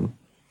cool one.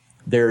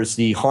 There's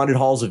the Haunted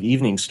Halls of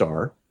Evening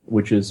Star,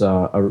 which is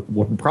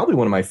probably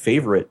one of my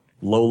favorite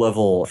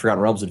low-level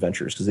Forgotten Realms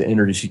adventures, because it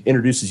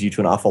introduces you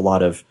to an awful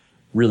lot of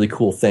really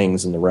cool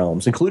things in the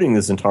realms, including the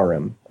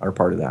Zentarim are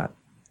part of that.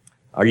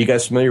 Are you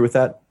guys familiar with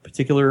that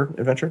particular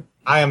adventure?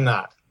 I am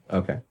not.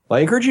 Okay. Well,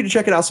 I encourage you to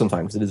check it out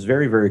sometime, because it is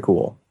very, very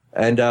cool.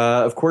 And,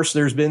 of course,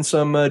 there's been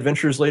some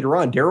adventures later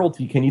on. Daryl,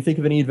 can you think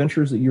of any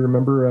adventures that you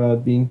remember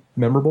being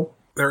memorable?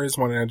 There is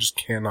one, and I just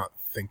cannot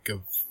think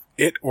of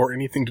it or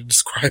anything to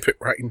describe it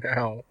right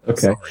now.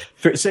 Okay.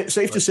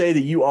 Safe to say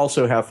that you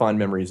also have fond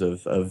memories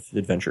of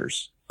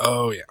adventures.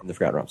 Oh, yeah. In the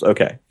Forgotten Realms.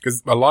 Okay.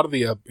 Because a lot of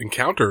the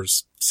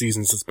encounters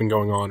seasons that's been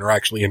going on are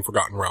actually in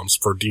Forgotten Realms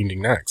for D&D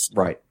Next.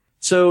 Right.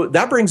 So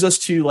that brings us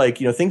to,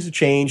 things have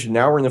changed, and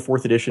now we're in the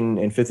 4th edition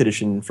and 5th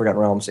edition Forgotten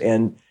Realms.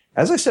 And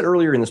as I said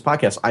earlier in this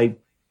podcast, I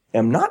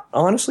am not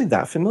honestly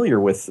that familiar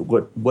with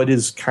what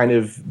is kind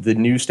of the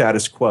new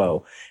status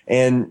quo.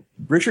 And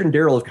Richard and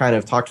Daryl have kind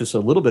of talked to us a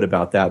little bit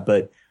about that,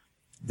 but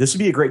this would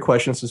be a great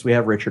question since we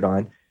have Richard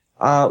on.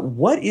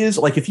 What is,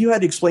 if you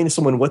had to explain to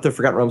someone what the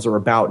Forgotten Realms are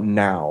about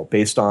now,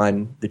 based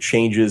on the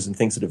changes and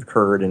things that have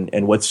occurred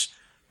and what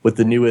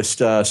the newest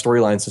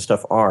storylines and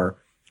stuff are,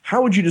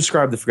 how would you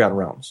describe the Forgotten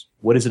Realms?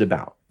 What is it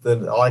about?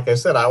 Then, like I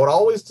said, I would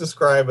always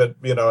describe it,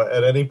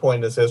 at any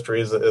point in its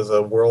history as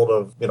a world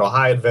of,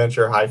 high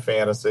adventure, high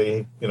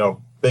fantasy,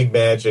 big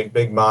magic,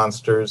 big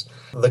monsters.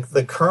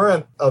 The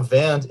current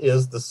event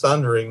is the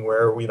Sundering,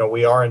 where,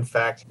 we are, in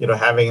fact,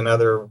 having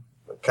another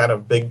kind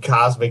of big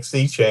cosmic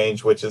sea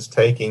change, which is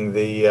taking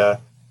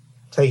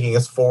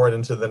us forward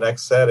into the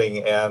next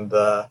setting. And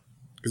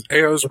because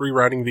AO's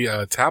rewriting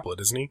the tablet,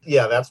 isn't he?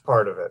 Yeah, that's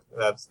part of it.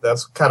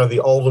 That's kind of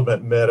the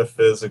ultimate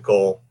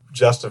metaphysical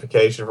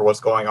justification for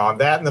what's going on.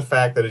 That and the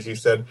fact that, as you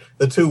said,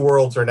 the two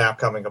worlds are now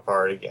coming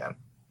apart again.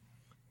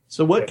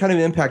 So what kind of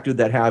impact would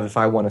that have if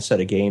I want to set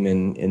a game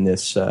in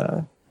this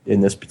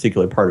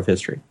particular part of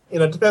history?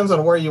 It depends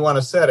on where you want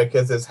to set it,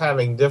 because it's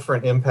having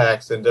different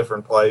impacts in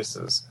different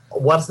places.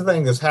 What's the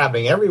thing that's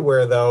happening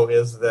everywhere, though,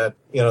 is that,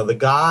 the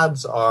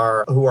gods who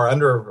are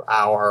under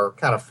are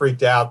kind of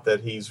freaked out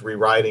that he's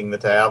rewriting the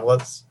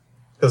tablets,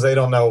 because they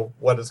don't know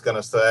what it's going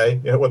to say,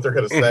 what they're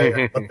going to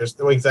say,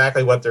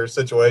 exactly what their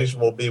situation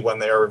will be when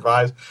they are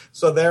revised.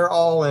 So they're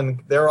all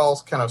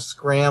kind of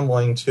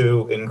scrambling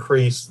to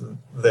increase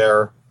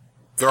their.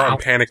 They're on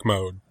panic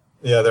mode.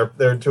 Yeah,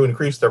 they're to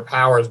increase their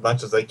power as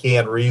much as they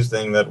can,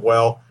 reasoning that,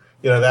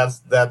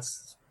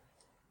 that's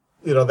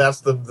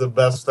that's the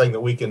best thing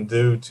that we can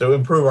do to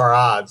improve our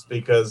odds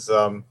because,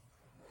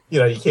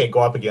 you can't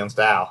go up against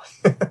Al.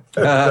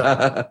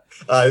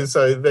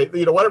 So they,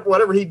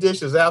 whatever he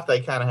dishes out, they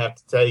kind of have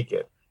to take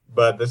it.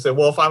 But they say,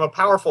 well, if I'm a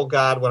powerful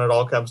god when it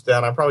all comes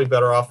down, I'm probably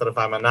better off than if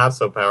I'm a not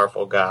so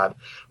powerful god.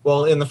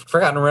 Well, in the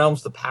Forgotten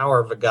Realms, the power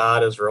of a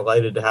god is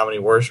related to how many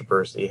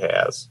worshippers he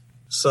has.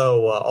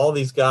 So all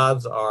these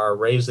gods are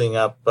raising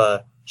up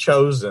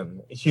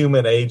chosen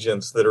human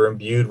agents that are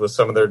imbued with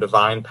some of their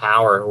divine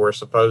power who are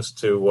supposed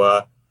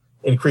to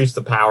increase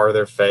the power of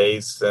their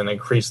faith and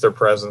increase their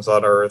presence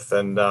on Earth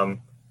and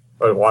in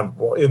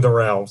the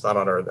realms, not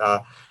on Earth,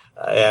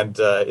 and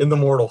in the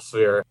mortal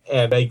sphere,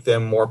 and make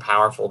them more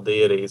powerful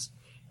deities.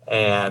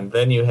 And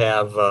then you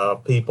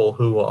have people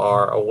who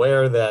are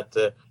aware that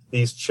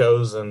these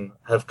chosen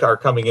are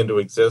coming into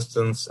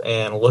existence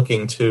and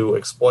looking to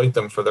exploit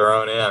them for their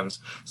own ends.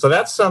 So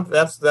that's something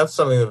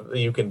that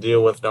you can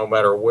deal with no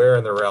matter where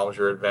in the realms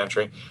you're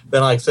adventuring.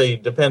 Then, like I say,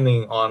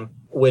 depending on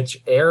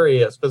which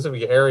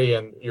specific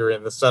area you're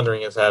in, the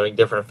Sundering is having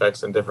different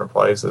effects in different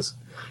places.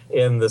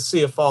 In the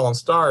Sea of Fallen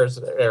Stars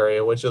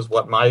area, which is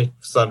what my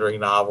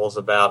Sundering novel is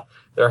about,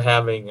 they're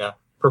having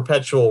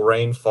perpetual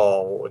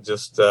rainfall,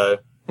 just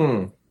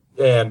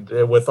and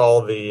with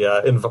all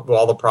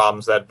the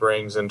problems that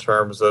brings in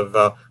terms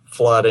of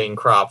flooding,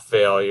 crop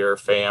failure,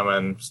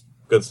 famine,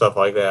 good stuff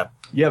like that.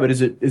 Yeah, but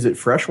is it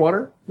fresh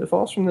water that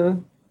falls in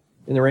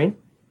the rain?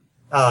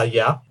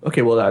 Yeah.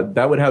 Okay, well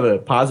that would have a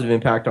positive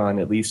impact on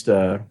at least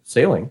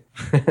sailing.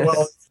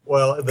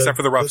 well, except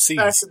for the rough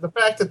seas. The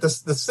fact that the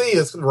sea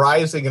is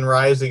rising and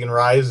rising and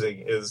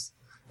rising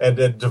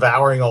and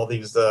devouring all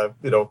these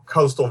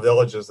coastal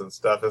villages and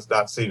stuff is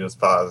not seen as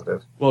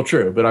positive. Well,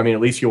 true, but I mean,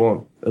 at least you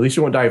won't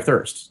die of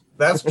thirst.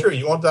 That's true.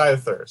 You won't die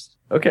of thirst.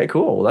 Okay,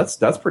 cool.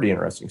 That's pretty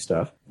interesting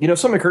stuff.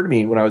 Something occurred to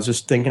me when I was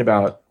just thinking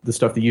about the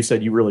stuff that you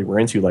said you really were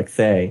into, like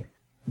Thay.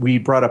 We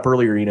brought up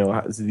earlier,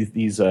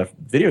 these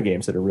video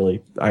games that are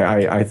really,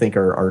 I think,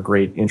 are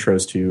great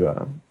intros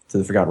to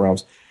the Forgotten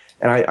Realms.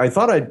 And I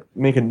thought I'd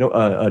make a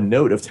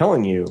note of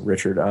telling you,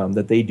 Richard,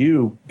 that they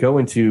do go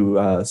into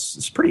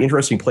pretty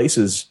interesting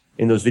places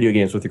in those video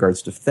games with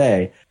regards to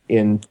Thay.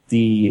 In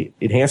the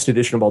enhanced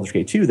edition of Baldur's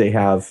Gate 2, they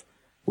have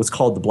what's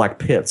called the Black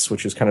Pits,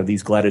 which is kind of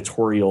these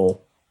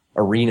gladiatorial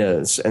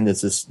arenas, and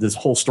there's this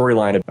whole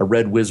storyline of a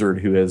red wizard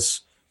who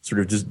has sort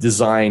of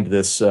designed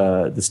this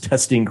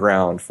testing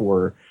ground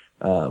for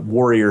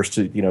warriors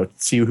to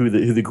see who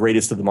the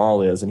greatest of them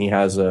all is, and he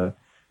has a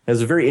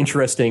very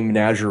interesting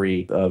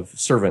menagerie of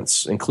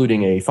servants,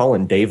 including a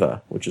fallen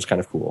Deva, which is kind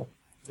of cool.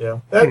 Yeah,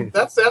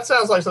 that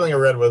sounds like something a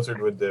red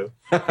wizard would do.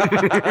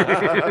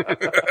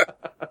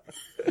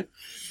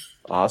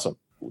 Awesome.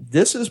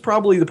 This is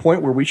probably the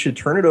point where we should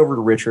turn it over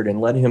to Richard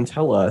and let him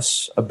tell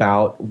us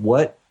about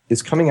what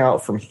is coming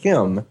out from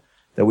him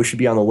that we should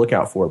be on the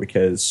lookout for,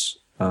 because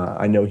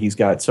I know he's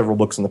got several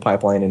books in the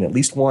pipeline and at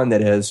least one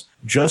that has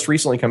just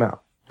recently come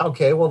out.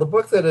 Okay, well, the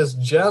book that has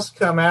just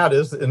come out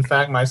is, in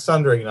fact, my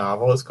Sundering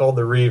novel. It's called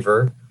The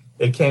Reaver.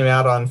 It came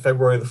out on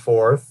February the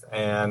 4th,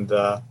 and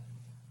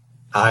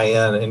I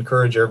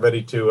encourage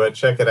everybody to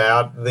check it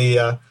out.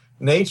 The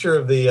nature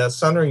of the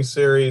Sundering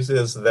series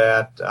is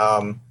that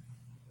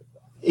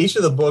each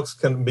of the books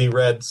can be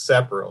read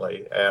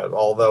separately,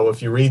 although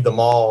if you read them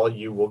all,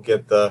 you will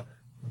get the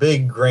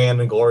big,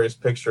 grand, and glorious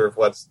picture of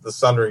what the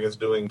Sundering is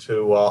doing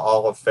to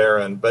all of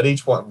Faerun. But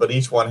each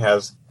one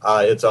has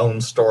its own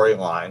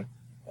storyline.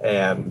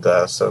 And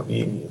so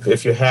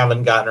if you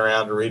haven't gotten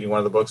around to reading one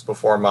of the books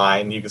before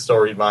mine, you can still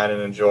read mine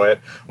and enjoy it.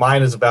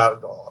 Mine is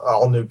about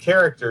all new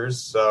characters,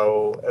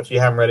 so if you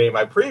haven't read any of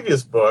my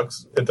previous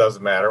books, it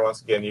doesn't matter.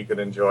 Once again, you can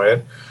enjoy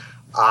it.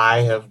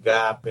 I have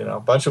got a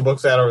bunch of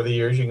books out over the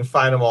years. You can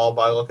find them all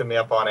by looking me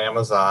up on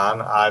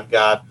Amazon. I've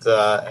got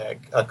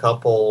a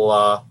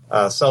couple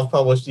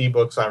self-published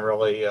ebooks I'm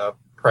really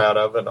proud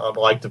of and I'd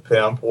like to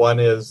pimp. One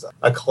is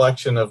a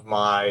collection of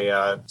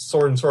my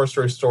sword and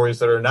sorcery stories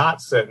that are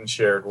not set in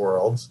shared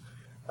worlds.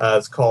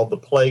 It's called The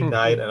Plague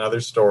Knight and Other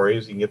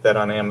Stories. You can get that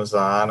on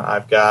Amazon.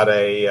 I've got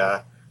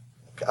a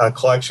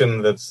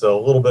collection that's a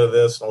little bit of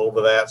this and a little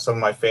bit of that, some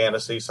of my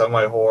fantasy, some of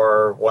my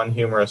horror, one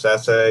humorous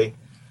essay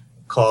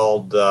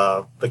called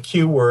The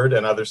Q Word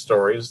and Other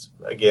Stories,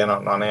 again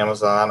on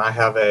Amazon. I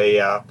have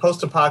a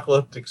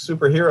post-apocalyptic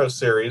superhero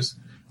series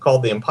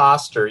called The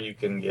Imposter you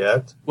can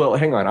get. Well,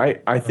 hang on.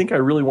 I think I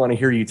really want to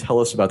hear you tell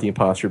us about The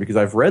Imposter, because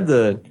I've read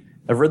the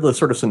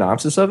sort of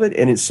synopsis of it,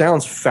 and it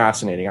sounds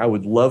fascinating. I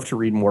would love to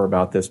read more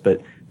about this,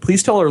 but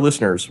please tell our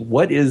listeners,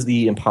 what is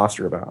The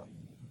Imposter about?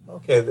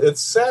 Okay,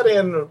 it's set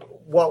in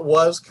what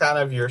was kind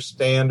of your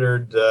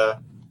standard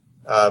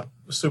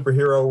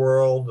superhero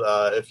world.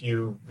 If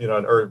you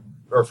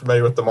are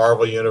familiar with the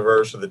Marvel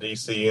Universe or the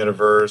DC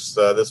Universe,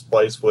 this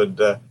place would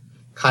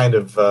kind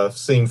of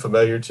seem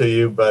familiar to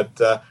you,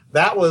 but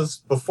that was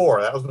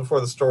before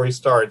the story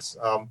starts.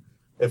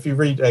 If you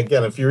read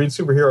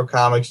superhero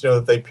comics, you know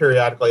that they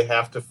periodically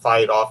have to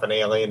fight off an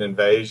alien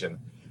invasion.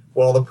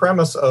 Well, the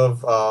premise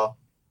of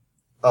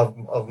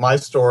my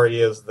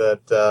story is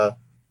that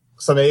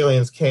some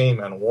aliens came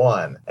and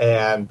won,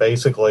 and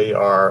basically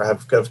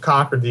have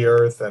conquered the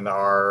Earth and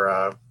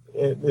are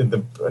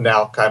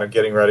now kind of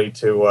getting ready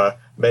to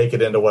make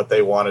it into what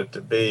they want it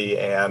to be.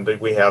 And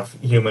we have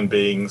human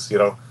beings,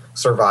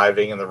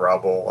 surviving in the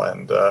rubble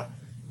and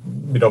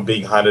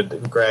being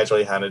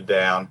gradually hunted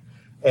down.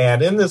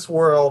 And in this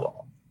world,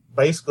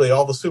 basically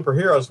all the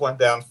superheroes went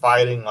down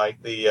fighting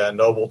like the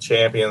noble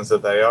champions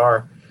that they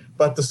are,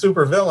 but the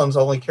supervillains,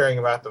 only caring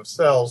about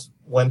themselves,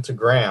 went to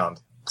ground.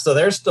 So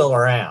they're still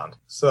around.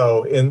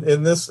 So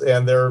in this,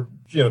 and they're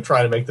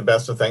trying to make the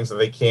best of things that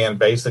they can,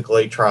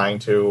 basically trying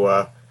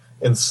to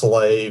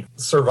enslave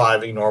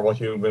surviving normal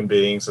human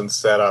beings and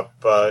set up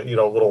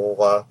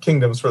little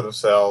kingdoms for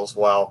themselves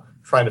while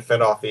trying to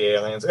fend off the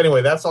aliens.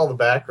 Anyway, that's all the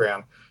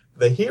background.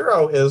 The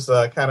hero is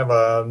kind of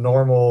a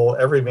normal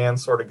everyman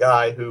sort of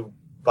guy who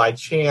by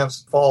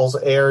chance falls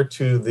heir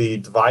to the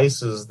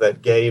devices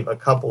that gave a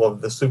couple of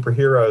the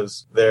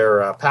superheroes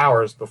their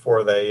powers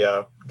before they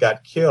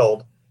got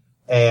killed.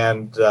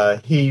 And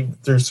he,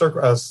 through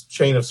a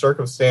chain of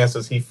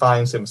circumstances, he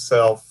finds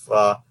himself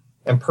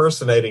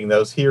impersonating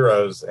those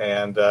heroes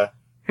and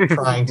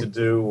trying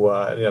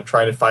to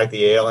trying to fight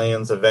the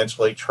aliens,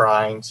 eventually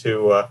trying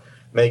to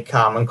make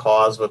common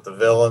cause with the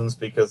villains,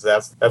 because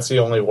that's the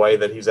only way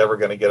that he's ever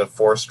going to get a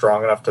force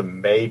strong enough to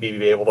maybe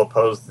be able to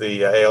oppose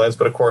the aliens.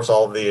 But of course,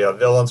 all of the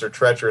villains are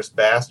treacherous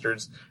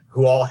bastards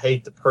who all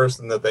hate the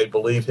person that they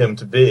believe him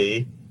to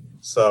be.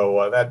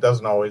 So that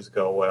doesn't always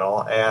go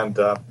well. And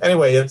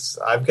anyway,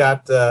 I've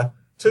got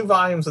 2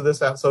 volumes of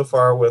this out so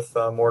far, with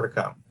more to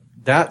come.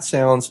 That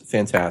sounds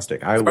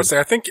fantastic. I would say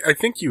I think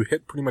you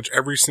hit pretty much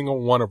every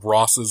single one of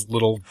Ross's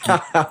little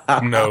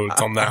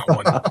nodes on that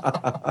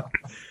one.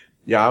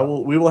 Yeah,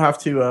 we will have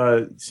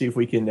to see if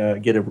we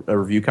can get a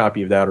review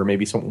copy of that, or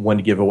maybe one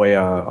to give away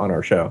on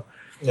our show.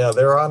 Yeah,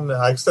 they're on.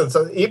 Like I said,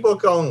 so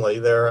ebook only.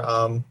 They're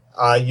on.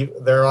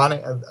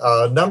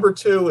 Number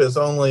 2 is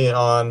only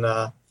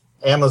on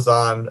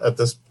Amazon at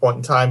this point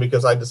in time,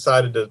 because I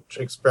decided to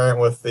experiment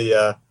with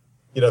the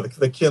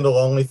Kindle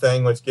only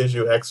thing, which gives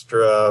you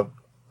extra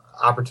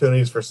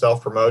opportunities for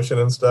self-promotion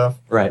and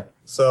stuff. Right.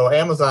 So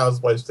Amazon is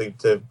the place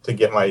to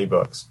get my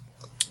ebooks.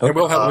 And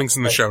we'll have links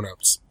in the show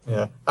notes.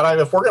 Yeah.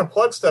 And if we're going to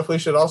plug stuff, we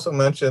should also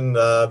mention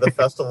the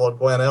Festival of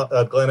Glen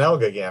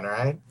Elg again,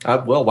 right?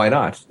 Well, why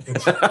not?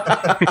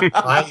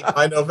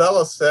 My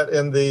novella set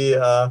in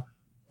the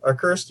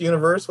Accursed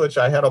universe, which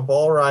I had a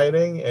ball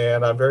writing,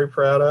 and I'm very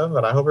proud of,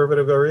 and I hope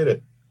everybody will go read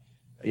it.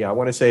 Yeah, I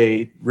want to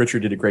say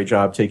Richard did a great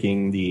job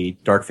taking the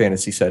dark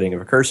fantasy setting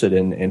of Accursed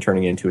and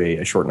turning it into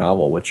a short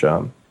novel, which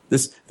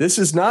this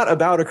is not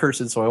about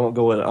Accursed, so I won't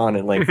go on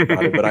in length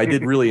about it, but I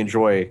did really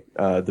enjoy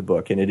the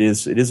book, and it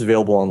is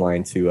available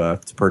online to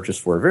purchase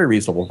for a very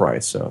reasonable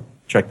price, so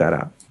check that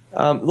out.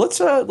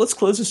 Let's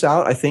close this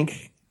out, I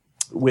think,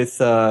 with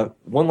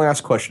one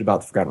last question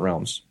about the Forgotten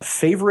Realms.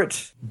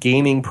 Favorite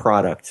gaming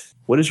product?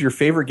 What is your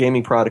favorite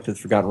gaming product of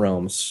the Forgotten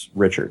Realms,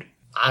 Richard?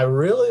 I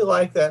really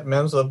like that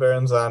Menzo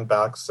Berenzon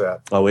box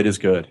set. Oh, it is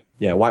good.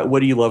 Yeah, what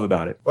do you love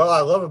about it? Well,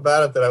 I love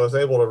about it that I was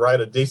able to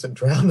write a decent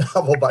drown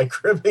novel by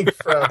cribbing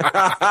from.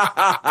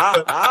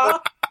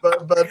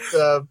 but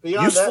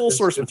beyond useful that,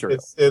 source material.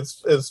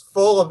 It's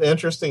full of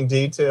interesting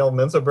detail.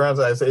 Menzo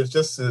Berenzon, it's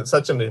just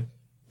such an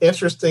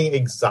interesting,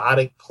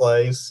 exotic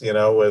place.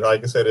 With,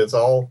 like I said, it's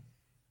all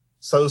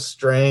so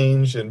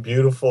strange and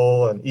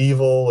beautiful and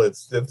evil.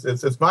 It's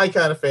my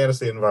kind of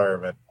fantasy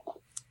environment.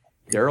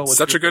 Daryl,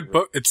 such a good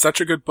book. It's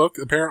such a good book,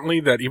 apparently,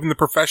 that even the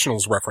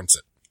professionals reference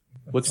it.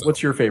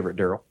 What's your favorite,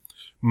 Daryl?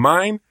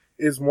 Mine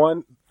is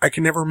one. I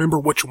can never remember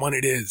which one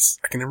it is.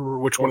 I can never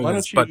remember which one it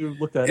is. Why don't you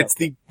look that up?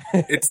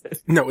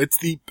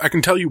 I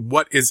can tell you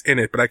what is in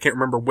it, but I can't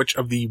remember which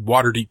of the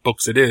Waterdeep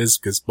books it is,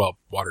 because, well,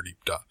 Waterdeep,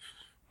 duh.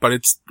 But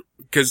it's,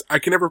 because I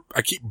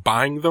keep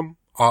buying them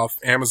off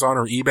Amazon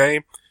or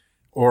eBay,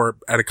 or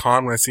at a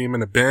con when I see them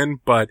in a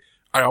bin, but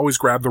I always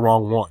grab the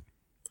wrong one.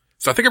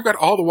 So I think I've got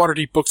all the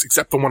Waterdeep books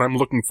except the one I'm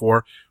looking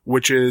for,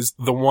 which is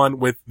the one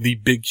with the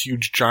big,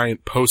 huge,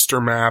 giant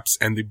poster maps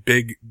and the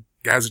big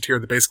gazetteer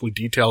that basically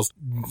details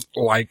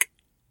like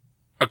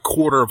a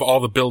quarter of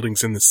all the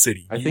buildings in the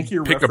city. I think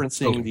you're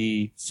referencing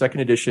the second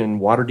edition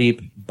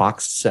Waterdeep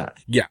boxed set.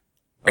 Yeah.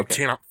 Okay. I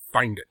cannot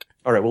find it.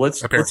 All right. Well,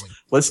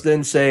 let's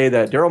then say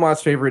that Daryl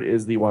Mott's favorite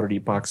is the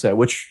Waterdeep box set,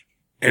 which...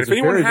 And if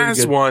anyone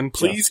has one,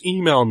 please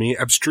email me,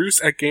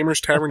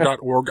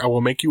 abstruse@gamerstavern.org. I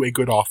will make you a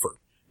good offer.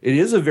 It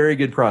is a very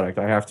good product,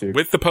 I have to.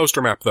 With the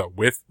poster map, though.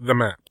 With the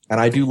map. And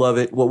I do love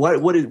it. Well,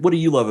 what do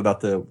you love about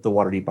the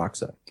Waterdeep box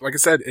set? Like I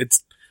said,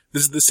 this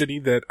is the city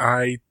that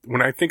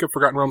when I think of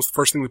Forgotten Realms, the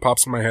first thing that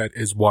pops in my head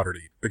is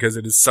Waterdeep. Because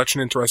it is such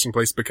an interesting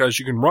place, because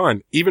you can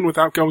run, even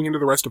without going into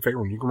the rest of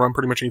Faerun, you can run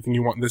pretty much anything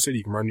you want in the city.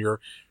 You can run your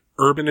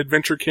urban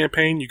adventure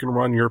campaign, you can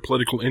run your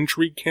political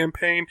intrigue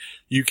campaign,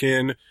 you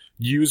can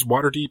use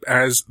Waterdeep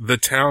as the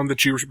town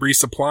that you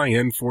resupply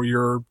in for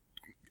your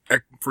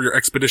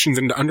expeditions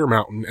into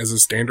Undermountain as a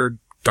standard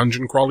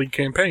dungeon crawly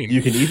campaign.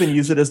 You can even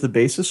use it as the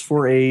basis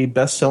for a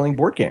best-selling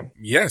board game.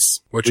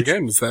 Yes, which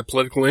again is that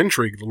political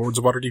intrigue, the Lords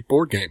of Waterdeep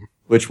board game.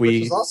 Which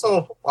is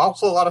also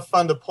a lot of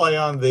fun to play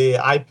on the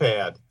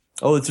iPad.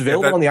 Oh, it's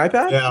available on the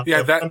iPad?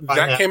 Yeah,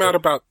 that came out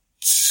about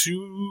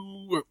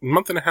a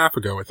month and a half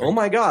ago, I think. Oh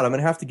my god, I'm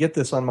going to have to get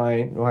this on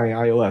my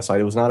iOS.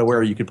 I was not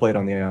aware you could play it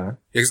on the...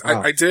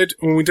 I did,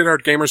 when we did our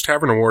Gamers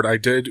Tavern Award, I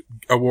did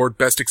award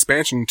Best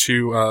Expansion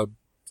to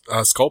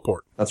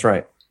Skullport. That's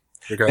right.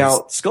 Because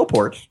now,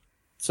 Skullport,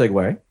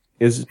 segue,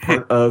 is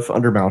part of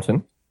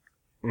Undermountain.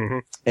 Mm-hmm.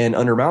 And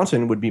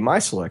Undermountain would be my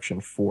selection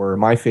for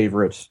my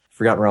favorite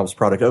Forgotten Realms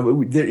product.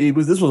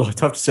 This was a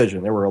tough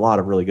decision. There were a lot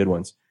of really good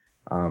ones.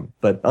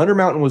 But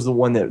Undermountain was the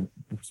one that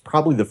was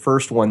probably the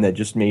first one that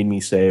just made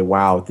me say,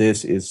 wow,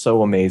 this is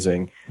so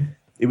amazing.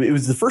 It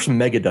was the first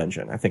mega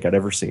dungeon I think I'd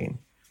ever seen.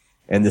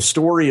 And the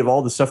story of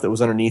all the stuff that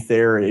was underneath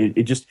there,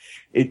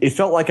 it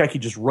felt like I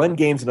could just run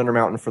games in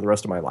Undermountain for the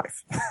rest of my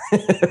life.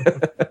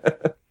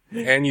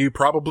 And you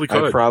probably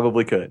could. I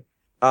probably could.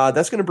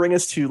 That's going to bring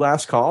us to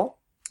last call.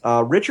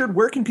 Richard,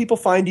 where can people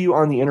find you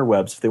on the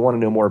interwebs if they want to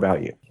know more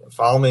about you?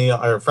 Follow me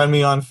or friend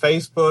me on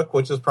Facebook,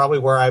 which is probably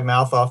where I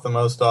mouth off the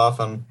most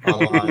often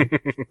online.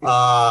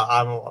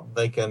 I'm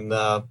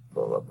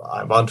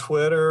on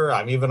Twitter.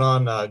 I'm even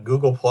on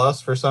Google Plus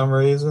for some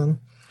reason.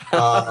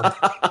 I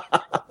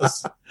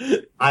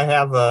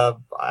have a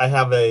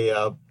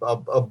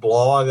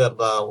blog on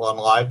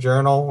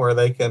LiveJournal where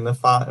they can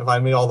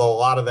find me. Although a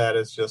lot of that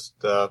is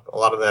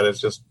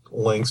just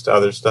links to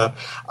other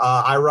stuff.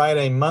 I write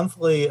a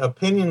monthly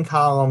opinion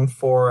column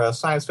for a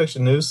science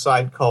fiction news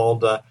site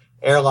called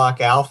Airlock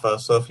Alpha.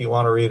 So if you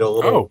want to read a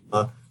little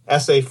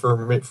essay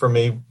for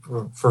me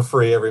for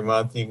free every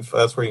month,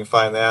 that's where you can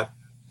find that.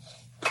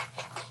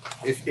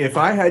 If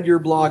I had your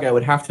blog, I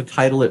would have to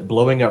title it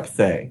 "Blowing Up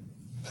Thay."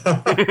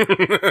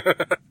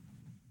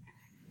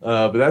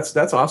 But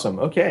that's awesome.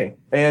 Okay,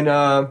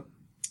 and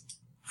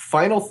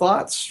final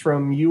thoughts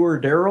from you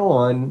or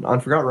Daryl on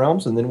Forgotten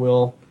Realms, and then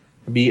we'll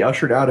be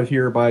ushered out of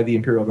here by the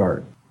Imperial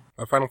Guard.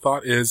 My final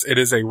thought is it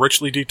is a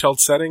richly detailed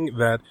setting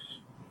that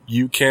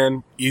you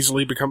can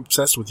easily become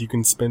obsessed with. You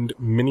can spend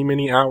many,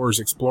 many hours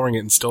exploring it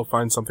and still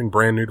find something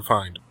brand new to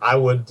find. I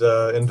would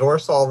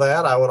endorse all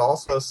that. I would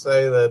also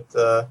say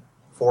that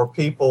for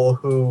people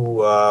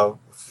who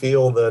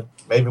feel that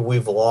maybe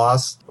we've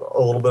lost a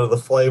little bit of the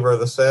flavor of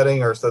the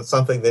setting, or that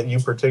something that you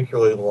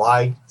particularly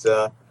liked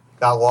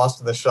got lost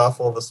in the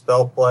shuffle of the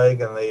spell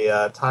plague and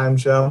the time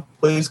jump,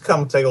 please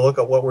come take a look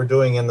at what we're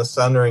doing in the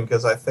Sundering,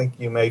 because I think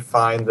you may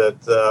find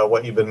that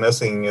what you've been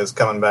missing is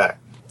coming back.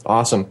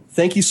 Awesome.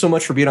 Thank you so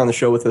much for being on the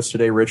show with us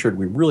today, Richard.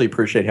 We really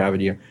appreciate having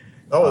you.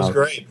 Oh, it was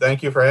great.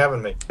 Thank you for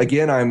having me.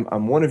 Again,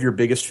 I'm one of your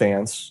biggest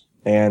fans,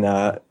 and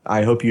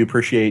I hope you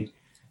appreciate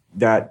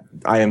that.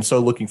 I am so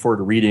looking forward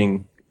to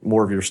reading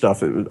more of your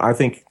stuff. I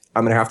think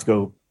I'm going to have to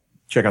go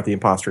check out The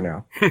Imposter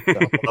now.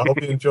 I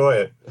hope you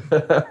enjoy it.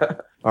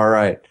 All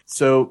right.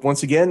 So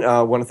once again,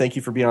 I want to thank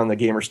you for being on the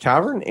Gamers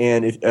Tavern.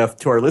 And if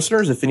to our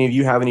listeners, if any of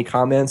you have any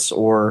comments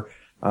or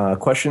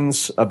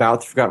questions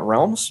about the Forgotten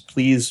Realms,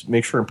 please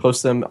make sure and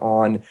post them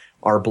on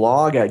our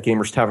blog at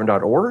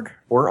gamerstavern.org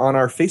or on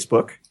our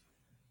Facebook.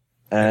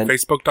 And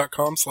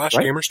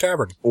Facebook.com/Gamers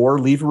Tavern. Or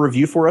leave a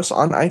review for us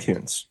on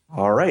iTunes.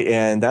 All right.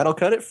 And that'll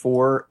cut it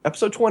for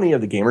episode 20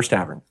 of the Gamers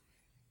Tavern.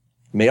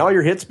 May all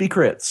your hits be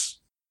crits.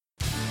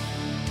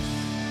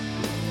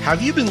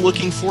 Have you been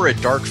looking for a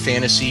dark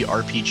fantasy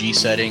RPG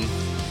setting?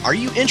 Are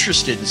you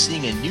interested in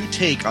seeing a new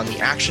take on the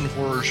action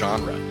horror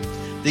genre?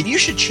 Then you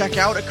should check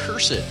out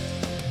Accursed.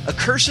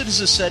 Accursed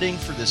is a setting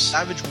for the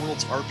Savage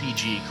Worlds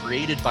RPG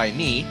created by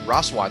me,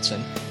 Ross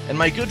Watson, and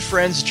my good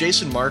friends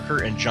Jason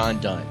Marker and John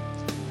Dunn.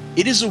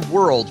 It is a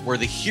world where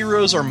the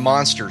heroes are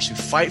monsters who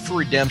fight for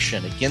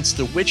redemption against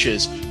the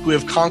witches who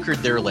have conquered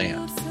their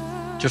land.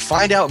 To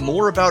find out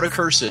more about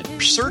Accursed,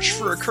 search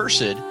for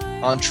Accursed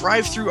on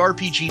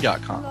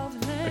DriveThruRPG.com.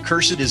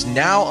 Accursed is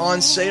now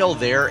on sale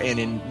there and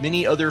in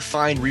many other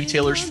fine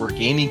retailers for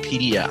gaming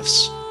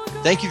PDFs.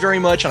 Thank you very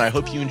much, and I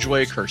hope you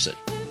enjoy Accursed.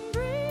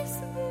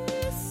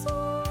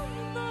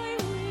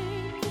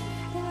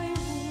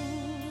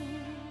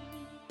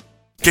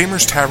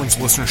 Gamers Tavern's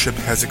listenership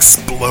has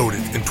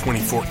exploded in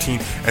 2014,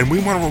 and we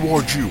want to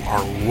reward you,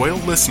 our loyal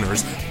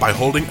listeners, by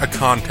holding a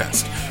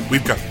contest.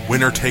 We've got a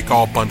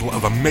winner-take-all bundle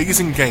of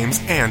amazing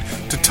games, and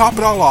to top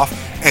it all off,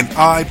 an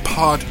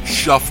iPod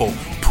Shuffle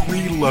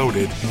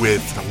preloaded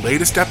with the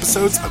latest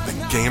episodes of the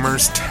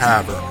Gamers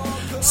Tavern.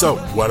 So,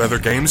 what other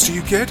games do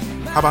you get?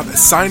 How about a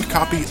signed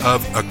copy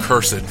of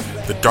Accursed,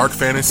 the dark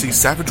fantasy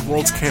Savage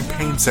Worlds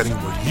campaign setting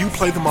where you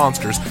play the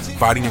monsters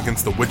fighting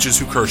against the witches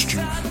who cursed you,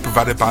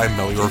 provided by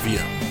Melior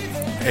Via.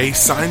 A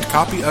signed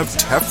copy of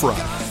Tephra,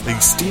 the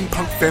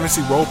steampunk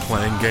fantasy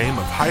role-playing game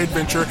of high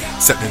adventure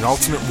set in an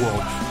alternate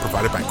world,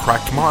 provided by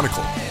Cracked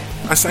Monocle.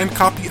 A signed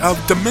copy of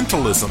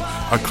Dementalism,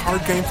 a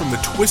card game from the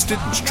twisted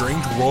and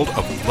strange world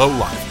of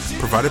Lowlife,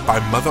 provided by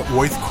Mother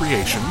Oath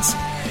Creations.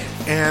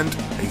 And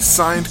a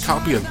signed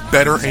copy of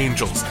Better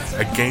Angels,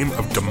 a game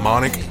of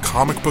demonic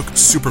comic book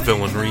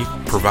supervillainry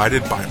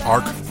provided by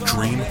Arc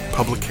Dream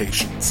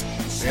Publications.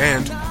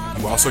 And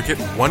you also get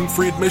one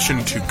free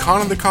admission to Con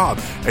on the Cob,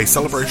 a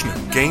celebration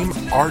of game,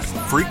 art,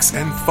 freaks,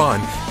 and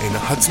fun in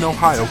Hudson,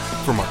 Ohio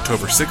from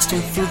October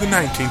 16th through the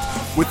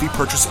 19th with the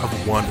purchase of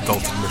one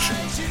adult admission.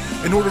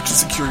 In order to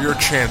secure your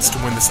chance to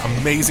win this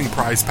amazing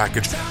prize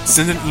package,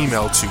 send an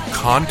email to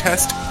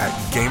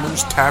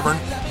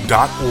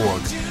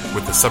contest@gamerstavern.org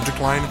with the subject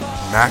line,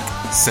 Mac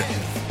sent me.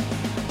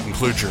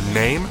 Include your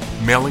name,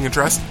 mailing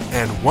address,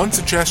 and one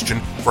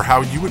suggestion for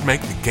how you would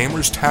make the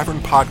Gamers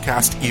Tavern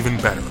podcast even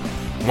better.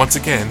 Once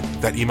again,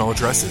 that email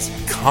address is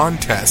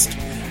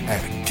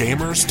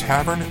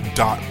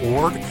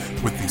contest@gamerstavern.org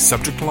with the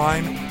subject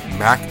line,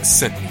 Mac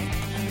sent me.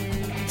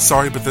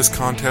 Sorry, but this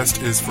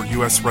contest is for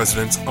U.S.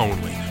 residents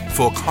only.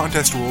 Full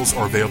contest rules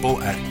are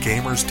available at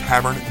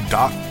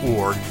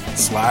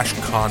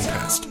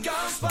gamerstavern.org/contest.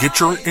 Get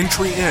your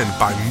entry in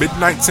by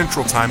midnight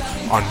Central Time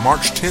on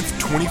March 10th,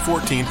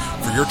 2014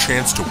 for your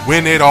chance to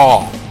win it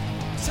all.